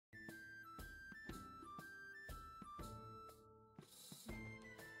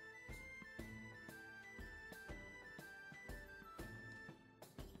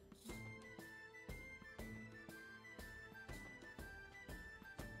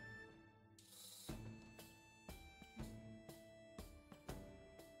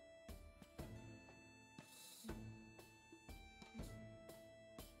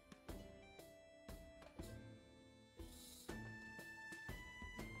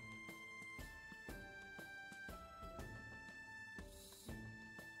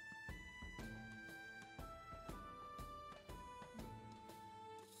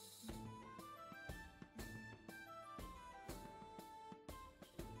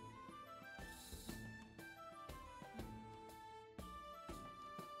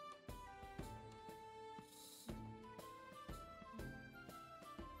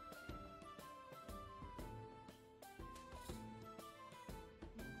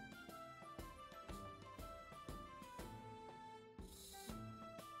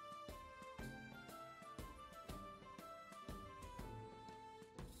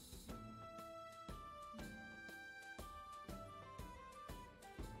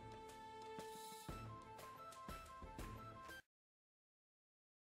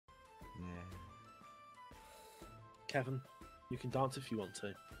Kevin, you can dance if you want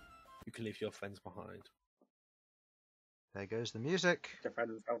to. You can leave your friends behind. There goes the music. Your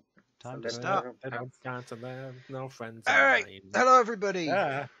friends don't. Time to So start. They don't count on them, no friends. All right. mine. Hello, everybody.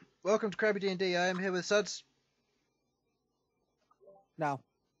 Yeah. Welcome to Crabby D&D. I am here with Sudz, No.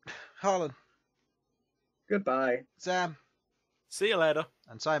 Harlan, Goodbye. Sam, See you later.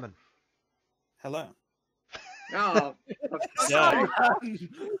 and Simon. Hello. Oh, So,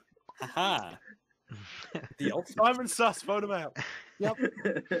 haha. The old Simon Sus, vote him out. Yep.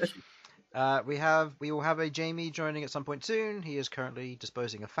 We will have a Jamie joining at some point soon. He is currently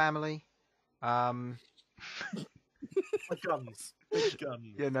disposing of family. Guns. Big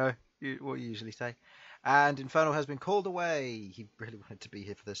guns. You know what you usually say. And Infernal has been called away. He really wanted to be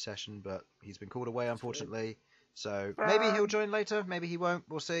here for this session, but he's been called away, unfortunately. So maybe he'll join later. Maybe he won't.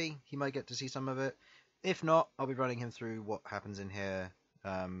 We'll see. He might get to see some of it. If not, I'll be running him through what happens in here,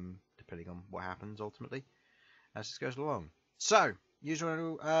 depending on what happens ultimately as this goes along. So,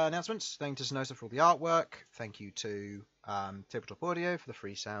 usual announcements. Thank you to Sasha for all the artwork. Thank you to Tabletop Audio for the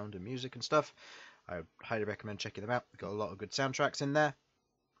free sound and music and stuff. I highly recommend checking them out. We've got a lot of good soundtracks in there,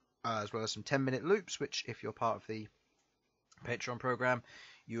 as well as some 10-minute loops, which, if you're part of the Patreon program,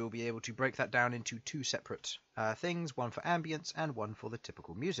 you'll be able to break that down into two separate things, one for ambience and one for the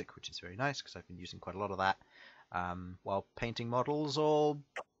typical music, which is very nice because I've been using quite a lot of that while painting models or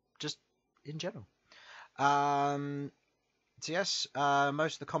just in general. So yes,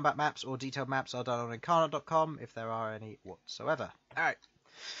 most of the combat maps or detailed maps are done on incarnate.com if there are any whatsoever. Alright,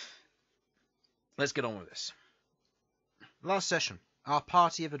 let's get on with this. Last session, our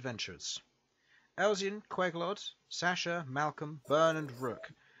party of adventurers. Elsyan, Queglod, Sasha, Malcom, Bern and Rook.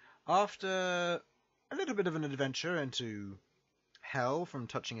 After a little bit of an adventure into hell from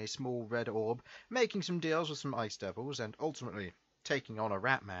touching a small red orb, making some deals with some ice devils, and ultimately taking on a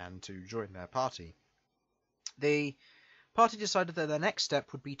rat man to join their party, the party decided that their next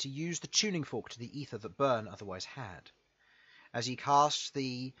step would be to use the tuning fork to the ether that Bern otherwise had. As he cast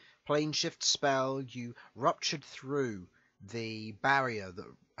the plane shift spell, you ruptured through the barrier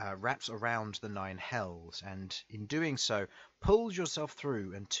that wraps around the 9 hells, and in doing so, pulled yourself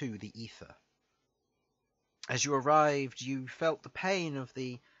through and to the ether. As you arrived, you felt the pain of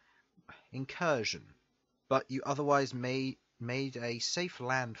the incursion, but you otherwise made a safe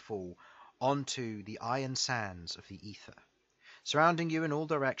landfall onto the iron sands of the ether. Surrounding you in all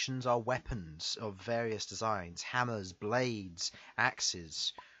directions are weapons of various designs, hammers, blades,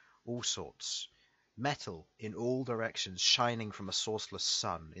 axes, all sorts. Metal in all directions shining from a sourceless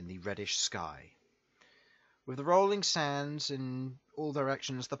sun in the reddish sky. With the rolling sands in all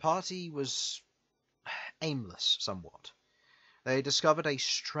directions, the party was aimless somewhat. They discovered a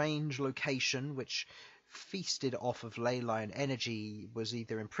strange location which feasted off of ley line energy, was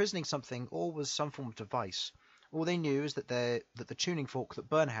either imprisoning something or was some form of device. All they knew is that the tuning fork that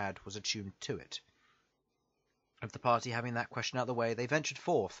Bern had was attuned to it. Of the party having that question out of the way, they ventured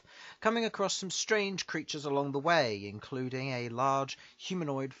forth, coming across some strange creatures along the way, including a large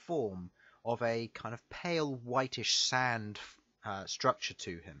humanoid form of a kind of pale whitish sand structure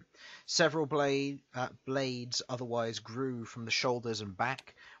to him. Several blades otherwise grew from the shoulders and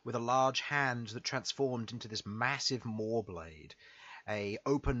back, with a large hand that transformed into this massive maw blade, a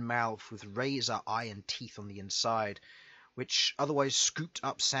open mouth with razor iron teeth on the inside, which otherwise scooped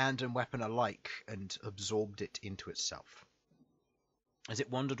up sand and weapon alike and absorbed it into itself. As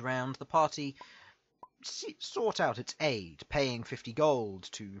it wandered round, the party sought out its aid, paying 50 gold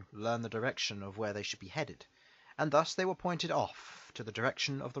to learn the direction of where they should be headed, and thus they were pointed off to the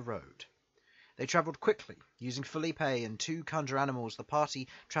direction of the road. They travelled quickly. Using Felipe and 2 conjure animals, the party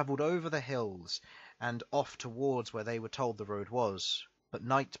travelled over the hills and off towards where they were told the road was, but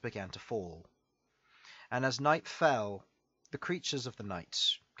night began to fall. And as night fell, the creatures of the night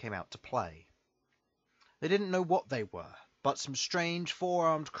came out to play. They didn't know what they were, but some strange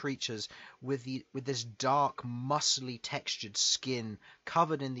 4-armed creatures with this dark, muscly textured skin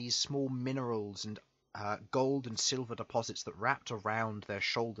covered in these small minerals and gold and silver deposits that wrapped around their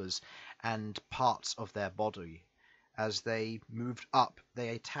shoulders and parts of their body. As they moved up, they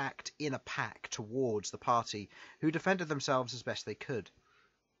attacked in a pack towards the party, who defended themselves as best they could.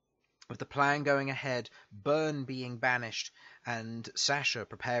 With the plan going ahead, Bern being banished, and Sasha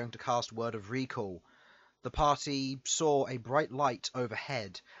preparing to cast Word of Recall, the party saw a bright light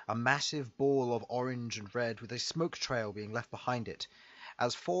overhead, a massive ball of orange and red with a smoke trail being left behind it,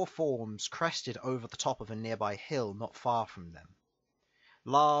 as 4 forms crested over the top of a nearby hill not far from them.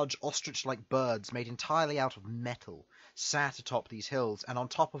 Large ostrich-like birds made entirely out of metal sat atop these hills, and on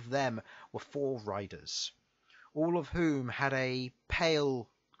top of them were 4 riders, all of whom had a pale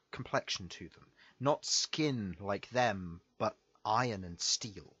complexion to them, not skin like them, but iron and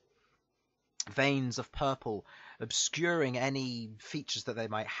steel. Veins of purple obscuring any features that they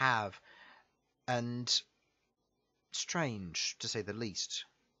might have, and strange, to say the least.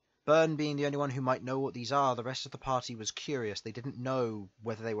 Bern being the only one who might know what these are, the rest of the party was curious. They didn't know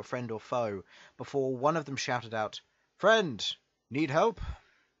whether they were friend or foe, before one of them shouted out, "Friend, need help?"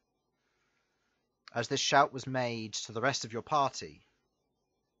 As this shout was made to the rest of your party,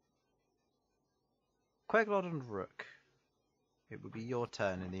 Queglod and Rook, it would be your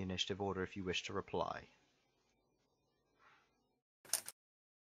turn in the initiative order if you wish to reply.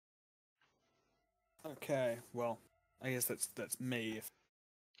 Okay, well, I guess that's me.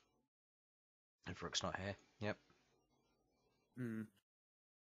 If Rook's not here. Yep. Hmm.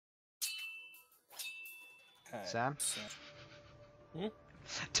 Okay, Sam? so-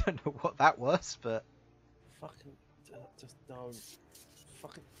 Don't know what that was, but... Fucking, just don't.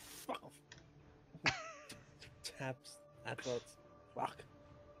 Fucking, fuck off. Tabs, adverts, fuck.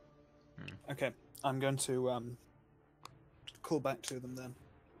 Okay, I'm going to call back to them then.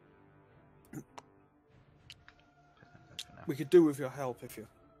 We could do with your help if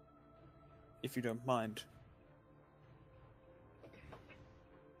you don't mind.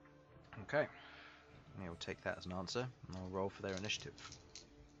 Okay. I will take that as an answer, and I'll roll for their initiative.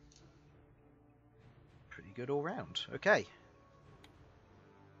 Pretty good all round. Okay.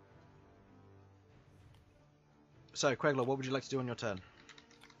 So, Queglod, what would you like to do on your turn?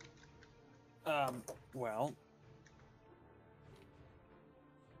 Well,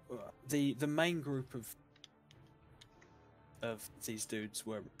 the main group of these dudes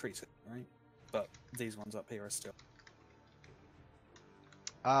were retreated, right? But these ones up here are still.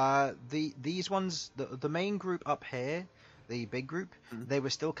 These ones, the main group up here, the big group, they were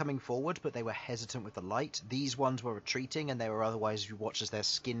still coming forward, but they were hesitant with the light. These ones were retreating, and they were otherwise, you watch as their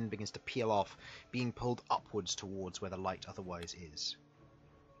skin begins to peel off, being pulled upwards towards where the light otherwise is.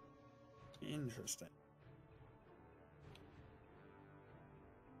 Interesting.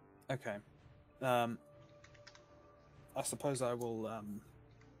 Okay. I suppose I will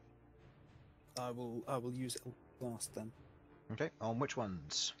use it last then. Okay, on which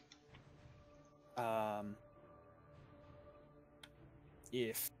ones?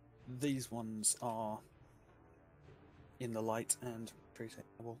 If these ones are in the light and retreating,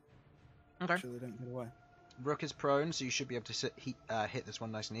 I will Okay. make sure they don't get away. Rook is prone, so you should be able to hit this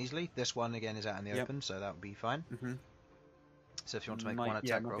one nice and easily. This one, again, is out in the Yep. open, so that would be fine. Mm-hmm. So if you want to make one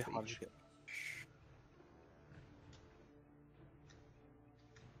attack roll for each.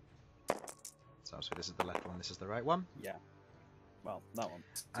 So this is the left one, this is the right one. Yeah. Well, that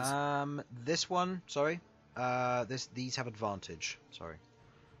one. This one, sorry. These have advantage, sorry.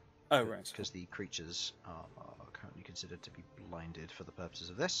 Oh, right. Because the creatures are currently considered to be blinded for the purposes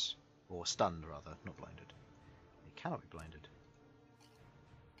of this. Or stunned, rather, not blinded. They cannot be blinded.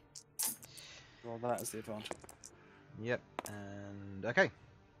 Well, that is the advantage. Yep, and okay.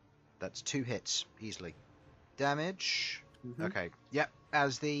 That's 2 hits, easily. Damage. Mm-hmm. Okay, yep.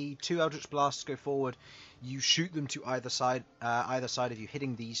 As the 2 Eldritch Blasts go forward, you shoot them to either side of you,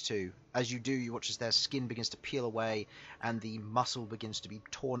 hitting these 2. As you do, you watch as their skin begins to peel away, and the muscle begins to be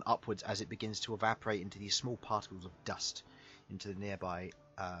torn upwards as it begins to evaporate into these small particles of dust into the nearby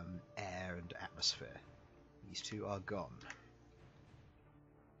air and atmosphere. These 2 are gone.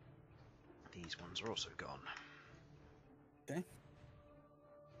 These ones are also gone. Okay.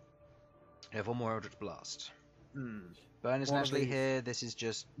 You have one more Eldritch Blast. Hmm. Bern is One of naturally these- here. This is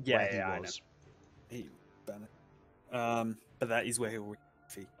just Yeah, where yeah, I he know. was. He Bennett. But that is where he'll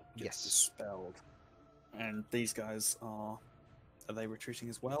if he gets Yes. dispelled. And these guys are they retreating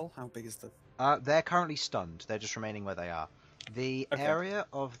as well? How big is the They're currently stunned. They're just remaining where they are. The Okay. area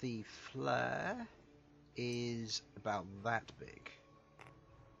of the flare is about that big.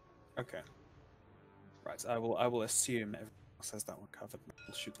 Okay. Right, I will assume everyone else has that one covered.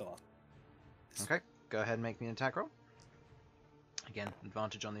 We'll shoot the last. Okay, go ahead and make me an attack roll. Again,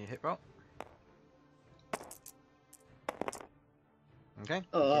 advantage on the hit roll. Okay,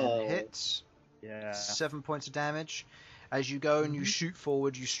 Oh. again, hits. Yeah. 7 points of damage. As you go and you shoot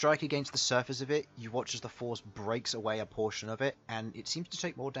forward, you strike against the surface of it. You watch as the force breaks away a portion of it, and it seems to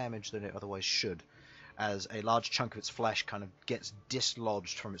take more damage than it otherwise should, as a large chunk of its flesh kind of gets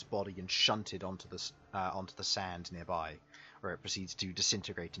dislodged from its body and shunted onto the sand nearby, where it proceeds to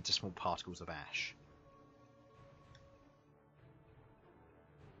disintegrate into small particles of ash.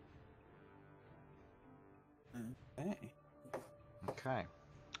 Okay. Okay,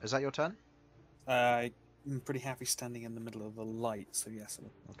 is that your turn? I'm pretty happy standing in the middle of the light, so yes.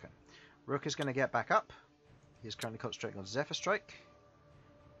 Okay. Rook is going to get back up. He is currently concentrating on Zephyr Strike.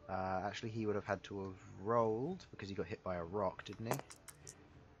 Actually, he would have had to have rolled because he got hit by a rock, didn't he?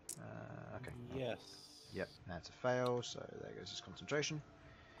 Okay. Yes. Yep, that's a fail, so there goes his concentration.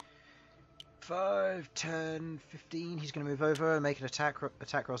 5, 10, 15. He's going to move over and make an attack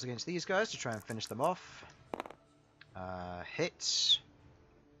rolls against these guys to try and finish them off. Hits.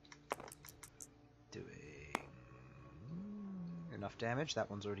 Doing enough damage. That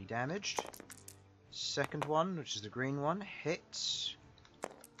one's already damaged. Second one, which is the green one, hits.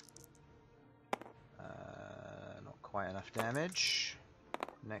 Not quite enough damage.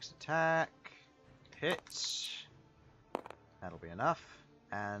 Next attack. Hits. That'll be enough.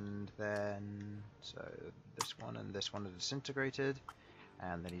 And then, so this one and this one are disintegrated.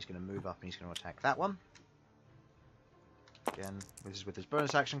 And then he's going to move up and he's going to attack that one. Again, this is with his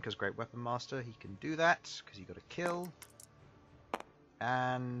bonus action because Great Weapon Master, he can do that because he got a kill.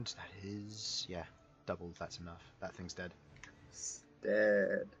 And that is, yeah, doubled, that's enough. That thing's dead.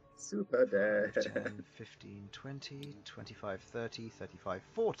 Dead. Super dead. 10, 15, 20, 25, 30, 35,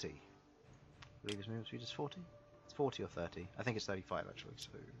 40. I believe his movement speed is 40? It's 40 or 30. I think it's 35 actually, so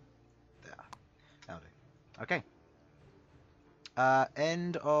there. That'll do. Okay.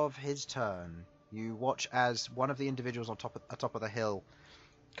 End of his turn. You watch as one of the individuals on top of the hill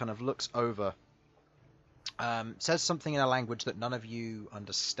kind of looks over, says something in a language that none of you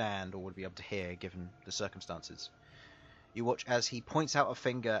understand or would be able to hear given the circumstances. You watch as he points out a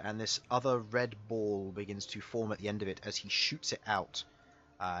finger and this other red ball begins to form at the end of it as he shoots it out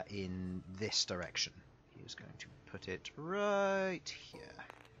in this direction. He is going to put it right here.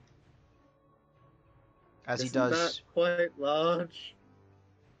 As he does... Isn't that quite large?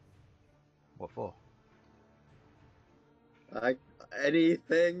 What for? Like,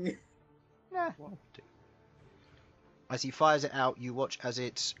 anything? Nah. As he fires it out, you watch as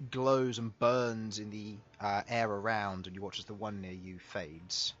it glows and burns in the air around, and you watch as the one near you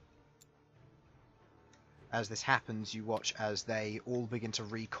fades. As this happens, you watch as they all begin to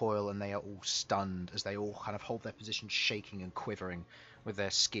recoil and they are all stunned, as they all kind of hold their position shaking and quivering, with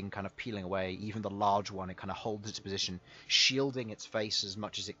their skin kind of peeling away. Even the large one, it kind of holds its position, shielding its face as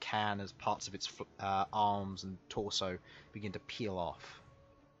much as it can as parts of its arms and torso begin to peel off.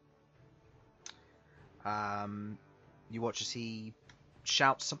 You watch as he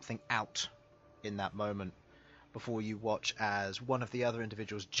shouts something out in that moment, before you watch as one of the other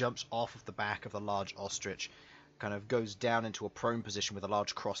individuals jumps off of the back of the large ostrich, kind of goes down into a prone position with a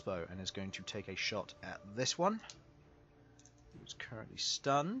large crossbow, and is going to take a shot at this one, who's currently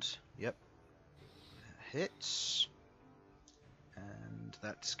stunned. Yep. That hits. And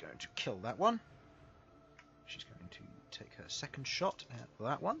that's going to kill that one. She's going to take her second shot at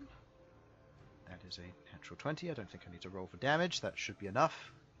that one. That is a natural 20. I don't think I need to roll for damage. That should be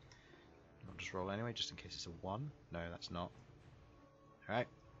enough. I'll just roll anyway, just in case it's a 1. No, that's not. Alright.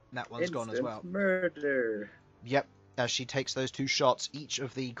 That one's gone as well. Murder. Yep. As she takes those 2 shots, each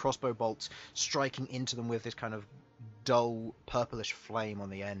of the crossbow bolts striking into them with this kind of dull purplish flame on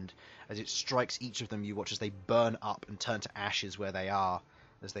the end. As it strikes each of them, you watch as they burn up and turn to ashes where they are,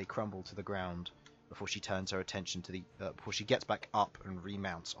 as they crumble to the ground, before she turns her attention to the before she gets back up and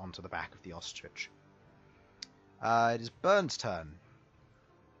remounts onto the back of the ostrich. It is Bern's turn.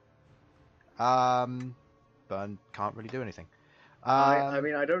 Bern can't really do anything. I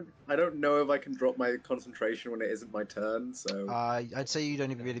mean, I don't know if I can drop my concentration when it isn't my turn. So I'd say you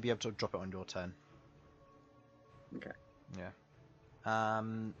don't even really be able to drop it on your turn. Okay. Yeah.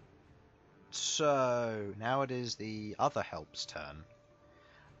 So now it is the other help's turn.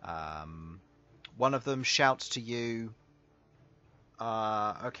 One of them shouts to you.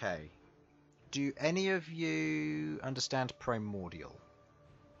 Okay. Do any of you understand primordial?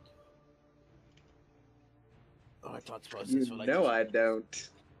 Oh, I tried to process this related. No, I don't.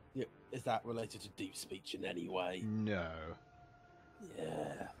 Yeah, is that related to deep speech in any way? No.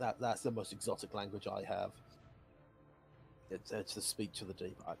 Yeah, that's the most exotic language I have. It's the speech of the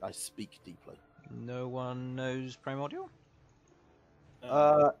deep. I speak deeply. No one knows primordial?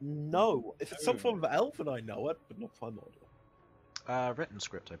 No. If it's some form of elven, I know it, but not primordial. Written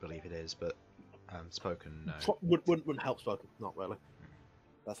script, I believe it is, but spoken, no. Wouldn't help spoken, not really.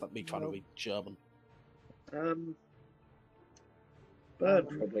 That's like me trying to read German. Bird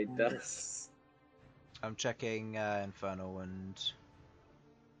probably does. I'm checking Infernal and...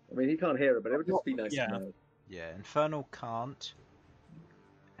 I mean, he can't hear it, but it would just be nice to know. Yeah, Infernal can't,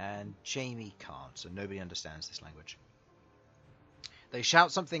 and Jamie can't, so nobody understands this language. They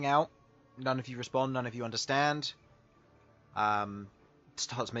shout something out, none of you respond, none of you understand.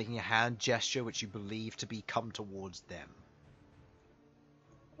 Starts making a hand gesture which you believe to be come towards them.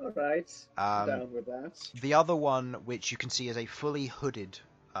 Alright, down with that. The other one, which you can see is a fully hooded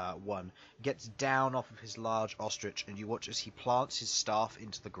one gets down off of his large ostrich, and you watch as he plants his staff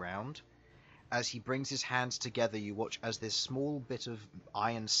into the ground. As he brings his hands together, you watch as this small bit of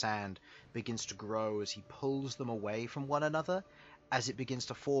iron sand begins to grow as he pulls them away from one another, as it begins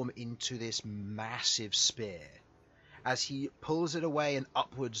to form into this massive spear. As he pulls it away and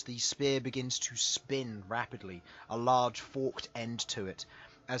upwards, the spear begins to spin rapidly, a large forked end to it.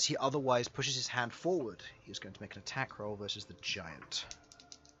 As he otherwise pushes his hand forward, he is going to make an attack roll versus the giant.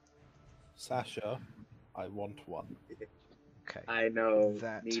 Sasha, I want one. Okay. I know.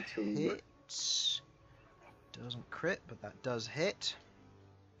 That Need to. hits. Doesn't crit, but that does hit.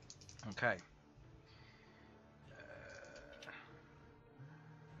 Okay.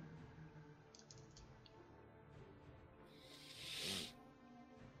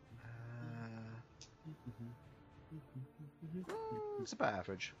 It's about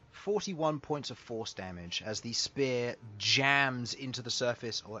average. 41 points of force damage as the spear jams into the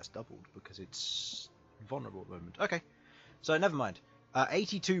surface. Oh, that's doubled because it's vulnerable at the moment. Okay, so never mind.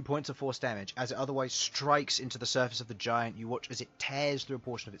 82 points of force damage as it otherwise strikes into the surface of the giant. You watch as it tears through a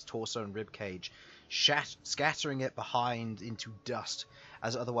portion of its torso and ribcage, scattering it behind into dust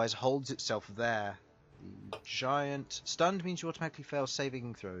as it otherwise holds itself there. The giant... Stunned means you automatically fail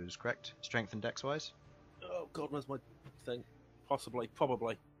saving throws, correct? Strength and dex-wise? Oh god, where's my thing? Possibly,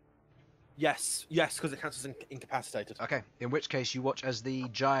 probably. Yes, because it counts as incapacitated. Okay, in which case you watch as the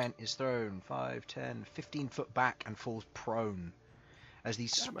giant is thrown 5, 10, 15 foot back and falls prone. As the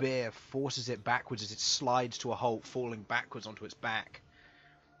spear forces it backwards as it slides to a halt, falling backwards onto its back.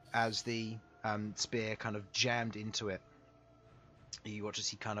 As the spear kind of jammed into it. You watch as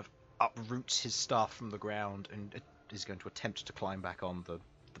he kind of uproots his staff from the ground and is going to attempt to climb back on the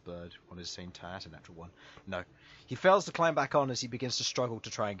bird on his same turn. That's a natural one. No. He fails to climb back on as he begins to struggle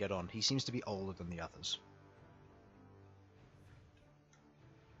to try and get on. He seems to be older than the others.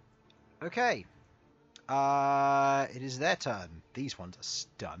 Okay. It is their turn. These ones are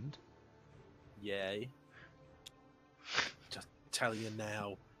stunned. Yay. Just tell you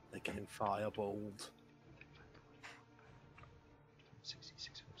now, they're getting fireballed. 60,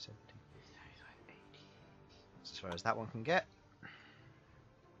 65, 70, 80. That's as far as that one can get.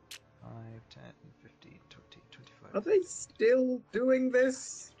 5, 10, 15, 20, 25. Are they still doing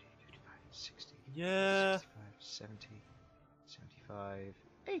this? 55, 60, Yeah. 65, 70, 75,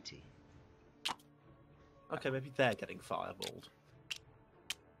 80. Okay, maybe they're getting fireballed.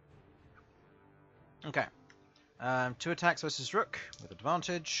 Okay. 2 attacks versus Rook with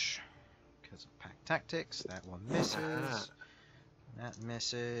advantage because of pack tactics. That one misses. That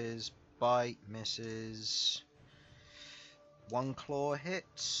misses. Bite misses. 1 claw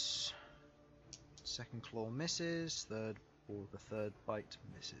hits. 2nd claw misses. The third bite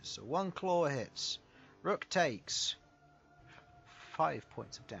misses. So 1 claw hits. Rook takes 5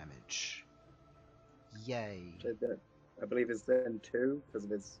 points of damage. Yay. I believe it's then 2 because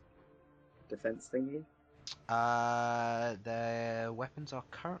of his defense thingy. Their weapons are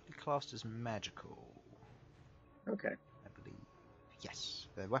currently classed as magical. Okay. I believe. Yes.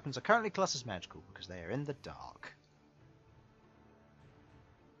 Their weapons are currently classed as magical because they are in the dark.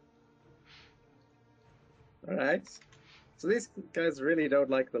 Alright. So these guys really don't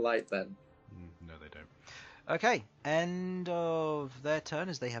like the light then. No, they don't. Okay, end of their turn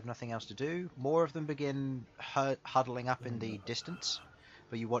as they have nothing else to do. More of them begin huddling up in the distance,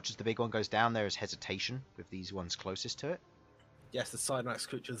 but you watch as the big one goes down. There is hesitation with these ones closest to it. Yes, the Cynax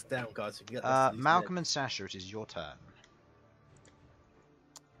creature's down, guys. You can get Malcom and Sasha, it is your turn.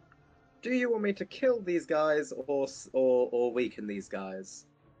 Do you want me to kill these guys or weaken these guys?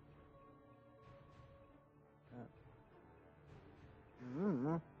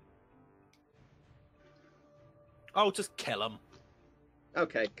 Oh, just kill them.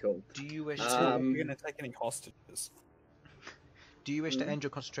 Okay, cool. Do you wish We're to? going to take any hostages. Do you wish to end your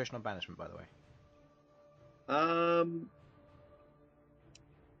concentration on banishment? By the way.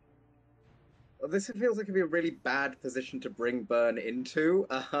 This feels like it'd be a really bad position to bring Bern into.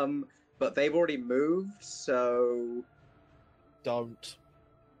 But they've already moved, so Don't.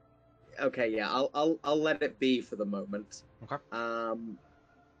 okay, yeah, I'll let it be for the moment. Okay.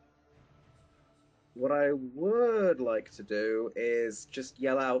 What I would like to do is just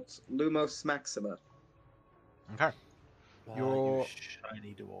yell out Lumos Maxima. Okay. Your- You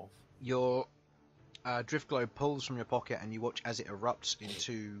shiny dwarf. Your drift globe pulls from your pocket, and you watch as it erupts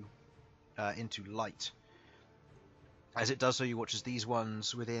into light. As it does so, you watch as these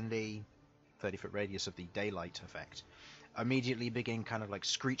ones within the 30-foot radius of the daylight effect immediately begin kind of like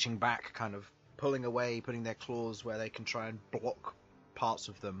screeching back, kind of pulling away, putting their claws where they can try and block parts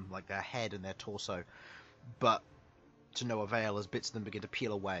of them, like their head and their torso. But to no avail as bits of them begin to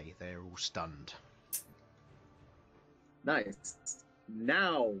peel away. They are all stunned. Nice.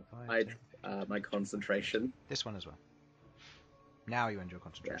 Now Five, my concentration. This one as well. Now you end your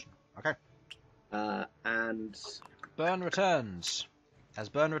concentration. Okay. And Bern returns. As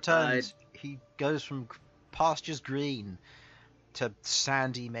Bern returns, he goes from pastures green to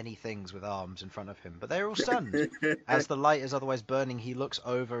sandy many things with arms in front of him. But they're all stunned. As the light is otherwise burning, he looks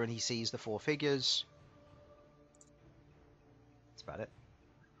over and he sees the 4 figures. That's about it.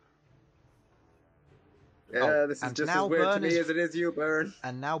 Yeah, this is just as weird to me as it is you, Bern.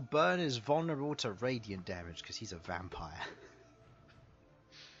 And now Bern is vulnerable to radiant damage because he's a vampire.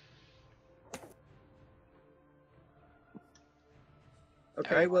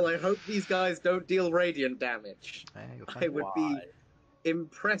 Okay, well, I hope these guys don't deal radiant damage. I would be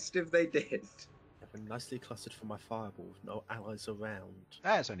impressed if they did. I've been nicely clustered for my fireball with no allies around.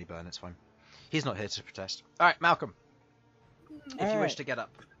 It's only Bern, it's fine. He's not here to protest. Alright, Malcom. If you wish to get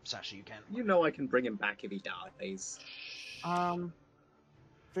up, Sasha, you can. You know I can bring him back if he dies.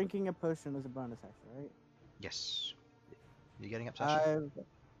 Drinking a potion is a bonus action, right? Yes. You getting up, Sasha?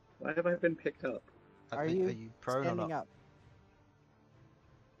 Why have I been picked up? Are you prone or not? up?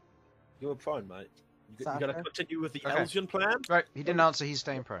 You're prone, mate. You gotta continue with the Okay. Elsyan plan? Right, he didn't answer, he's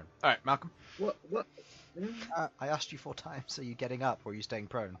staying prone. Alright, Malcom. What? I asked you 4 times, are you getting up or are you staying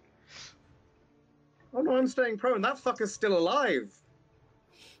prone? Oh no, I'm staying prone. That fucker's still alive.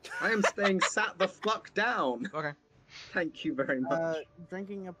 I am staying sat the fuck down. Okay. Thank you very much.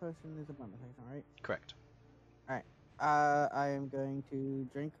 Drinking a potion is a bonus action, right? Correct. Alright. I am going to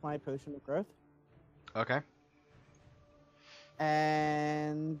drink my potion of growth. Okay.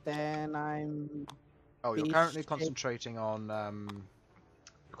 And then I'm... Oh, you're currently concentrating on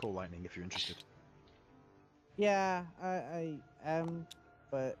Call Lightning if you're interested. Yeah, I am,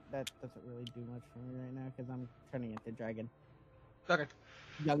 but that doesn't really do much for me right now because I'm turning into dragon. Okay.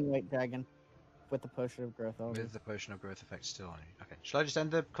 Young white dragon with the potion of growth on. With the potion of growth effect still on you. Okay. Shall I just end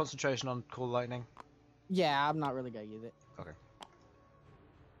the concentration on Call Lightning? Yeah, I'm not really gonna use it. Okay.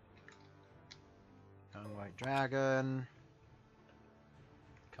 Young white dragon.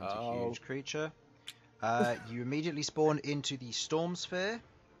 Becomes a huge creature. You immediately spawn into the Storm Sphere.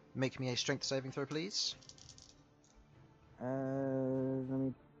 Make me a strength saving throw, please. Let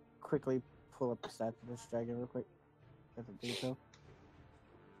me quickly pull up the stats of this dragon real quick. Doesn't do so.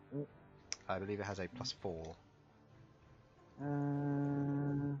 I believe it has a +4.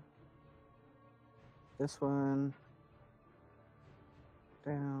 This one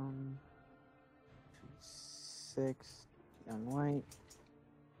down to 6. Young white.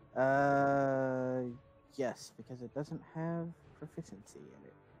 Yes, because it doesn't have proficiency in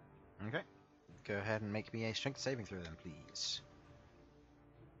it. Okay. Go ahead and make me a strength saving throw then, please.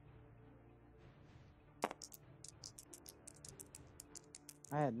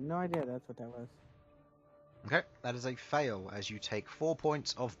 I had no idea that's what that was. Okay, that is a fail as you take 4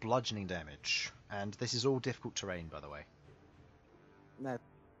 points of bludgeoning damage. And this is all difficult terrain, by the way.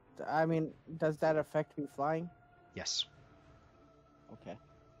 I mean, does that affect me flying? Yes. Okay.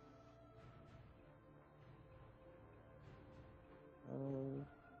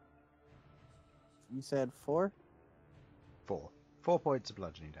 You said 4? 4. 4 points of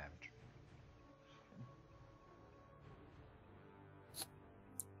bludgeoning damage.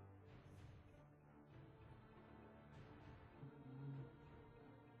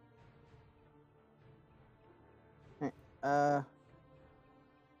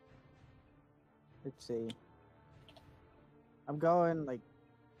 Let's see. I'm going like,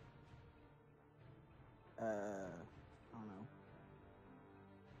 I don't know,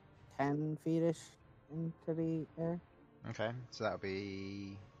 10 feet-ish into the air. Okay, so that would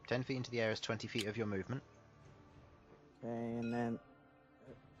be 10 feet into the air is 20 feet of your movement. Okay, and then,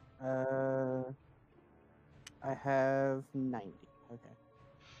 I have 90. Okay.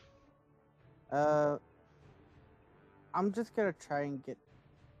 I'm just gonna try and get.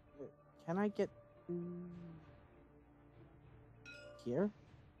 Can I get to here?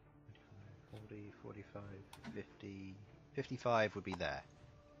 40, 45, 50, 55 would be there.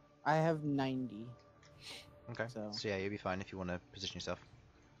 I have 90. Okay. So yeah, you'll be fine if you want to position yourself.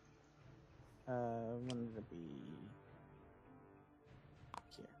 wanted to be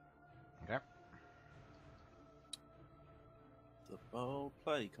here. Okay. The bold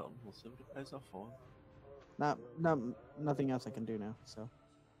play con. We'll see what it pays off for. Nothing else I can do now. So.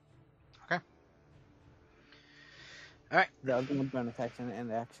 Okay. All right. Yeah, I was gonna burn attacks and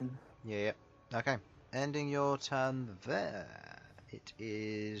end action. Yeah. Okay. Ending your turn there. It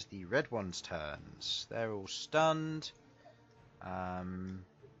is the red one's turns. They're all stunned.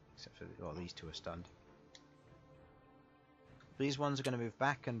 Except for these two are stunned. These ones are going to move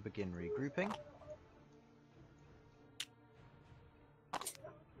back and begin regrouping.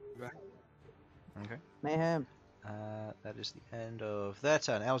 Okay. Mayhem. That is the end of their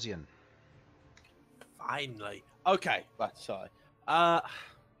turn. Elsyan. Finally. Okay. Right. Sorry.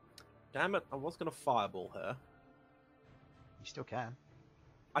 Damn it! I was gonna fireball her. You still can.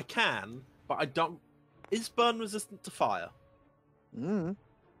 I can, but I don't. Is Bern resistant to fire? Mm.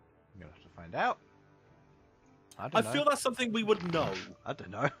 You'll have to find out. I I don't know. feel that's something we would know. I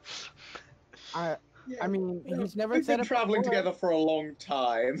don't know. I mean, he's never We've said been it traveling before. together for a long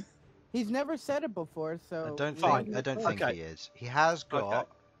time. He's never said it before, so I don't Fine. think. I don't think Okay. he is. He has got.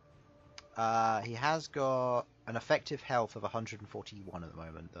 He has got an effective health of 141 at the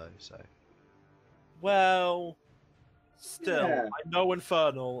moment, though. So. Well, still, Yeah. I know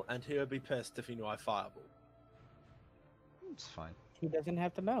Infernal, and he would be pissed if he knew I fireball. It's fine. he doesn't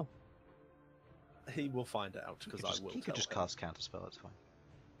have to know. He will find out He because could I just, will. he could tell just him. cast counterspell. It's fine.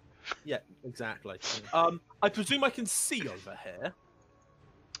 Yeah, exactly. I presume I can see over here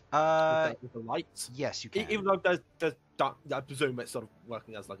with the lights. Yes, you can. Even though there's dark, I presume it's sort of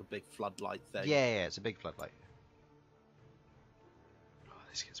working as like a big floodlight thing. Yeah, it's a big floodlight. Oh,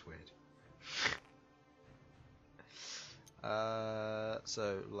 this gets weird.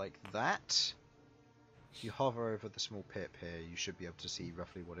 So like that. If you hover over the small pip here, you should be able to see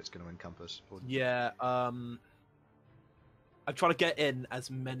roughly what it's going to encompass. Yeah. I'm trying to get in as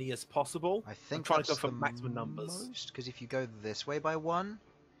many as possible. I think trying to that's go for the maximum numbers. because if you go this way by one,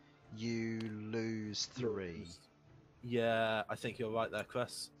 you lose 3. Yeah, I think you're right there,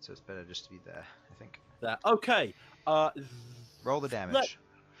 Chris. So it's better just to be there, I think. There. Okay. Roll the damage.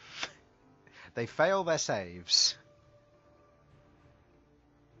 They fail their saves.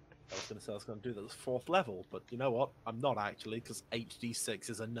 I was going to say I was going to do that as 4th level, but you know what? I'm not actually, because HD6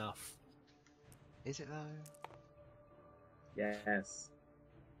 is enough. Is it though? Yes.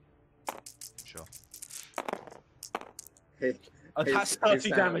 Sure. That's 30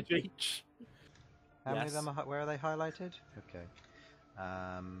 damage each. How many of Yes. them are, where are they highlighted? Okay.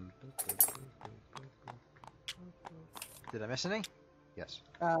 Did I miss any? Yes.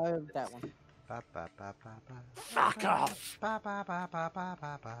 That one. Ba, ba, ba, ba, ba. Fuck off! Ba, ba, ba, ba, ba,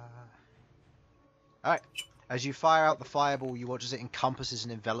 ba, ba. Alright. As you fire out the fireball, you watch as it encompasses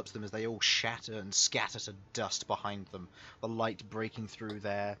and envelops them as they all shatter and scatter to dust behind them. The light breaking through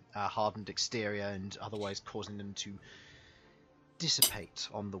their hardened exterior and otherwise causing them to dissipate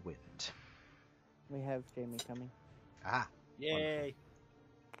on the wind. We have Jamie coming. Ah. Yay!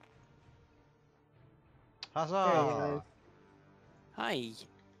 Huzzah! There Hi.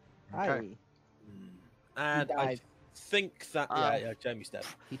 Hi. Okay. And I died. think that yeah, Jamie's dead.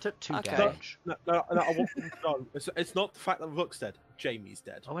 He took 2 Okay. damage. No, no, it's not the fact that Rook's dead. Jamie's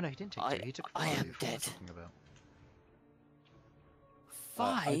dead. Oh no, he didn't take 2. He took 5. I am What am I dead. talking about?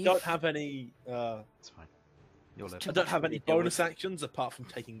 5? I don't have any. It's fine. You'll live. I don't have any to deal bonus with. actions apart from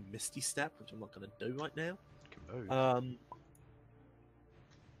taking Misty Step, which I'm not going to do right now. Can move. Um,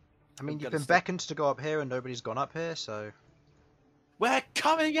 I mean, I'm you've gonna been step- beckoned to go up here and nobody's gone up here, so we're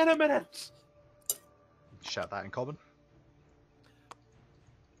coming in a minute. shout that in common.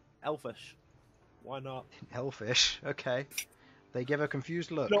 Elfish, why not? Elfish, okay. They give a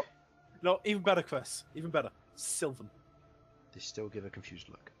confused look. No. No, even better, Chris. Even better. Sylvan. They still give a confused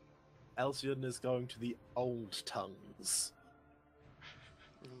look. Elsyan is going to the old tongues.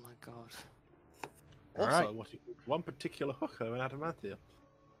 Oh my god. Also, Alright. what one particular hooker in Adamantia.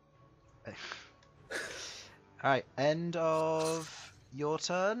 Alright, end of your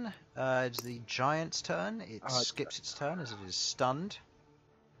turn. It's the giant's turn. It skips its turn as it is stunned.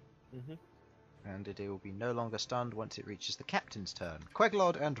 Mhm. And it will be no longer stunned once it reaches the captain's turn.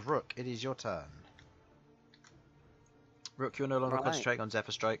 Queglod and Rook, it is your turn. Rook, you're no longer Right. concentrating on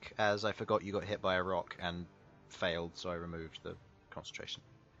Zephyr Strike, as I forgot you got hit by a rock and failed, so I removed the concentration.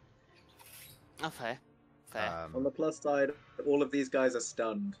 Oh, fair. Fair. On the plus side, all of these guys are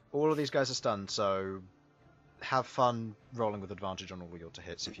stunned. All of these guys are stunned, so have fun rolling with advantage on all your to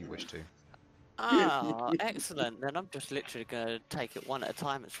hits if you wish to. Ah, excellent. Then I'm just literally going to take it one at a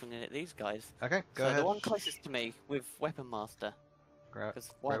time and swing it at these guys. Okay, go so ahead. the one closest to me with Weapon Master. Grab,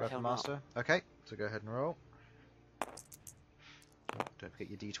 'Cause why grab the hell Weapon not? Master. Okay, so go ahead and roll. Oh, don't forget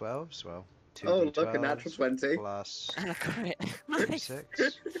your d12s. Well, 2 Oh, d12s look, a natural 20. plus And I got it. Nice.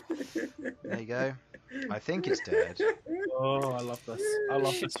 6. There you go. I think it's dead. Oh, I love this. I love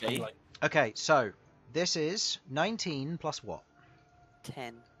this Should be. feeling. Okay, so this is 19 plus what?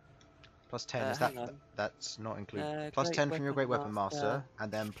 10. Plus 10 is that? hang on. That's not included. Plus Great 10 from your Great Weapon Weapon Master, Master.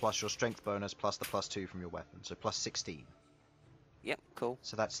 and then plus your Strength bonus plus the plus 2 from your weapon, so plus 16. Yep, cool.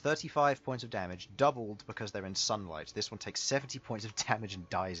 So that's 35 points of damage, doubled because they're in sunlight. This one takes 70 points of damage and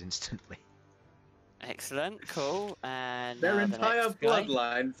dies instantly. Excellent, cool. And Their now the entire next guy.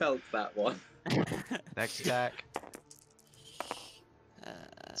 bloodline felt that one. Next attack. Uh,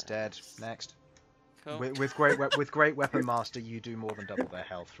 It's dead. Next. cool. With great weapon master, you do more than double their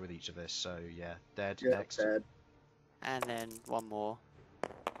health with each of this. So yeah, dead. Yeah, Next. dead. And then one more.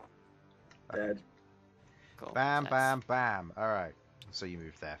 Dead. Cool. Bam, That's- bam, bam. All right. So you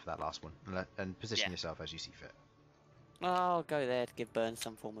move there for that last one, and position Yeah. yourself as you see fit. I'll go there to give Bern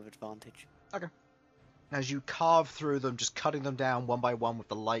some form of advantage. As you carve through them, just cutting them down one by one with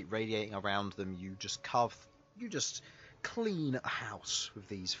the light radiating around them, you just clean a house with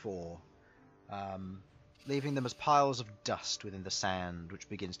these four, leaving them as piles of dust within the sand, which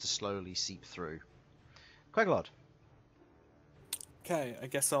begins to slowly seep through. Queglod. Okay, I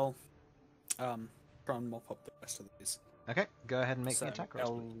guess I'll try and mop up the rest of these. Okay, go ahead and make So, the attack rolls,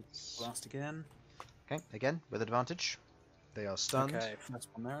 I'll please. blast again. Okay, again, with advantage. They are stunned. Okay, first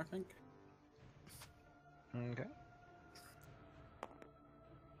one there, I think. Okay.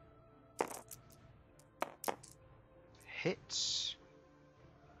 Hits.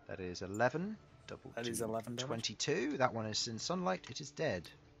 That is 11. Double That is to 11 damage. 22. That one is in sunlight. It is dead.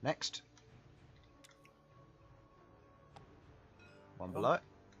 Next. One below it.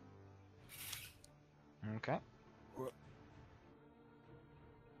 Okay.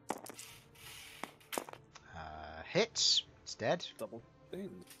 Hits. It's dead. Double. Boom.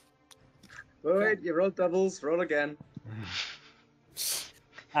 Wait, you rolled doubles, roll again.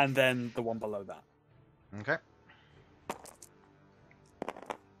 And then the one below that. Okay.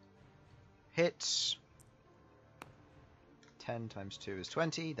 Hits. 10 times 2 is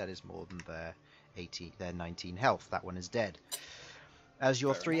 20. That is more than their 19 health. That one is dead. As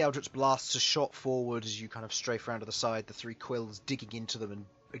your Fair three Eldritch Blasts are shot forward as you kind of strafe around to the side, the three quills digging into them and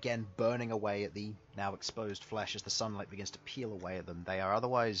again burning away at the now exposed flesh as the sunlight begins to peel away at them. They are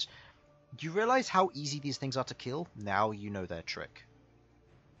otherwise... Do you realize how easy these things are to kill? Now you know their trick.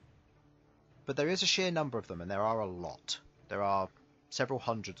 But there is a sheer number of them, and there are a lot. There are several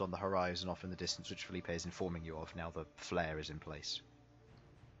hundreds on the horizon off in the distance, which Felipe is informing you of now the flare is in place.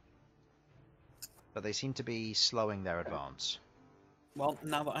 But they seem to be slowing their advance. Well,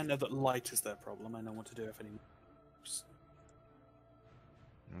 now that I know that light is their problem, I know what to do if any moves.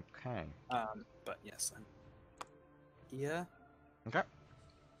 Okay. But yes, I'm here. Okay.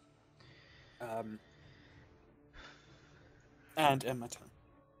 And end my turn.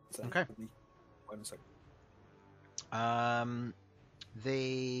 So, Okay. Wait a second.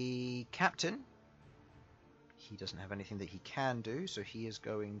 The captain, he doesn't have anything that he can do, so he is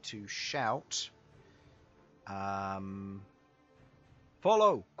going to shout,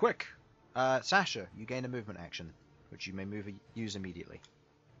 follow, quick! Sasha, you gain a movement action, which you may use immediately.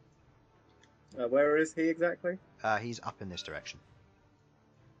 Where is he exactly? He's up in this direction.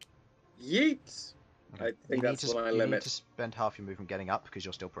 Yeet! Okay. I think that's my you need limit. to spend half your movement getting up because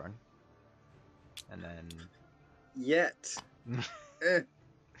you're still prone. And then... Yet. Eh.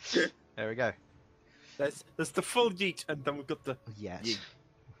 There we go. There's the full yeet, and then we've got the Yes. yeet.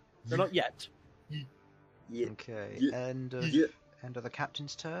 No, not yet. Yet. Okay, Yeah. end of the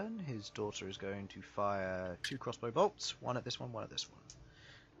captain's turn. His daughter is going to fire 2 crossbow bolts. One at this one, one at this one.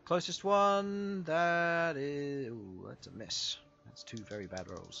 Closest one, that is... Ooh, that's a miss. That's 2 very bad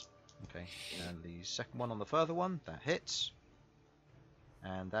rolls. Okay, and the second one on the further one, that hits.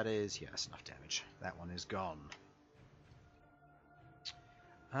 And that is, yes, enough damage. That one is gone.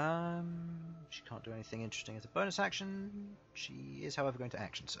 She can't do anything interesting as a bonus action. She is, however, going to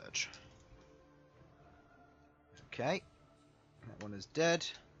action surge. Okay, that one is dead.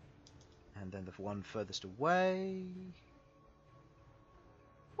 And then the one furthest away...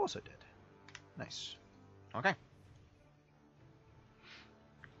 also dead. Nice. Okay.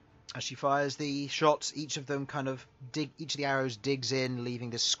 As she fires the shots, each of them kind of each of the arrows digs in, leaving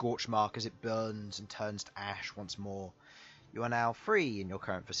this scorch mark as it burns and turns to ash once more. You are now free in your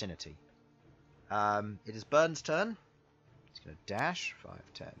current vicinity. It is Bern's turn. He's going to dash 5,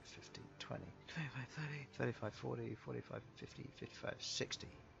 10, 15, 20, 25, 30, 35, 40, 45, 50, 55, 60.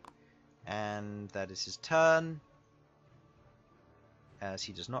 And that is his turn, as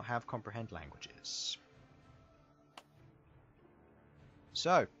he does not have comprehend languages.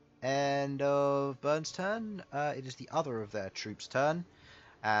 So, end of Bern's turn. It is the other of their troops' turn,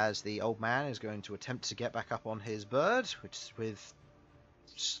 as the old man is going to attempt to get back up on his bird, which is with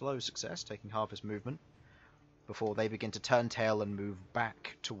slow success, taking half his movement, before they begin to turn tail and move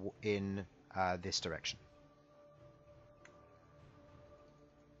back in this direction.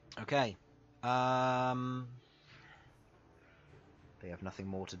 Okay. They have nothing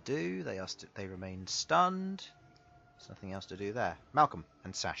more to do. They remain stunned. There's nothing else to do there. Malcom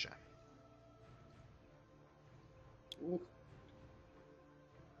and Sasha.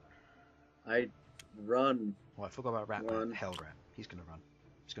 I run. Oh, I forgot about Run. Hellgrab. He's going to run.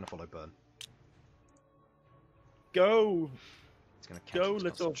 He's going to follow Bern. Go! He's going to Go,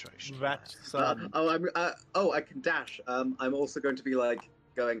 little rat son. I can dash. I'm also going to be like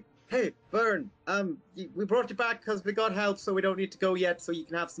going, hey, Bern, we brought you back because we got help, so we don't need to go yet, so you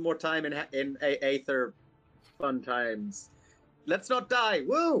can have some more time in Aether fun times. Let's not die.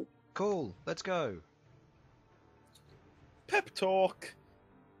 Woo! Cool. Let's go. Pep talk.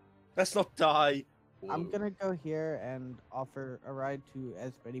 Let's not die. I'm gonna go here and offer a ride to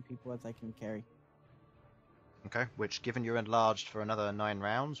as many people as I can carry. Okay, which, given you're enlarged for another 9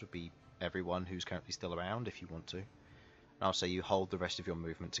 rounds, would be everyone who's currently still around, if you want to. And I'll say you hold the rest of your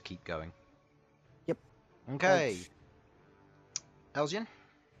movement to keep going. Yep. Okay. Elsyan?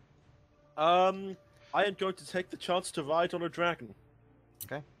 I am going to take the chance to ride on a dragon.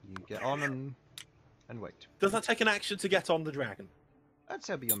 Okay, you get on and wait. Does that take an action to get on the dragon? That'd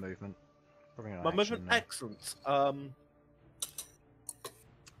still be your movement. Probably not My action, movement, no. excellent.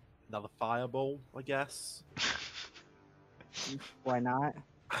 Another fireball, I guess. Why not?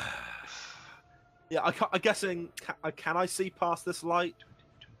 Yeah, I'm guessing. Can I see past this light?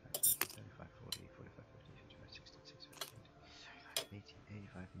 35, 40, 45, 50, 55, 60, 60, 80,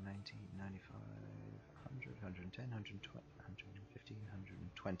 85, 90, 95, 100, 110, 120, 115,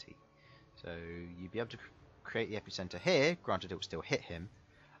 120. So you'd be able to create the epicenter here. Granted, it will still hit him.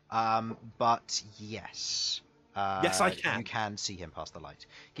 But yes. Yes, I can. You can see him past the light.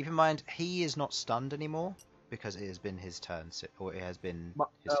 Keep in mind, he is not stunned anymore because it has been his turn, or it has been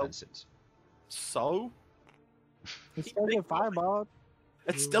his turn since. So? It's still a fireball.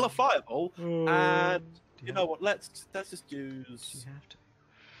 It's still a fireball, and you know what? Let's just use. You have to.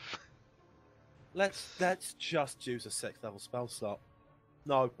 Let's just use a 6th level spell slot.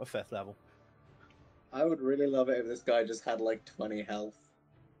 No, a 5th level. I would really love it if this guy just had like 20 health.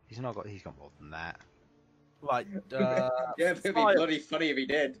 He's got more than that. Right. Yeah, it'd be bloody funny if he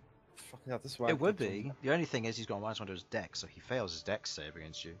did. Fucking hell, this way. It would be. The only thing is he's got a -1 to his dex, so he fails his dex save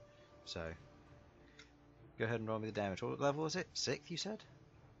against you. So go ahead and roll me the damage. What level is it? 6th, you said?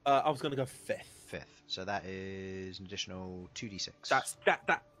 I was going to go 5th. 5th. So that is an additional 2d6.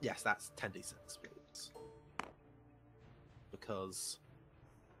 Yes, that's 10d6, please. Because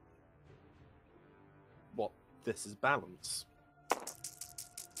this is balance.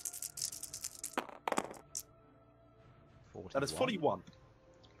 41. That is 41.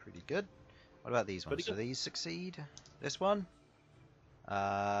 Pretty good. What about these ones? Pretty Do good. these succeed? This one?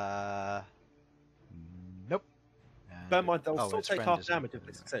 Nope. Bear in mind, they'll oh, still its take friend half isn't damage if they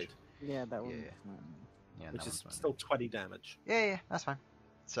really succeed, Yeah, that one. Yeah, which that is one's still 20 damage. Yeah, that's fine.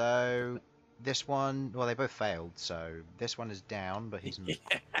 So this one, well, they both failed. So this one is down, but he's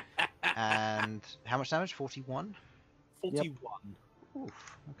and how much damage? 41. 41.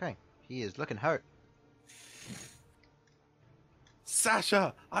 Oof. Okay, he is looking hurt.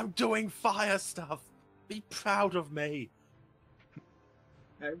 Sasha, I'm doing fire stuff. Be proud of me.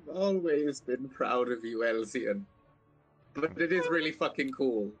 I've always been proud of you, Elsyan. But it is really fucking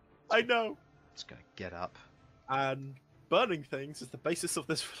cool. I know. It's gonna get up. And burning things is the basis of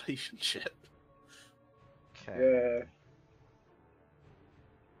this relationship. Okay.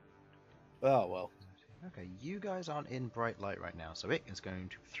 Yeah. Oh well. Okay, you guys aren't in bright light right now, so it is going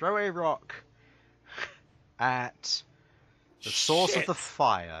to throw a rock at the source of the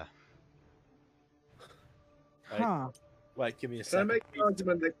fire. Huh. Wait, give me a Can I second. make the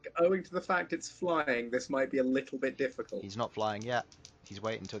argument that, owing to the fact it's flying, this might be a little bit difficult? He's not flying yet. He's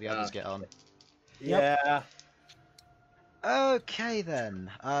waiting until the others get on. Yeah. Okay then.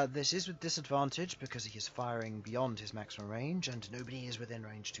 This is with disadvantage because he is firing beyond his maximum range, and nobody is within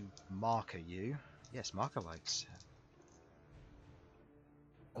range to marker you. Yes, marker lights.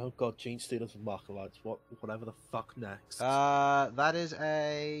 Oh god, Gene Stealers and Marker Lights. Whatever the fuck next. That is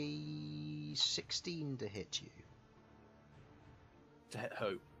a 16 to hit you. To hit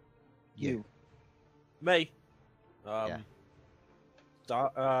who? You. Me. Yeah.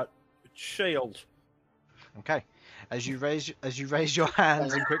 Shield. Okay. As you raise your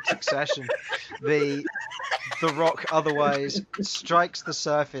hands in quick succession, the rock otherwise strikes the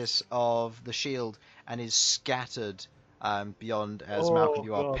surface of the shield and is scattered beyond. As Malcom,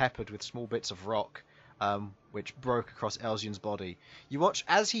 you are peppered with small bits of rock, which broke across Elsyan's body. You watch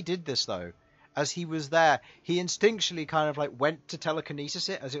as he did this though. As he was there, he instinctually kind of like went to telekinesis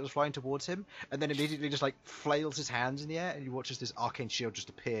it as it was flying towards him, and then immediately just like flails his hands in the air, and you watch as this arcane shield just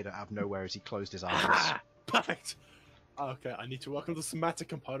appeared out of nowhere as he closed his eyes. Perfect. Okay, I need to work on the somatic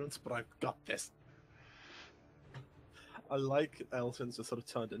components, but I've got this. I like Elsyan's just sort of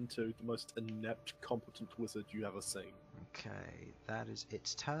turned into the most inept, competent wizard you've ever seen. Okay, that is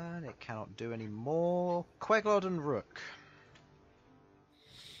its turn. It cannot do any more. Queglod and Rook.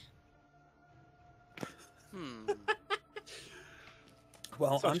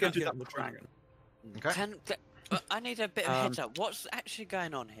 Well, So I'm going to do get that the dragon. Okay. I need a bit of heads up. What's actually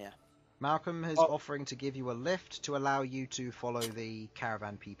going on here? Malcolm is offering to give you a lift to allow you to follow the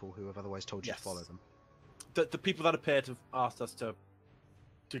caravan people who have otherwise told you to follow them. The people that appear to have asked us to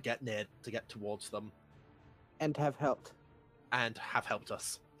get near, to get towards them, And have helped. and have helped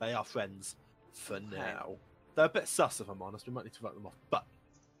us. They are friends for now. They're a bit sus, if I'm honest. We might need to vote them off, but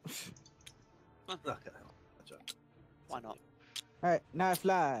okay. Why not? Alright, now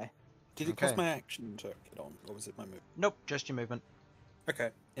fly. Did it cost my action to get on, or was it my move? Nope, just your movement. Okay,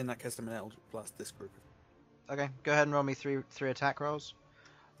 in that case, I'm an Eldritch Blast this group. Okay, go ahead and roll me three attack rolls.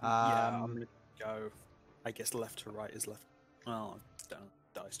 Yeah, I'm gonna go. I guess left to right is left. Well, it's down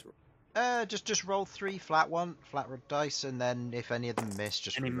dice to roll. Just roll 3 flat dice, and then if any of them miss,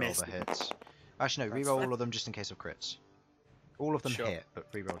 just re-roll the hits. Actually, no, re-roll all of them just in case of crits. All of them hit, but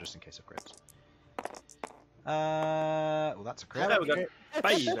re-roll just in case of crits. Well, that's a crit. There we go.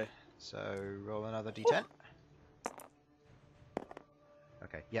 Baby. So roll another d10.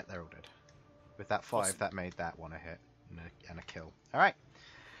 Okay, yeah, they're all dead. With that 5, that made that one a hit and a kill. All right.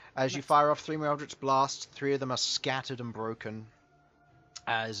 As you fire off 3 more Eldritch Blasts, 3 of them are scattered and broken.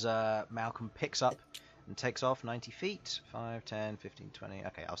 As Malcolm picks up and takes off 90 feet. 5, 10, 15, 20.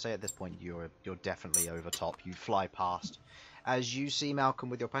 Okay, I'll say at this point you're definitely over top. You fly past. As you see Malcolm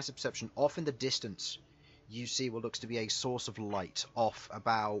with your passive perception, off in the distance, you see what looks to be a source of light off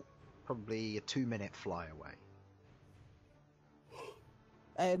about probably a 2-minute fly away.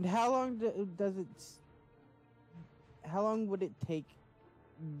 And how long does it? How long would it take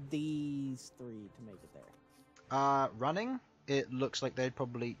these 3 to make it there? Running, it looks like they'd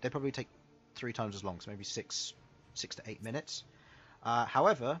probably take 3 times as long, so maybe 6 to 8 minutes.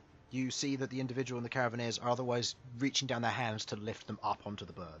 However, you see that the individual and the caravaneers are otherwise reaching down their hands to lift them up onto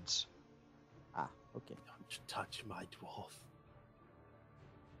the birds. Ah, okay. Don't touch my dwarf.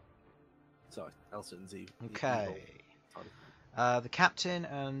 Sorry, Elsyan's evil. Okay. The captain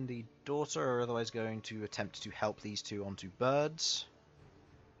and the daughter are otherwise going to attempt to help these 2 onto birds.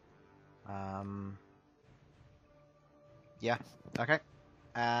 Yeah, okay.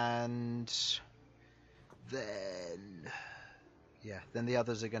 And then... yeah, then the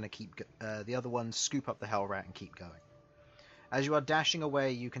others are going to keep... the other ones scoop up the hell rat and keep going. As you are dashing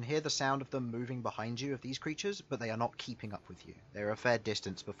away, you can hear the sound of them moving behind you, of these creatures, but they are not keeping up with you. They're a fair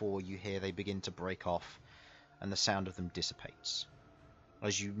distance before you hear they begin to break off, and the sound of them dissipates.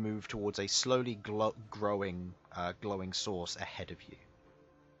 As you move towards a slowly glowing source ahead of you.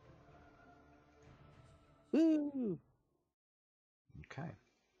 Woo! Okay.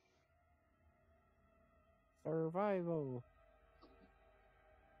 Survival.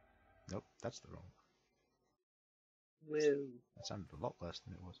 Nope, that's the wrong. Woo. That sounded a lot worse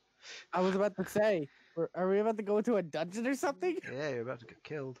than it was. I was about to say, are we about to go into a dungeon or something? Yeah, you're about to get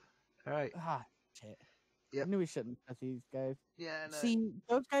killed. Alright. Ah, shit. Yep. I knew we shouldn't touch these guys. Yeah, no. See,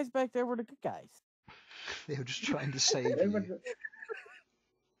 those guys back there were the good guys. They were just trying to save you.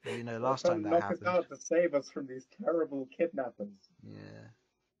 Well, you know, last time that knock happened. us out to save us from these terrible kidnappers. Yeah.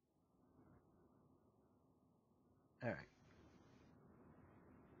 Alright.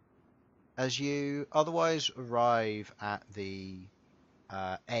 As you otherwise arrive at the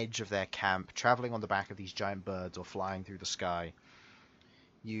edge of their camp, travelling on the back of these giant birds or flying through the sky,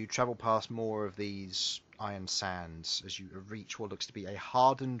 you travel past more of these iron sands as you reach what looks to be a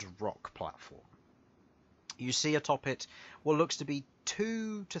hardened rock platform. You see atop it what looks to be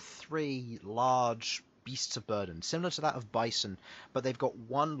 2 to 3 large beasts of burden, similar to that of bison, but they've got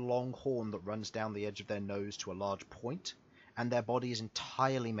one long horn that runs down the edge of their nose to a large point, and their body is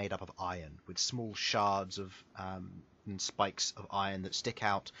entirely made up of iron, with small shards of and spikes of iron that stick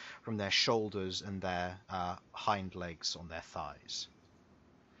out from their shoulders and their hind legs on their thighs.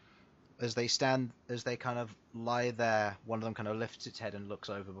 As they kind of lie there, one of them kind of lifts its head and looks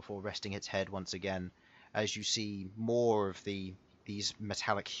over before resting its head once again, as you see more of these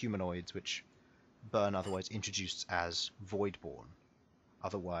metallic humanoids, which Bern otherwise introduced as Voidborn,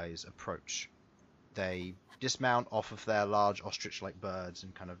 otherwise approach. They dismount off of their large ostrich-like birds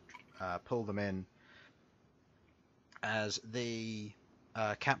and kind of pull them in, as the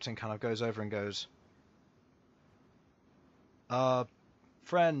captain kind of goes over and goes,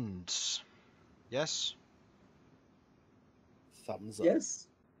 friends, yes? Thumbs up. Yes.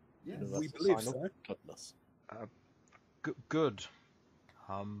 Universal we believe sign of so. goodness. Good.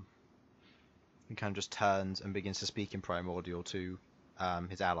 He kind of just turns and begins to speak in Primordial to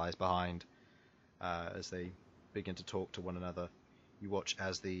his allies behind as they begin to talk to one another. You watch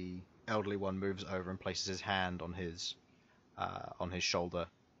as the elderly one moves over and places his hand on his shoulder,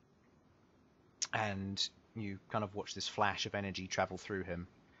 and you kind of watch this flash of energy travel through him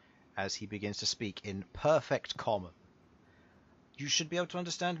as he begins to speak in perfect common. You should be able to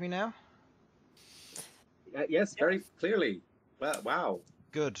understand me now? Yes, very clearly. Wow.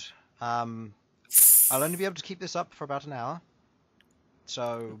 Good. I'll only be able to keep this up for about an hour,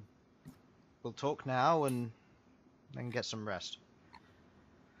 so we'll talk now and then get some rest.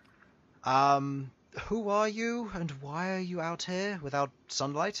 Who are you, and why are you out here without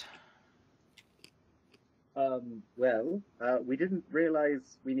sunlight? Well, we didn't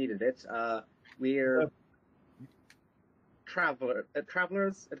realize we needed it. We're travelers,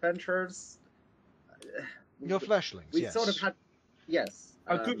 adventurers. You're fleshlings, We yes. sort of had, yes.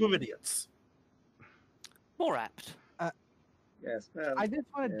 A group of idiots. More apt. Yes. Well, I just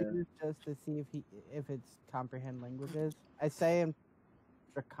want to do this just to see if it's comprehend languages. I say in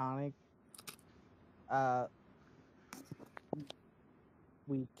Draconic.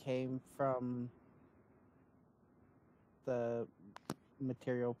 We came from the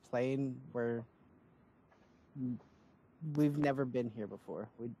material plane where we've never been here before.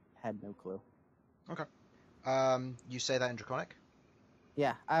 We had no clue. Okay. You say that in Draconic?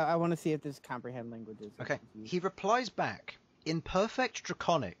 Yeah, I want to see if this comprehend languages. Okay. He replies back in perfect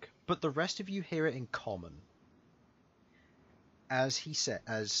Draconic, but the rest of you hear it in common. As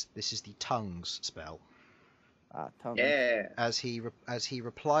this is the tongues spell. Tongues. Yeah. As he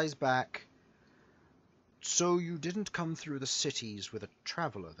replies back, so you didn't come through the cities with a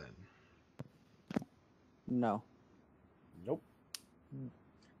traveler then? No. Nope.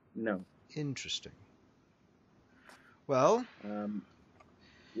 No. Interesting. Well,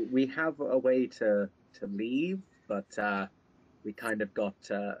 we have a way to leave, but we kind of got.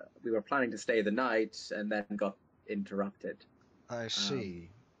 We were planning to stay the night and then got interrupted. I see.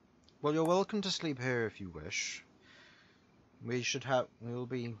 Well, you're welcome to sleep here if you wish. We'll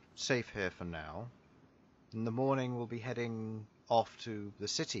be safe here for now. In the morning, we'll be heading off to the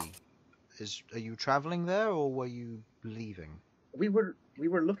city. Are you traveling there, or were you leaving? We were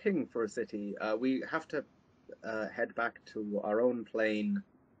looking for a city. We have to head back to our own plane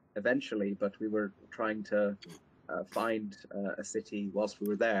eventually, but we were trying to find a city whilst we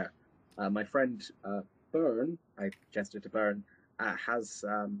were there. My friend Bern, I gestured to Bern, has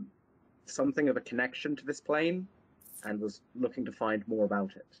something of a connection to this plane, and was looking to find more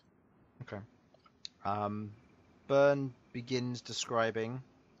about it. Okay. Bern begins describing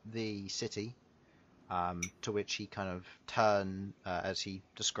the city, to which he kind of turns as he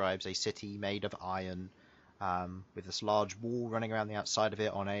describes a city made of iron, with this large wall running around the outside of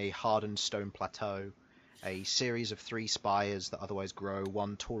it on a hardened stone plateau, a series of 3 spires that otherwise grow,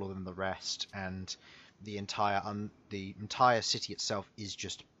 one taller than the rest, and the entire city itself is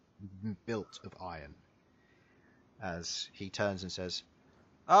just built of iron. As he turns and says,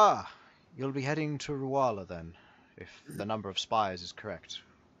 you'll be heading to Ruala then, if the number of spires is correct.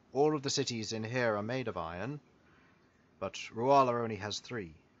 All of the cities in here are made of iron, but Ruala only has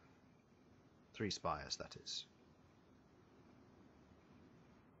 3. 3 spires, that is.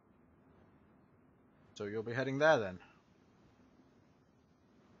 So you'll be heading there then?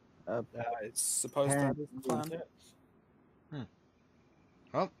 I suppose that is the plan.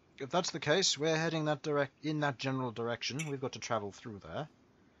 Well, if that's the case, we're heading in that general direction. We've got to travel through there.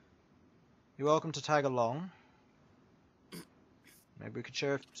 You're welcome to tag along. Maybe we could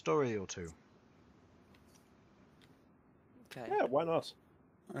share a story or two. Okay. Yeah, why not?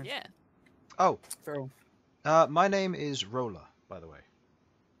 Yeah. Oh, Farewell. my name is Roller, by the way.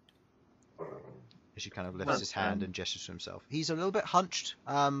 As he kind of lifts his hand and gestures to himself. He's a little bit hunched,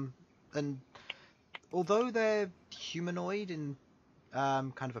 and although they're humanoid in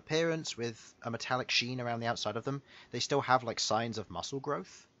kind of appearance with a metallic sheen around the outside of them, they still have like signs of muscle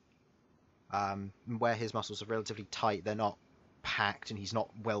growth. Where his muscles are relatively tight, they're not packed, and he's not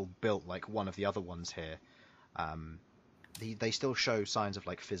well built like one of the other ones here. They still show signs of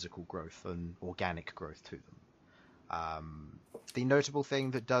like physical growth and organic growth to them. The notable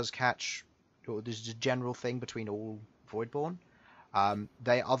thing that does catch, or this is a general thing between all Voidborn,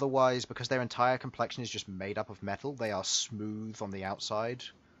 they otherwise, because their entire complexion is just made up of metal, they are smooth on the outside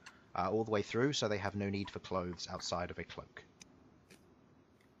all the way through, so they have no need for clothes outside of a cloak.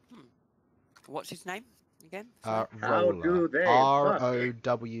 What's his name again? How do they Rowla.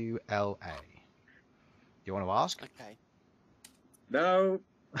 You want to ask? Okay. No.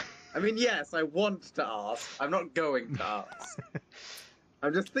 I mean, yes, I want to ask. I'm not going to ask.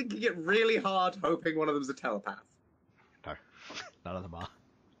 I'm just thinking it really hard, hoping one of them's a telepath. No, none of them are.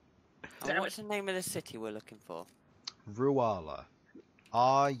 And what's the name of the city we're looking for? Ruala.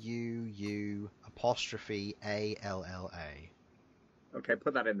 RUU''ALLA. Okay,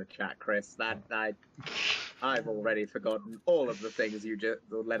 put that in the chat, Chris. I've already forgotten all of the things the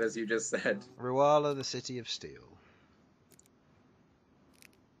letters you just said. Ruala, the city of steel.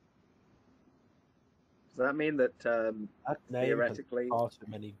 Does that mean that That name theoretically, has far too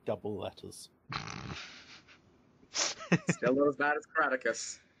many double letters. still not as bad as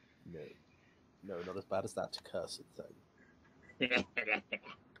Kraticus? No, not as bad as that cursed thing. Yeah,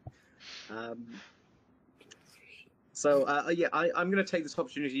 I'm going to take this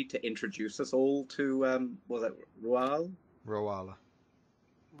opportunity to introduce us all to, was it Rual? Ruala.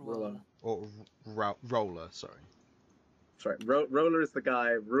 Rual. Or Roller, sorry. Sorry, Roller is the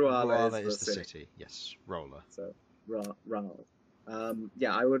guy, Ruala is the city. Yes, Roller. So, Raal.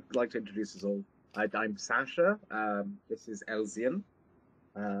 Yeah, I would like to introduce us all. I'm Sasha. This is Elsyan.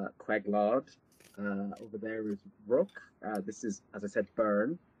 Queglod. Over there is Rook. This is, as I said,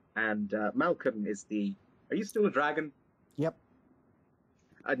 Bern. And Malcom is the... Are you still a dragon? Yep.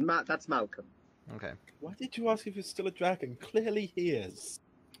 That's Malcom. Okay. Why did you ask if he's still a dragon? Clearly he is.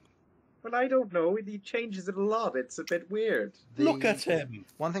 Well, I don't know. He changes it a lot. It's a bit weird. Look at him!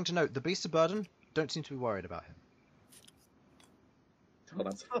 One thing to note, the Beasts of Burden don't seem to be worried about him. Oh,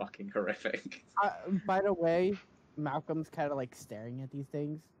 that's fucking horrific. By the way, Malcolm's kind of like staring at these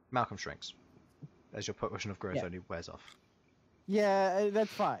things. Malcom shrinks, as your potion of growth only wears off. Yeah,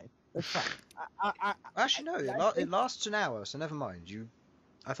 that's fine. That's fine. Actually, no, it lasts an hour, so never mind.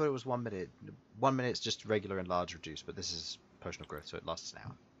 I thought it was 1 minute. 1 minute's just regular and large reduced, but this is potion of growth, so it lasts an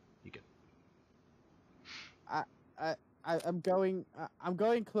hour. You good? I'm going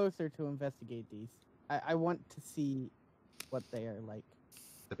closer to investigate these. I want to see what they are like.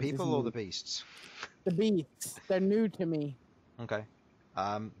 The people or the beasts? The beasts. They're new to me. Okay.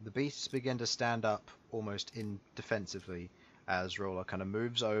 The beasts begin to stand up almost indefensively as Roller kind of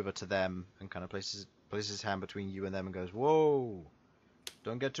moves over to them and kind of places his hand between you and them and goes, "Whoa!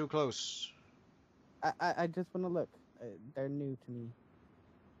 Don't get too close." I just want to look. They're new to me. You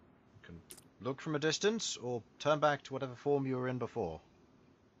can look from a distance or turn back to whatever form you were in before.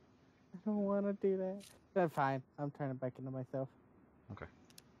 I don't want to do that. That's fine. I'm turning back into myself. Okay.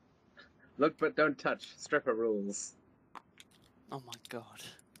 Look, but don't touch. Stripper rules. Oh my god.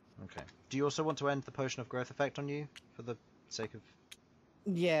 Okay. Do you also want to end the potion of growth effect on you for the sake of...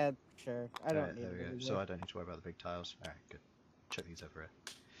 Yeah, sure. I don't need there we it go. anymore. So I don't need to worry about the big tiles. Alright, good. Check these over here.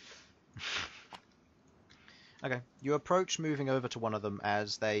 Okay. You approach moving over to one of them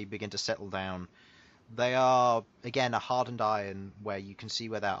as they begin to settle down. They are, again, a hardened iron where you can see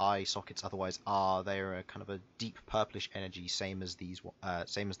where their eye sockets otherwise are. They are a kind of a deep purplish energy, same as the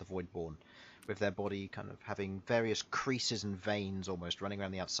Voidborn, with their body kind of having various creases and veins almost running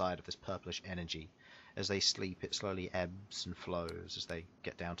around the outside of this purplish energy. As they sleep, it slowly ebbs and flows as they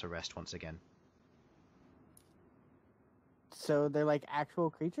get down to rest once again. So they're like actual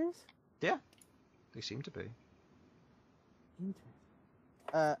creatures? Yeah, they seem to be. Interesting.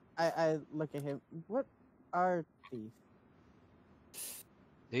 I look at him. What are these?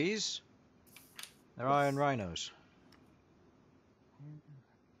 These? They're iron rhinos.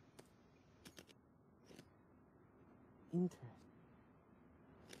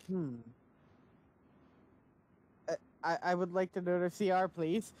 Interesting. I would like to know their CR,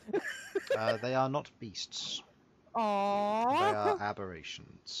 please. They are not beasts. Aww. They are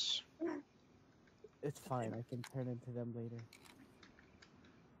aberrations. It's fine. I can turn into them later.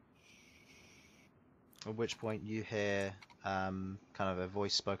 At which point you hear kind of a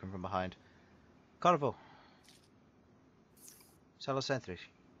voice spoken from behind. Corvo. Salocentri.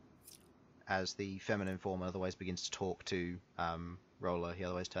 As the feminine form otherwise begins to talk to Roller, he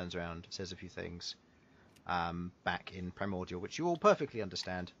otherwise turns around, says a few things back in Primordial, which you all perfectly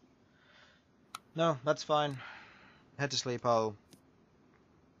understand. No, that's fine. Head to sleep. I'll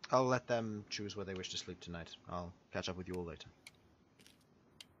let them choose where they wish to sleep tonight. I'll catch up with you all later.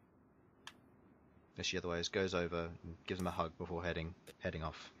 As she otherwise goes over and gives him a hug before heading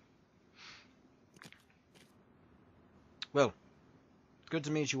off. Well, good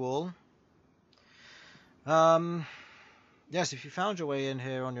to meet you all. Yes, if you found your way in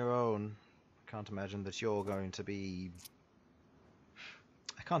here on your own, I can't imagine that you're going to be...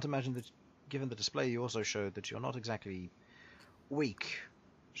 I can't imagine that, given the display you also showed, that you're not exactly weak,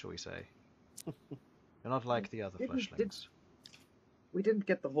 shall we say. You're not like the other fleshlings. We didn't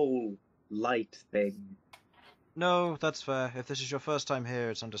get the whole light thing. No, that's fair. If this is your first time here,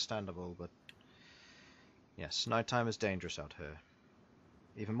 it's understandable, but... Yes, nighttime is dangerous out here.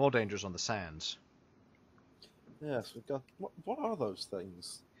 Even more dangerous on the sands. Yes, we've got... What are those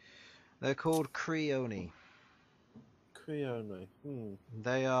things? They're called Creoni. Creone.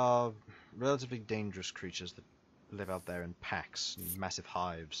 They are relatively dangerous creatures that live out there in packs and massive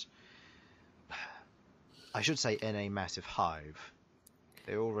hives. I should say in a massive hive.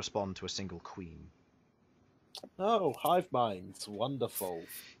 They all respond to a single queen. Oh, hive minds. Wonderful.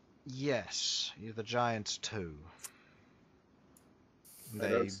 Yes, you're the giants too. I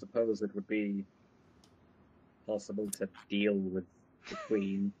don't suppose it would be possible to deal with the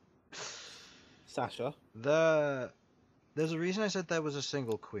queen. Sasha? There's a reason I said there was a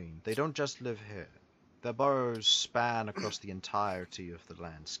single queen. They don't just live here. Their burrows span across the entirety of the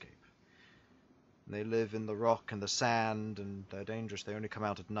landscape. They live in the rock and the sand, and they're dangerous. They only come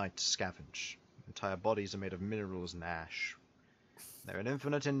out at night to scavenge. Entire bodies are made of minerals and ash. They're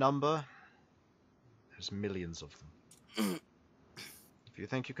infinite in number. There's millions of them. If you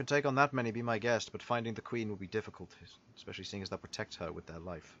think you can take on that many, be my guest, but finding the queen will be difficult, especially seeing as they'll protect her with their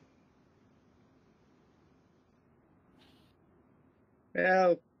life.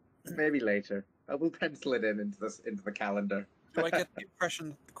 Well, maybe later. I will pencil it into the calendar. Do I get the impression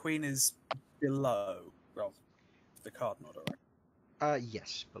that the queen is below, rather the cardinal, right?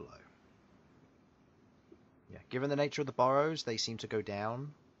 Yes, below. Yeah, given the nature of the burrows, they seem to go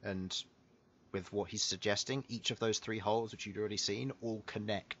down, and with what he's suggesting, each of those 3 holes, which you'd already seen, all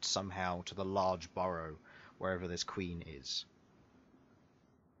connect somehow to the large burrow, wherever this queen is.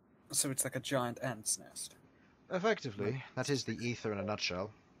 So it's like a giant ant's nest. Effectively, that is the ether in a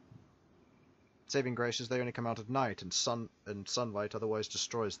nutshell. Saving grace is they only come out at night, and sunlight otherwise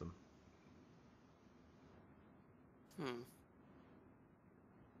destroys them.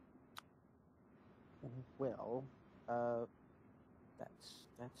 Well, that's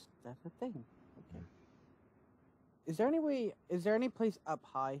a thing. Okay. Is there any place up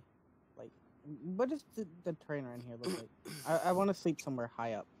high? Like, what does the terrain around here look like? I want to sleep somewhere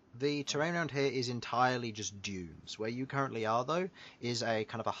high up. The terrain around here is entirely just dunes. Where you currently are, though, is a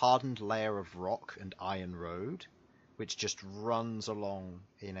kind of a hardened layer of rock and iron road, which just runs along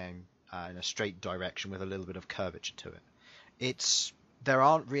in a straight direction with a little bit of curvature to it. There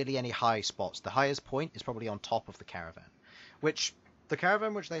aren't really any high spots. The highest point is probably on top of the caravan, which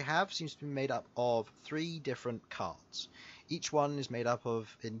they have seems to be made up of 3 different carts. Each one is made up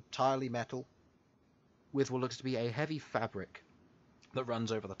of entirely metal, with what looks to be a heavy fabric that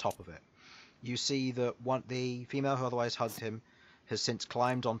runs over the top of it. You see that the female who otherwise hugged him has since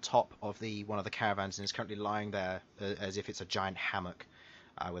climbed on top of one of the caravans and is currently lying there as if it's a giant hammock,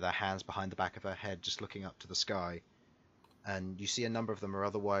 with her hands behind the back of her head, just looking up to the sky. And you see a number of them are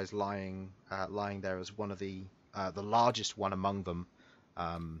otherwise lying there as one of the largest one among them,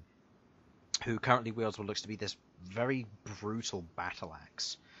 who currently wields what looks to be this very brutal battle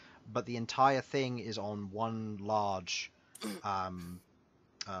axe. But the entire thing is on one large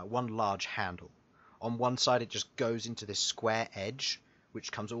handle. On one side it just goes into this square edge,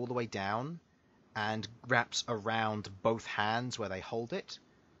 which comes all the way down and wraps around both hands where they hold it,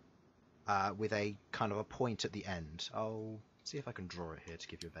 with a kind of a point at the end. I'll see if I can draw it here to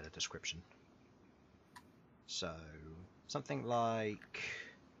give you a better description. So, something like,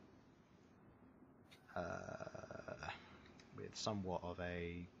 with somewhat of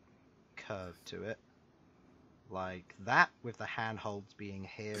a curve to it, like that, with the handholds being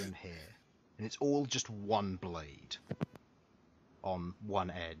here and here, and it's all just one blade on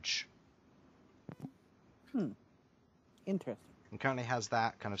one edge. Interesting. And currently has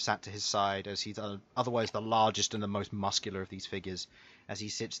that kind of sat to his side, as he's otherwise the largest and the most muscular of these figures, as he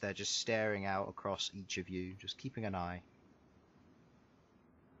sits there just staring out across each of you, just keeping an eye.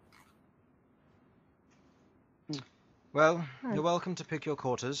 Well, you're welcome to pick your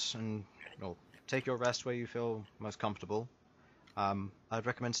quarters and take your rest where you feel most comfortable. I'd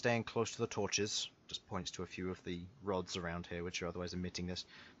recommend staying close to the torches. Just points to a few of the rods around here, which are otherwise emitting this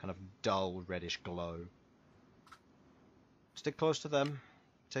kind of dull reddish glow. Stick close to them.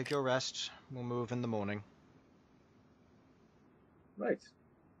 Take your rest. We'll move in the morning. Right.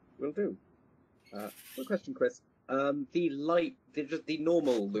 Will do. Quick question, Chris. The light, just the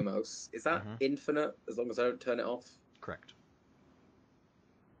normal Lumos, is that infinite as long as I don't turn it off? Correct.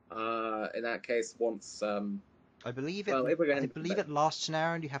 In that case, once I believe it. well, if we're going I believe it lasts an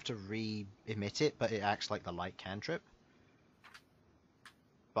hour, and you have to re-emit it, but it acts like the light cantrip.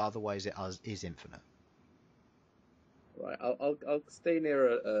 But otherwise, it is infinite. Right, I'll stay near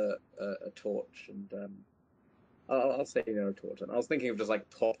a torch, and I'll say no to it. I was thinking of just like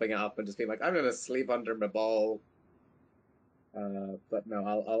popping it up and just being like, I'm gonna sleep under my ball. But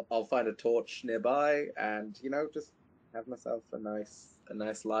no, I'll find a torch nearby and just have myself a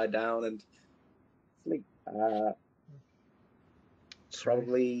nice lie down and sleep.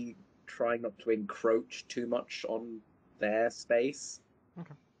 Probably trying not to encroach too much on their space.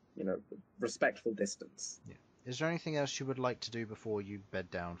 Okay. Respectful distance. Yeah. Is there anything else you would like to do before you bed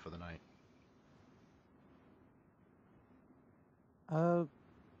down for the night? No.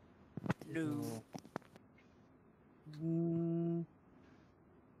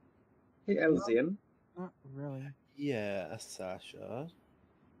 Hey, Elsyan. Not really. Yeah, Sasha.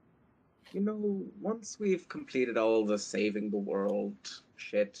 Once we've completed all the saving the world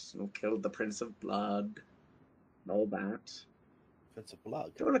shit, killed the Prince of Blood, and all that. Prince of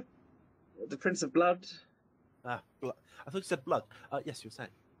Blood? The Prince of Blood? Blood. I thought you said blood. Yes, you were saying.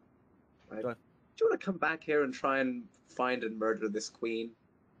 Do you want to come back here and try and find and murder this queen?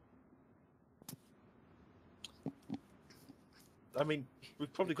 I mean,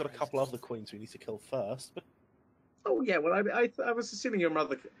 we've probably got a couple other queens we need to kill first, but... Oh yeah, well I was assuming your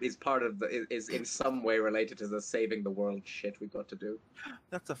mother is part of is in some way related to the saving the world shit we've got to do.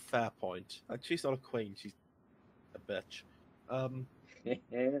 That's a fair point. She's not a queen, she's a bitch.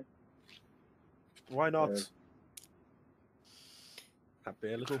 Why not? That'd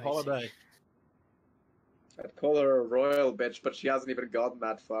be a little holiday. I'd call her a royal bitch, but she hasn't even gotten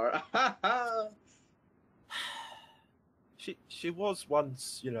that far. She was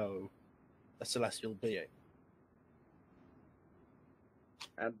once, a celestial being.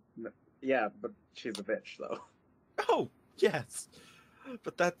 And yeah, but she's a bitch, though. Oh, yes.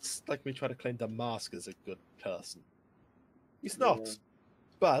 But that's like me trying to claim Damask as a good person. He's not. Yeah.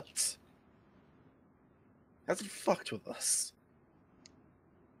 But hasn't fucked with us.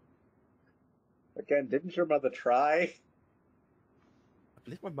 Again, didn't your mother try? I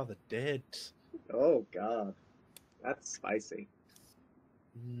believe my mother did. Oh, God. That's spicy.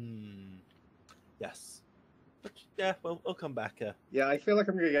 Yes. But yeah, well, we'll come back. Yeah, I feel like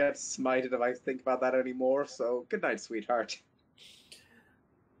I'm gonna get smited if I think about that anymore, so good night, sweetheart.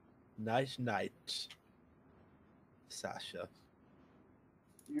 Night, Sasha.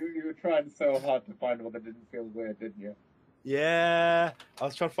 You were trying so hard to find one that didn't feel weird, didn't you? Yeah, I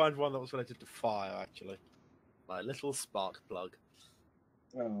was trying to find one that was related to fire, actually. My little spark plug.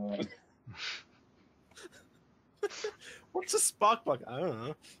 Oh. What's a spark plug? I don't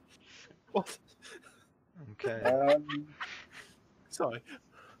know. What? Okay. Sorry.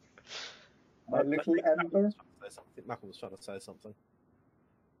 My little ember? I think Malcolm was trying to say something.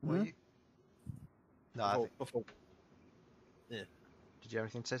 Well, No, I think... Before. Yeah. Did you have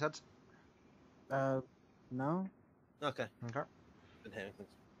anything to say, Sudz? No. Okay. Okay. Didn't hear anything.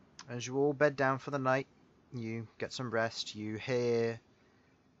 As you all bed down for the night, you get some rest, you hear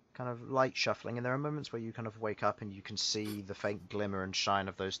kind of light shuffling, and there are moments where you kind of wake up and you can see the faint glimmer and shine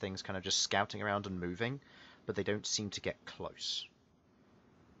of those things kind of just scouting around and moving, but they don't seem to get close.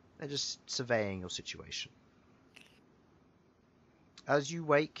 They're just surveying your situation. As you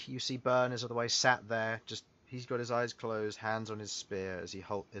wake, you see Bern is otherwise sat there, he's got his eyes closed, hands on his spear as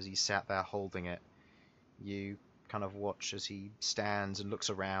he sat there holding it. You kind of watch as he stands and looks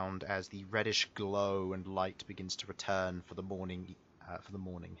around as the reddish glow and light begins to return for the morning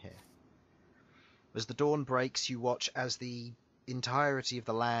here. As the dawn breaks, you watch as the entirety of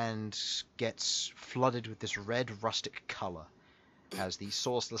the land gets flooded with this red rustic colour as the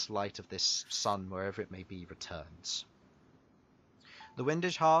sourceless light of this sun, wherever it may be, returns. The wind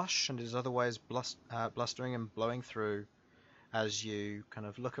is harsh and is otherwise blustering and blowing through as you kind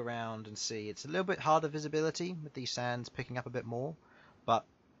of look around and see it's a little bit harder visibility with these sands picking up a bit more, but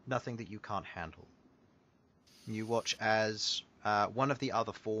nothing that you can't handle. You watch as one of the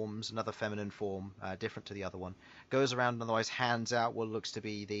other forms, another feminine form, different to the other one, goes around and otherwise hands out what looks to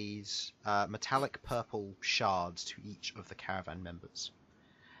be these metallic purple shards to each of the caravan members.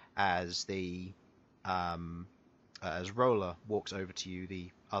 As Roller walks over to you,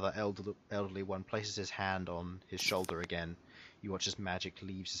 the other elderly one places his hand on his shoulder again. You watch as magic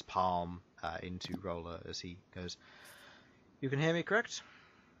leaves his palm into Roller as he goes, "You can hear me, correct?"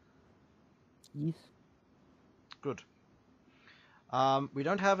 Yes. Good. We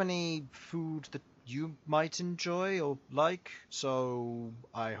don't have any food that you might enjoy or like, so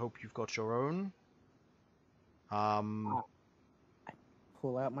I hope you've got your own. I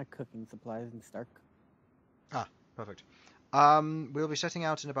pull out my cooking supplies and start. Perfect. We'll be setting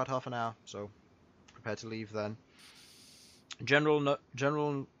out in about half an hour, so prepare to leave then. General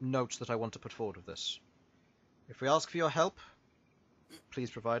notes that I want to put forward with this. If we ask for your help, please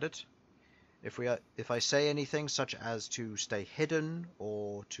provide it. If I say anything such as to stay hidden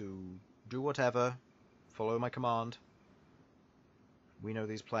or to do whatever, follow my command. We know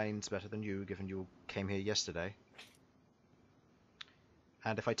these plains better than you, given you came here yesterday.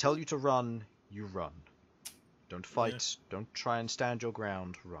 And if I tell you to run, you run. Don't fight. Yeah. Don't try and stand your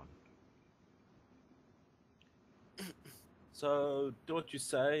ground. Run. So, do what you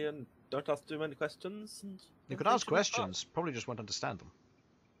say and don't ask too many questions. And you could ask questions, probably just won't understand them.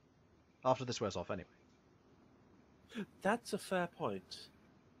 After this wears off, anyway. That's a fair point.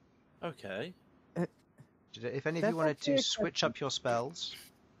 Okay. If any of you wanted to switch up your spells,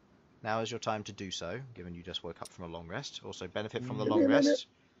 now is your time to do so, given you just woke up from a long rest. Also, benefit from the long rest.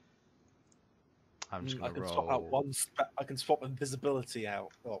 I'm just going to roll. Swap out one I can swap invisibility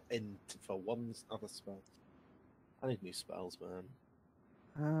out in for one other spell. I need new spells, man.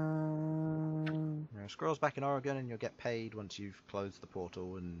 Squirrel's back in Oregon, and you'll get paid once you've closed the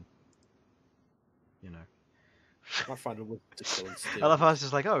portal, and I find a wizard to kill and steal. I love how it's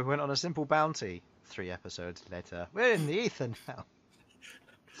just like, oh, we went on a simple bounty. 3 episodes later, we're in the ether now.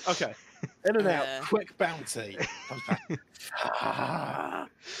 Okay, in and out, quick bounty. Oh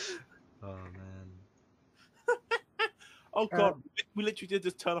man. Oh god, we literally did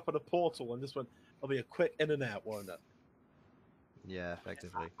just turn up at a portal and just went, "I'll be a quick in and out, won't it?" Yeah,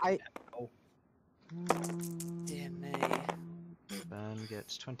 effectively. Dear me. Bern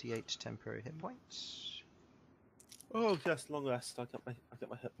gets 28 temporary hit points. Oh yes, long rest. I get my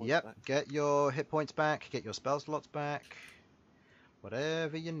hit points back. Yep, get your hit points back, get your spell slots back.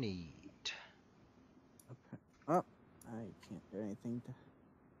 Whatever you need. Oh, I can't do anything to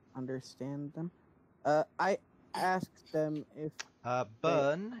understand them. I asked them if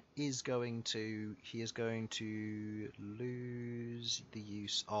Bern is going to lose the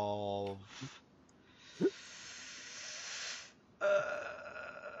use of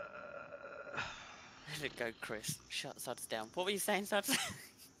Let it go, Chris. Shut Sudz down. What were you saying, Sudz?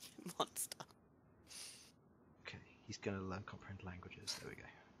 Monster. Okay, he's going to learn comprehend languages. There we go.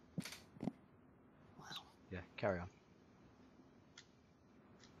 Wow. Yeah, carry on.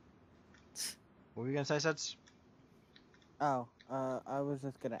 What were you going to say, Sudz? Oh, I was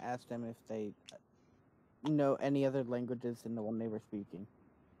just going to ask them if they know any other languages than the one they were speaking.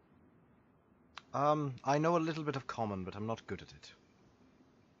 I know a little bit of Common, but I'm not good at it.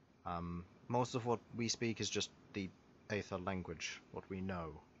 Most of what we speak is just the Aether language, what we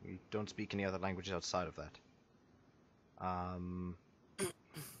know. We don't speak any other languages outside of that.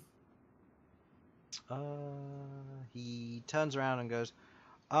 He turns around and goes,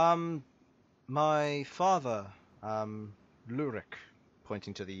 my father, Aleuir,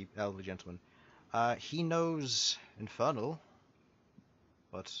 pointing to the elderly gentleman, he knows Infernal,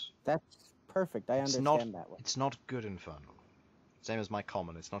 but... That's perfect, I understand that one. It's not good Infernal. Same as my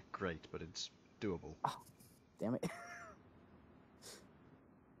Common, it's not great, but it's doable. Oh, damn it.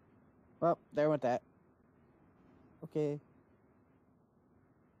 Well, there went that. Okay.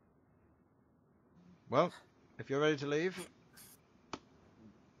 Well, if you're ready to leave...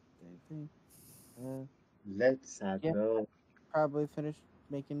 Let's go. Probably finish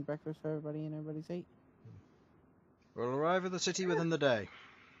making breakfast for everybody and everybody's ate. We'll arrive at the city within the day.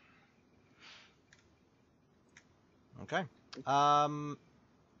 Okay. Elsyan,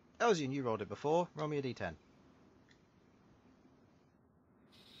 you rolled it before. Roll me a d10.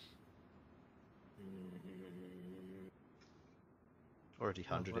 Or a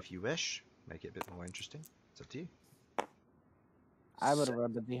d100 if you wish. Make it a bit more interesting. It's up to you. I would have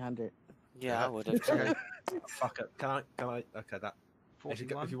rolled the d100. Yeah, I would have. Okay. Fuck it. Can I? Okay, that.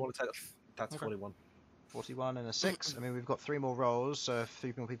 41. If you want to take that, that's okay. 41. 41 and a 6. I mean, we've got 3 more rolls, so if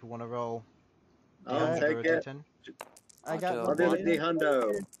 3 more people want to roll... I'll take it. I'll do the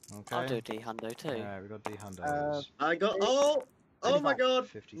D-hundo. Okay. I'll do D-hundo too. Alright, we got D-hundos. I got... Oh my god!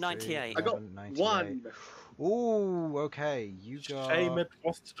 98. I got 1. Ooh, okay. You got... Shame it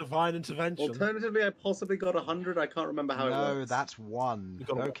was divine intervention. Alternatively, I possibly got 100. I can't remember how it works. No, that's 1.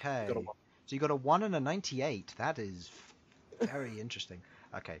 Okay. So you got a 1 and a 98. That is very interesting.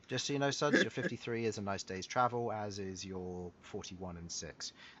 Okay, just so you know, Sudz, your 53 is a nice day's travel, as is your 41 and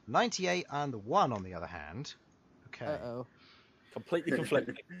 6. 98 and the 1, on the other hand... Okay. Uh-oh. Completely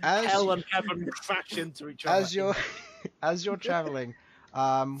conflicting. Hell and heaven crash into each other. As you're traveling,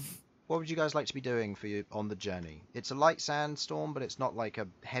 what would you guys like to be doing on the journey? It's a light sandstorm, but it's not like a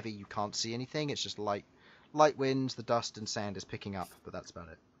heavy, you can't see anything. It's just light winds, the dust and sand is picking up, but that's about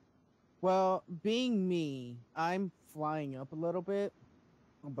it. Well, being me, I'm flying up a little bit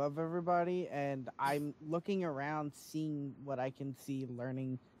above everybody, and I'm looking around, seeing what I can see,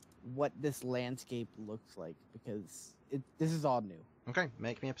 learning what this landscape looks like, because this is all new. Okay,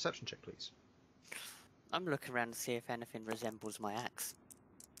 make me a perception check, please. I'm looking around to see if anything resembles my axe.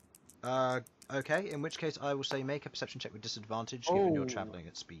 Okay, in which case I will say make a perception check with disadvantage given you're travelling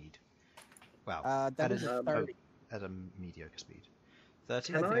at speed. Well, that is a 30. at a mediocre speed.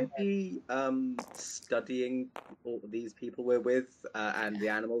 30. Can I be studying all these people we're with and the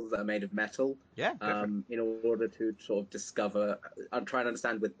animals that are made of metal? Yeah. In order to sort of discover, I'm trying to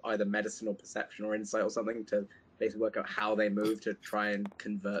understand with either medicine or perception or insight or something to basically work out how they move to try and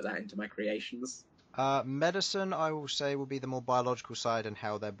convert that into my creations. Medicine, I will say, will be the more biological side and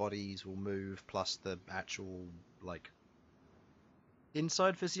how their bodies will move, plus the actual, like,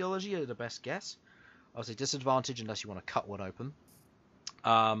 inside physiology are the best guess. I'll say disadvantage unless you want to cut one open.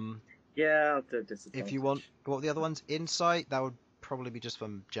 Yeah, I'll do disadvantage. If you want, what were the other ones? Insight, that would probably be just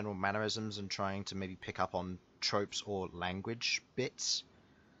from general mannerisms and trying to maybe pick up on tropes or language bits.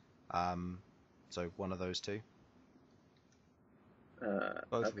 So one of those two.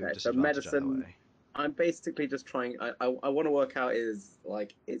 Both okay, so medicine. I'm basically just trying. I want to work out is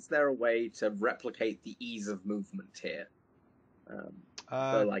there a way to replicate the ease of movement here?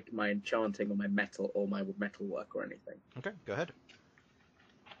 For like my enchanting or my metal work or anything. Okay, go ahead.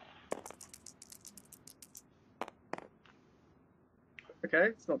 Okay,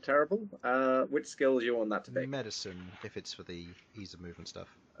 it's not terrible. Which skills do you want that to be? Medicine, if it's for the ease of movement stuff.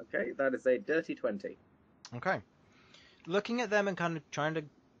 Okay, that is a dirty 20. Okay. Looking at them and kind of trying to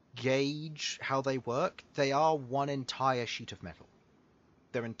gauge how they work, they are one entire sheet of metal.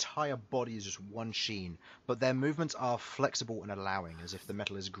 Their entire body is just one sheen, but their movements are flexible and allowing, as if the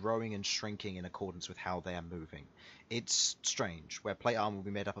metal is growing and shrinking in accordance with how they are moving. It's strange. Where plate armor will be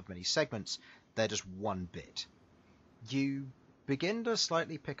made up of many segments, they're just one bit. You begin to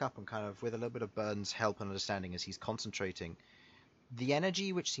slightly pick up on kind of, with a little bit of Bern's help and understanding as he's concentrating, the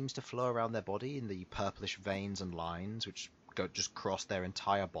energy which seems to flow around their body in the purplish veins and lines which just cross their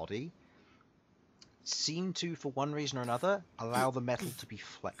entire body seem to, for one reason or another, allow the metal to be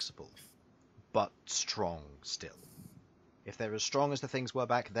flexible, but strong still. If they're as strong as the things were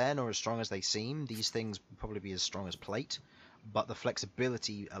back then, or as strong as they seem, these things will probably be as strong as plate, but the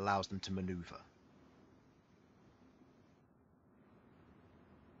flexibility allows them to maneuver.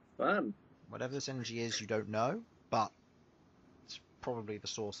 Fun. Whatever this energy is, you don't know, but it's probably the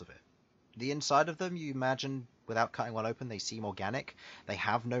source of it. The inside of them, you imagine, without cutting one open, they seem organic. They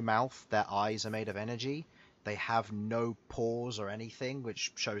have no mouth, their eyes are made of energy. They have no pores or anything,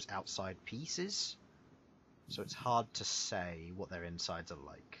 which shows outside pieces. So it's hard to say what their insides are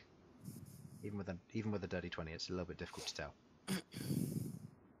like. Even with a dirty 20, it's a little bit difficult to tell.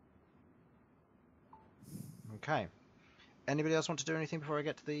 Okay. Anybody else want to do anything before I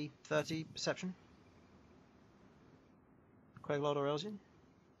get to the 30 perception? Queglod or Elsyan?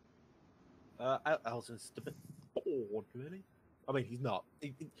 Elsyan's a bit bored, really. I mean, he's not.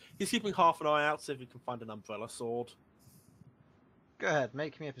 He's keeping half an eye out, see if he can find an umbrella sword. Go ahead,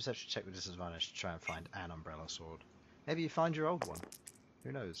 make me a perception check with disadvantage to try and find an umbrella sword. Maybe you find your old one.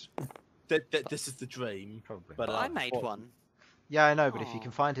 Who knows? This is the dream. Probably. But I made one. Yeah, I know, but if you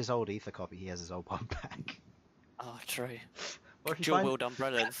can find his old ether copy, he has his old one back. Oh, true. Or if you Dual-wield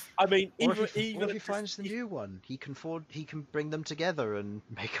umbrellas. I mean, even if he finds the new one, he can bring them together and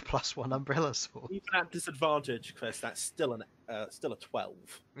make a +1 umbrella sword. Even at disadvantage, Chris, that's still a 12.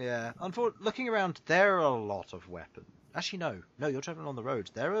 Yeah, looking around, there are a lot of weapons. Actually, no, you're traveling on the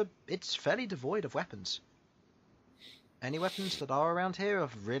road. It's fairly devoid of weapons. Any weapons that are around here are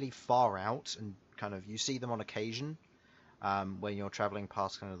really far out, and kind of you see them on occasion. When you're traveling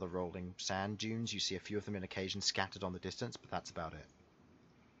past kind of the rolling sand dunes, you see a few of them in occasion scattered on the distance, but that's about it.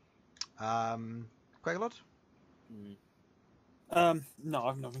 Queglod? No,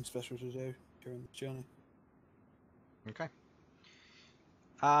 I've nothing special to do during the journey. Okay.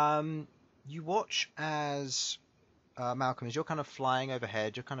 You watch as Malcom, as you're kind of flying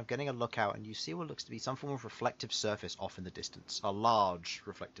overhead, you're kind of getting a look out, and you see what looks to be some form of reflective surface off in the distance. A large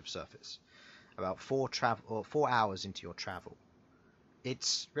reflective surface. About 4 hours into your travel.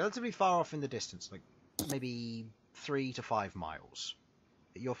 It's relatively far off in the distance, like maybe 3 to 5 miles.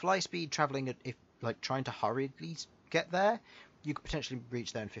 Your fly speed traveling, if like trying to hurriedly get there, you could potentially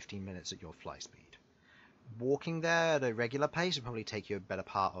reach there in 15 minutes at your fly speed. Walking there at a regular pace would probably take you a better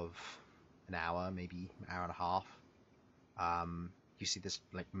part of an hour, maybe an hour and a half. You see this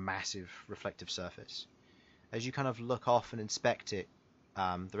like massive reflective surface. As you kind of look off and inspect it,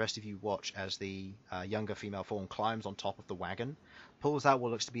 the rest of you watch as the younger female form climbs on top of the wagon, pulls out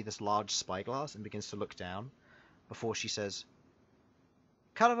what looks to be this large spyglass, and begins to look down, before she says,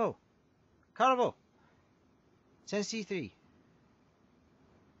 Carnival! Carnival! Sensi 3.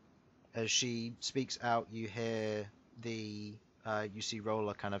 As she speaks out, you hear you see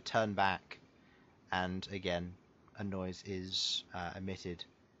Roller kind of turn back, and again, a noise is emitted.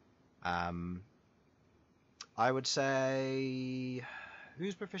 I would say,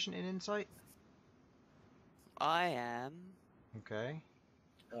 who's proficient in insight? I am. Okay.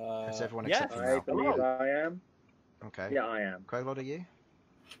 That's everyone yes. except for I Malcolm. believe I am. Okay. Yeah, I am. Queglod, are you?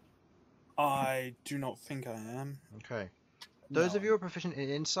 I do not think I am. Okay. Those No. of you who are proficient in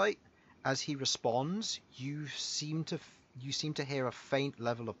insight, as he responds, you seem to hear a faint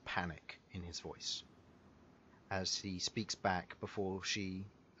level of panic in his voice as he speaks back before she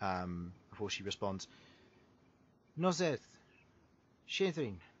responds. Nozeth,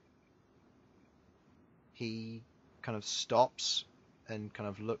 Shethrin. He kind of stops and kind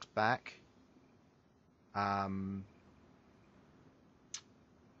of looks back.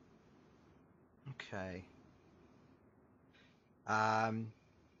 Okay.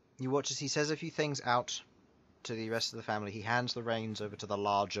 You watch as he says a few things out to the rest of the family. He hands the reins over to the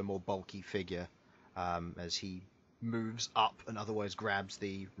larger, more bulky figure as he moves up and otherwise grabs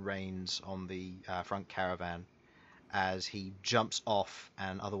the reins on the front caravan as he jumps off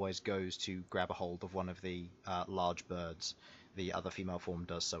and otherwise goes to grab a hold of one of the large birds. The other female form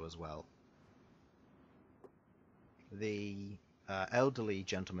does so as well. The elderly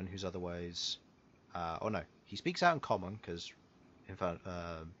gentleman who's otherwise... he speaks out in common because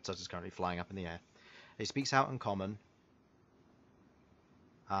Sudz is currently flying up in the air. He speaks out in common.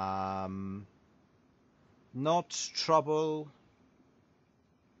 Not trouble.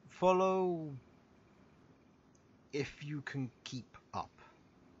 Follow if you can keep up.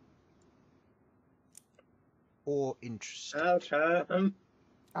 Or interested. I'll try them.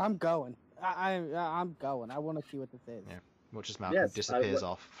 I'm going. I'm going. I want to see what this is. Yeah. Watch as Malcolm Yes, disappears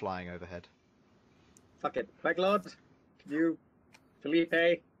off, flying overhead. Fuck it. Queglod, can you... Felipe?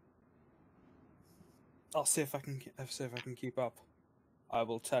 I'll see if I can keep up. I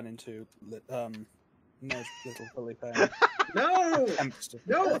will turn into little Felipe. No!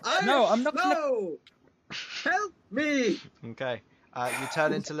 No, I'm not. No! Help me! Okay. You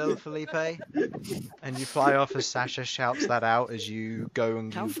turn into little Felipe, and you fly off as Sasha shouts that out as you go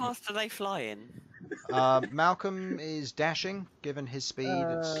and... How fast are they flying? Malcolm is dashing, given his speed.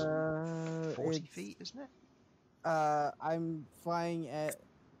 It's 40 feet, isn't it? I'm flying at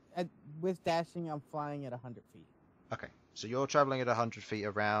with dashing. I'm flying at 100 feet. Okay, so you're traveling at 100 feet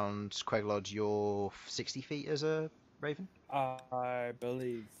around Queglod. You're 60 feet as a raven? I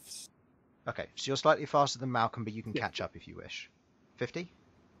believe. Okay, so you're slightly faster than Malcolm, but you can catch up if you wish. 50?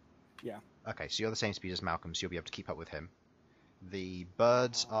 Yeah. Okay, so you're the same speed as Malcolm, so you'll be able to keep up with him. The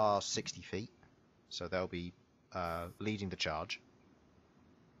birds are 60 feet, so they'll be leading the charge.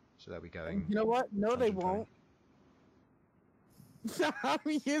 So they'll be going... You know what? No, they 120. won't. I'm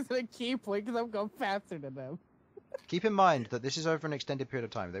using a key point because I'm going faster than them. Keep in mind that this is over an extended period of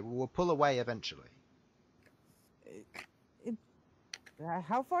time. They will pull away eventually.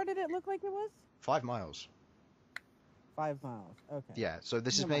 How far did it look like it was? 5 miles. 5 miles. Okay. Yeah, so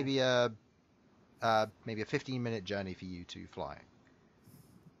this is Never mind. maybe a 15-minute journey for you to fly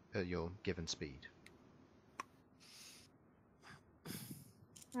at your given speed.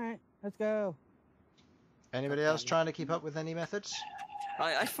 All right, let's go. Anybody else trying to keep up with any methods?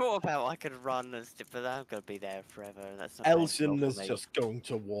 I thought about I could run and stuff, but I'm gonna be there forever. That's not Elsyan manageable is for me. just going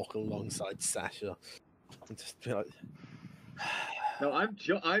to walk alongside Sasha and just be like, No,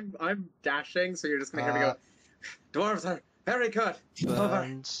 I'm dashing, so you're just gonna hear me go, Dwarves are very good. Over.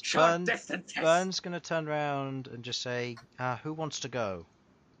 Short distance. Bern's going to turn around and just say, who wants to go?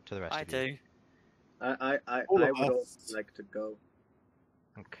 To the rest I of you. do. I All of would us. also like to go.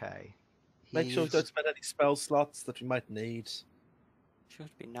 Okay. make sure we He's- don't spend any spell slots that we might need. Sure,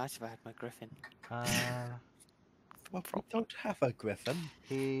 it'd be nice if I had my griffin. Well, we don't have a griffin.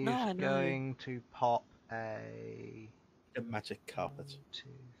 He's No, I know. going to pop a... A magic carpet. 1, 2,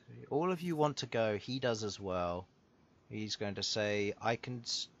 3. All of you want to go. He does as well. He's going to say, I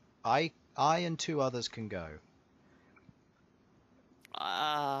and 2 others can go.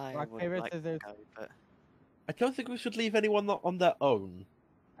 I Rock, would paper, like to scissors. go, but I don't think we should leave anyone on their own.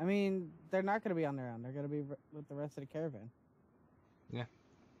 I mean, they're not going to be on their own. They're going to be with the rest of the caravan.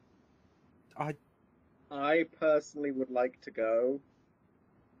 I personally would like to go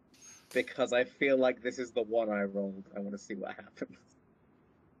because I feel like this is the one I rolled. I want to see what happens.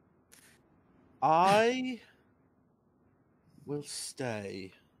 I will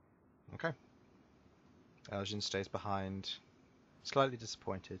stay. Okay. Elsyan stays behind, slightly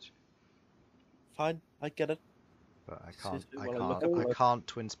disappointed, Fine, I get it. but I Excuse can't. me while I look I at- can't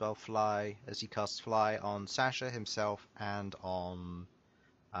twin spell fly as he casts fly on Sasha himself and on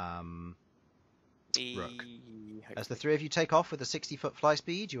Rook. Hopefully. As the three of you take off with a 60-foot fly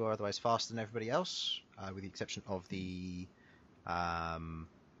speed, you are otherwise faster than everybody else, with the exception of the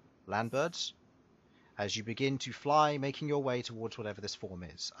landbirds. As you begin to fly, making your way towards whatever this form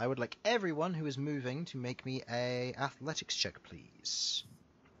is. I would like everyone who is moving to make me a athletics check, please.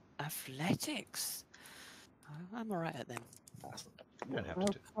 Athletics? I'm alright at them. You don't have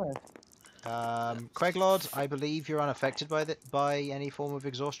to do Okay. Queglod, I believe you're unaffected by any form of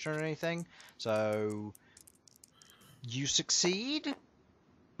exhaustion or anything, so you succeed,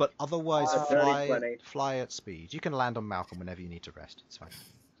 but otherwise fly at speed. You can land on Malcom whenever you need to rest. It's fine.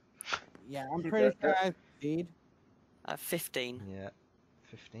 Yeah, I'm pretty sure I succeed. 15. Yeah,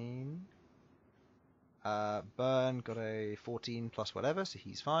 15. Bern got a 14 plus whatever, so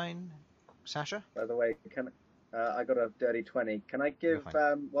he's fine. Sasha? By the way, I got a dirty 20. Can I give,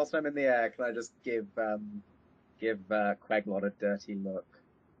 whilst I'm in the air, can I just give Queglod a dirty look?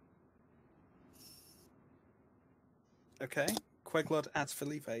 Okay. Queglod as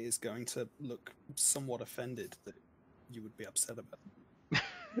Felipe is going to look somewhat offended that you would be upset about it.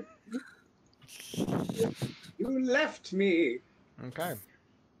 You left me! Okay.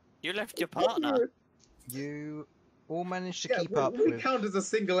 You left your partner. You all managed to Yeah, keep up we with... count as a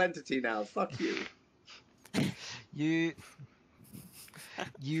single entity now. Fuck you. You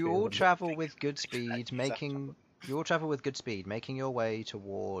all travel with good speed, making your way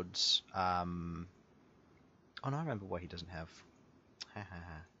towards Oh no, I remember what he doesn't have.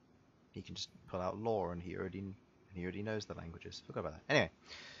 He can just pull out lore and he already knows the languages. Forgot about that. Anyway.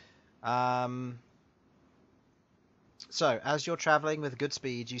 So as you're traveling with good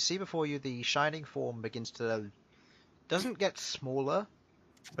speed, you see before you the shining form doesn't get smaller,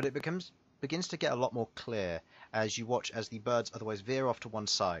 but it begins to get a lot more clear as you watch as the birds otherwise veer off to one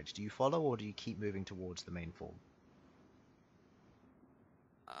side. Do you follow or do you keep moving towards the main form?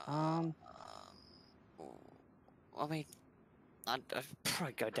 I mean, I'd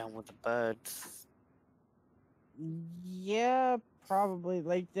probably go down with the birds. Yeah, probably.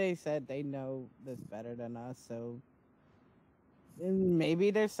 Like they said, they know this better than us, so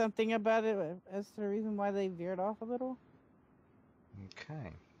maybe there's something about it as to the reason why they veered off a little. Okay.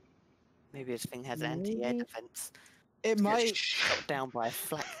 Maybe this thing has anti-air defense. It might shot down by a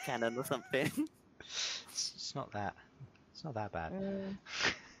flak cannon or something. It's not that bad.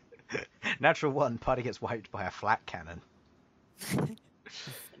 Natural 1, party gets wiped by a flak cannon.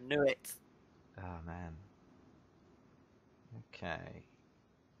 Knew it. Oh man. Okay.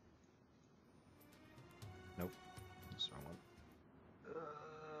 Nope. That's the wrong one.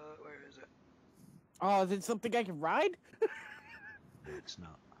 Where is it? Oh, is it something I can ride? It's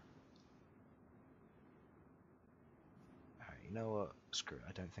not. Alright, you know what? Screw it.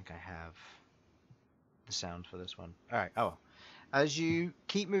 I don't think I have the sound for this one. Alright, oh well. As you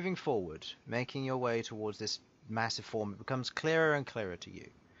keep moving forward, making your way towards this massive form, it becomes clearer and clearer to you.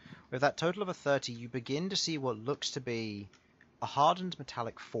 With that total of a 30, you begin to see what looks to be a hardened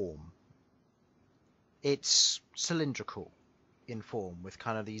metallic form. It's cylindrical in form, with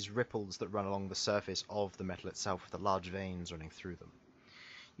kind of these ripples that run along the surface of the metal itself, with the large veins running through them.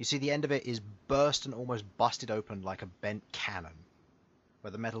 You see the end of it is burst and almost busted open like a bent cannon,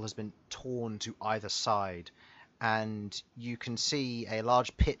 where the metal has been torn to either side, and you can see a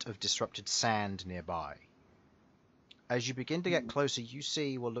large pit of disrupted sand nearby. As you begin to get closer, you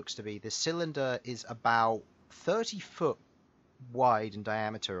see what looks to be this cylinder is about 30 foot wide in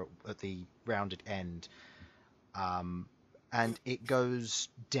diameter at the rounded end, and it goes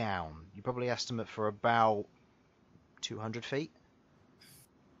down. You probably estimate for about 200 feet,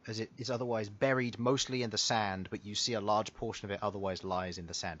 as it is otherwise buried mostly in the sand, but you see a large portion of it otherwise lies in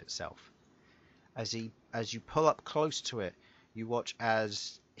the sand itself. As you pull up close to it, you watch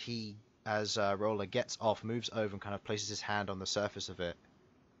as Roller gets off, moves over, and kind of places his hand on the surface of it,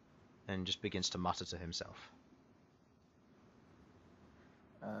 and just begins to mutter to himself.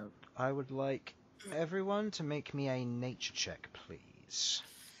 I would like everyone to make me a nature check, please.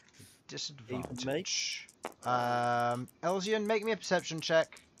 Disadvantage. Elsyan, make me a perception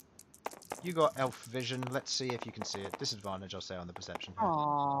check. You got elf vision. Let's see if you can see it. Disadvantage, I'll say, on the perception.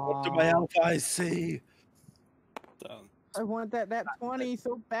 What do my elf eyes see? I want that 20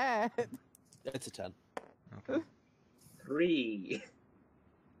 so bad. It's a 10. Okay. 3.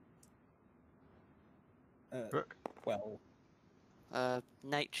 Rook. Well.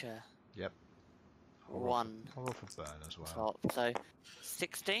 Nature. Yep. 1. I'll roll for Bern as well. Top. So,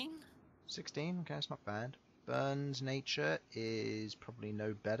 16? 16, okay, that's not bad. Bern's nature is probably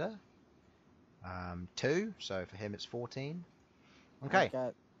no better. 2, so for him it's 14. Okay. I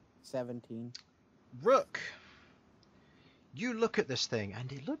got 17. Rook. You look at this thing,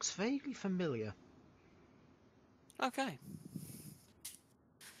 and it looks vaguely familiar. Okay.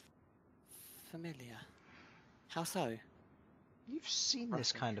 Familiar. How so? You've seen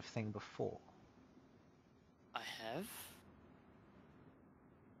this Roughly. kind of thing before. I have.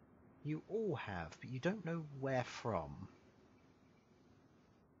 You all have, but you don't know where from.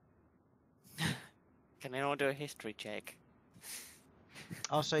 Can anyone do a history check?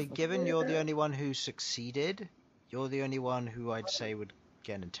 I'll say, given you're the only one who succeeded, you're the only one who I'd say would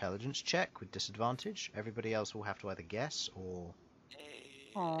get an intelligence check with disadvantage. Everybody else will have to either guess or...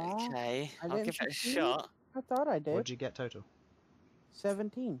 Aw, Okay, I I'll didn't give it a succeed? shot. I thought I did. What'd you get total?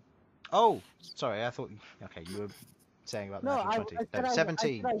 17. Oh, sorry, I thought... Okay, you were saying about the No, natural I 20. said No, I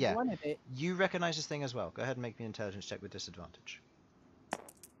 17, I yeah. wanted it. You recognize this thing as well. Go ahead and make me an intelligence check with disadvantage.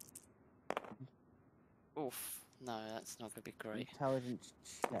 Oof. No, that's not going to be great. Intelligence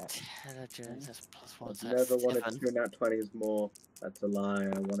check. Intelligence, that's +1, so I've that's never wanted 7. 2 nat 20s more. That's a lie.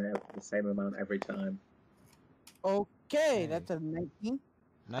 I want it the same amount every time. Okay, that's a 19.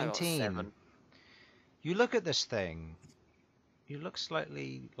 I got 19. 7. You look at this thing. You look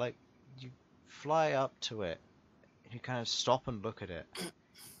slightly like you fly up to it. And you kind of stop and look at it.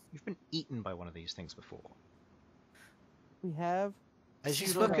 You've been eaten by one of these things before. We have. As you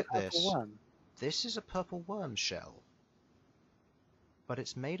She's look got a at this, purple worm. this is a purple worm shell. But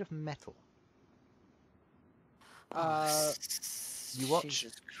it's made of metal. You watch.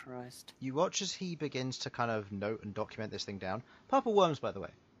 Jesus Christ. You watch as he begins to kind of note and document this thing down. Purple worms, by the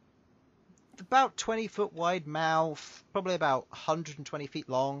way. About 20-foot wide mouth, probably about 120 feet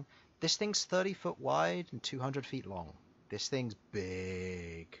long. This thing's 30 foot wide and 200 feet long. This thing's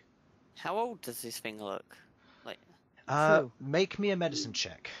big. How old does this thing look? Like, True. Make me a medicine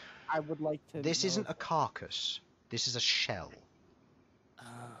check. I would like to. This know isn't a if- carcass. This is a shell.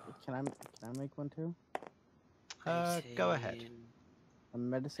 Can I make one too? Go ahead. 18, A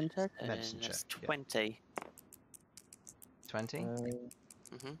medicine check. Medicine and that's check, yeah. 20. 20?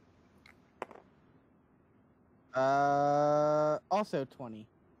 Mm-hmm. Also 20.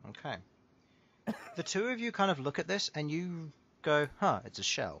 Okay. The two of you kind of look at this and you go, huh, it's a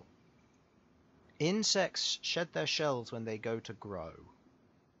shell. Insects shed their shells when they go to grow.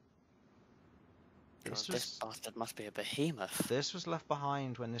 This bastard must be a behemoth. This was left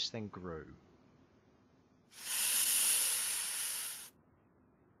behind when this thing grew.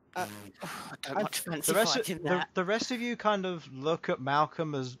 I don't much fancy The rest, fighting that. the rest of you kind of look at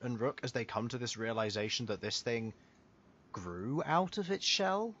Malcom and Rook as they come to this realization that this thing grew out of its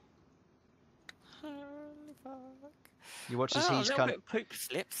shell. Holy fuck. You watch as Well, he's a little kind bit of... of poop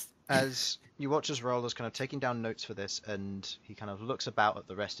slips. As you watch as Roller's kind of taking down notes for this, and he kind of looks about at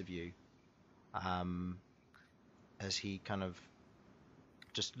the rest of you, as he kind of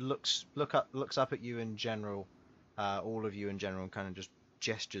just looks up at you in general, all of you in general, and kind of just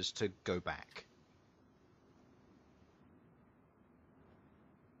gestures to go back.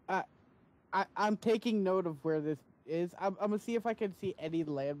 I'm taking note of where this is. I'm gonna see if I can see any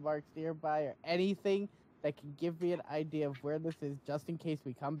landmarks nearby or anything that can give me an idea of where this is, just in case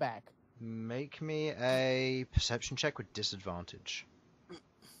we come back. Make me a perception check with disadvantage.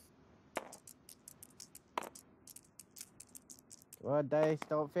 Well, dice,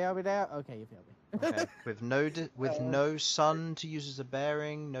 don't fail me now. Okay, you failed me. Okay. With no sun to use as a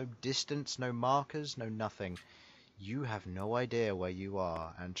bearing, no distance, no markers, no nothing. You have no idea where you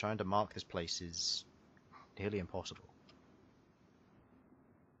are, and trying to mark this place is nearly impossible.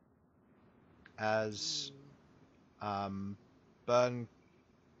 As Bern kind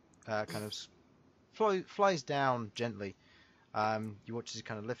of flies down gently, you watch as he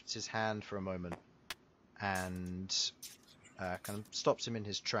kind of lifts his hand for a moment and kind of stops him in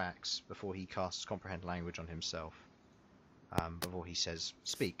his tracks before he casts Comprehend Language on himself, before he says,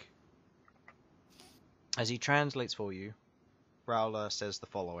 "Speak." As he translates for you, Growler says the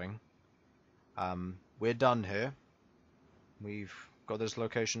following. We're done here. We've got this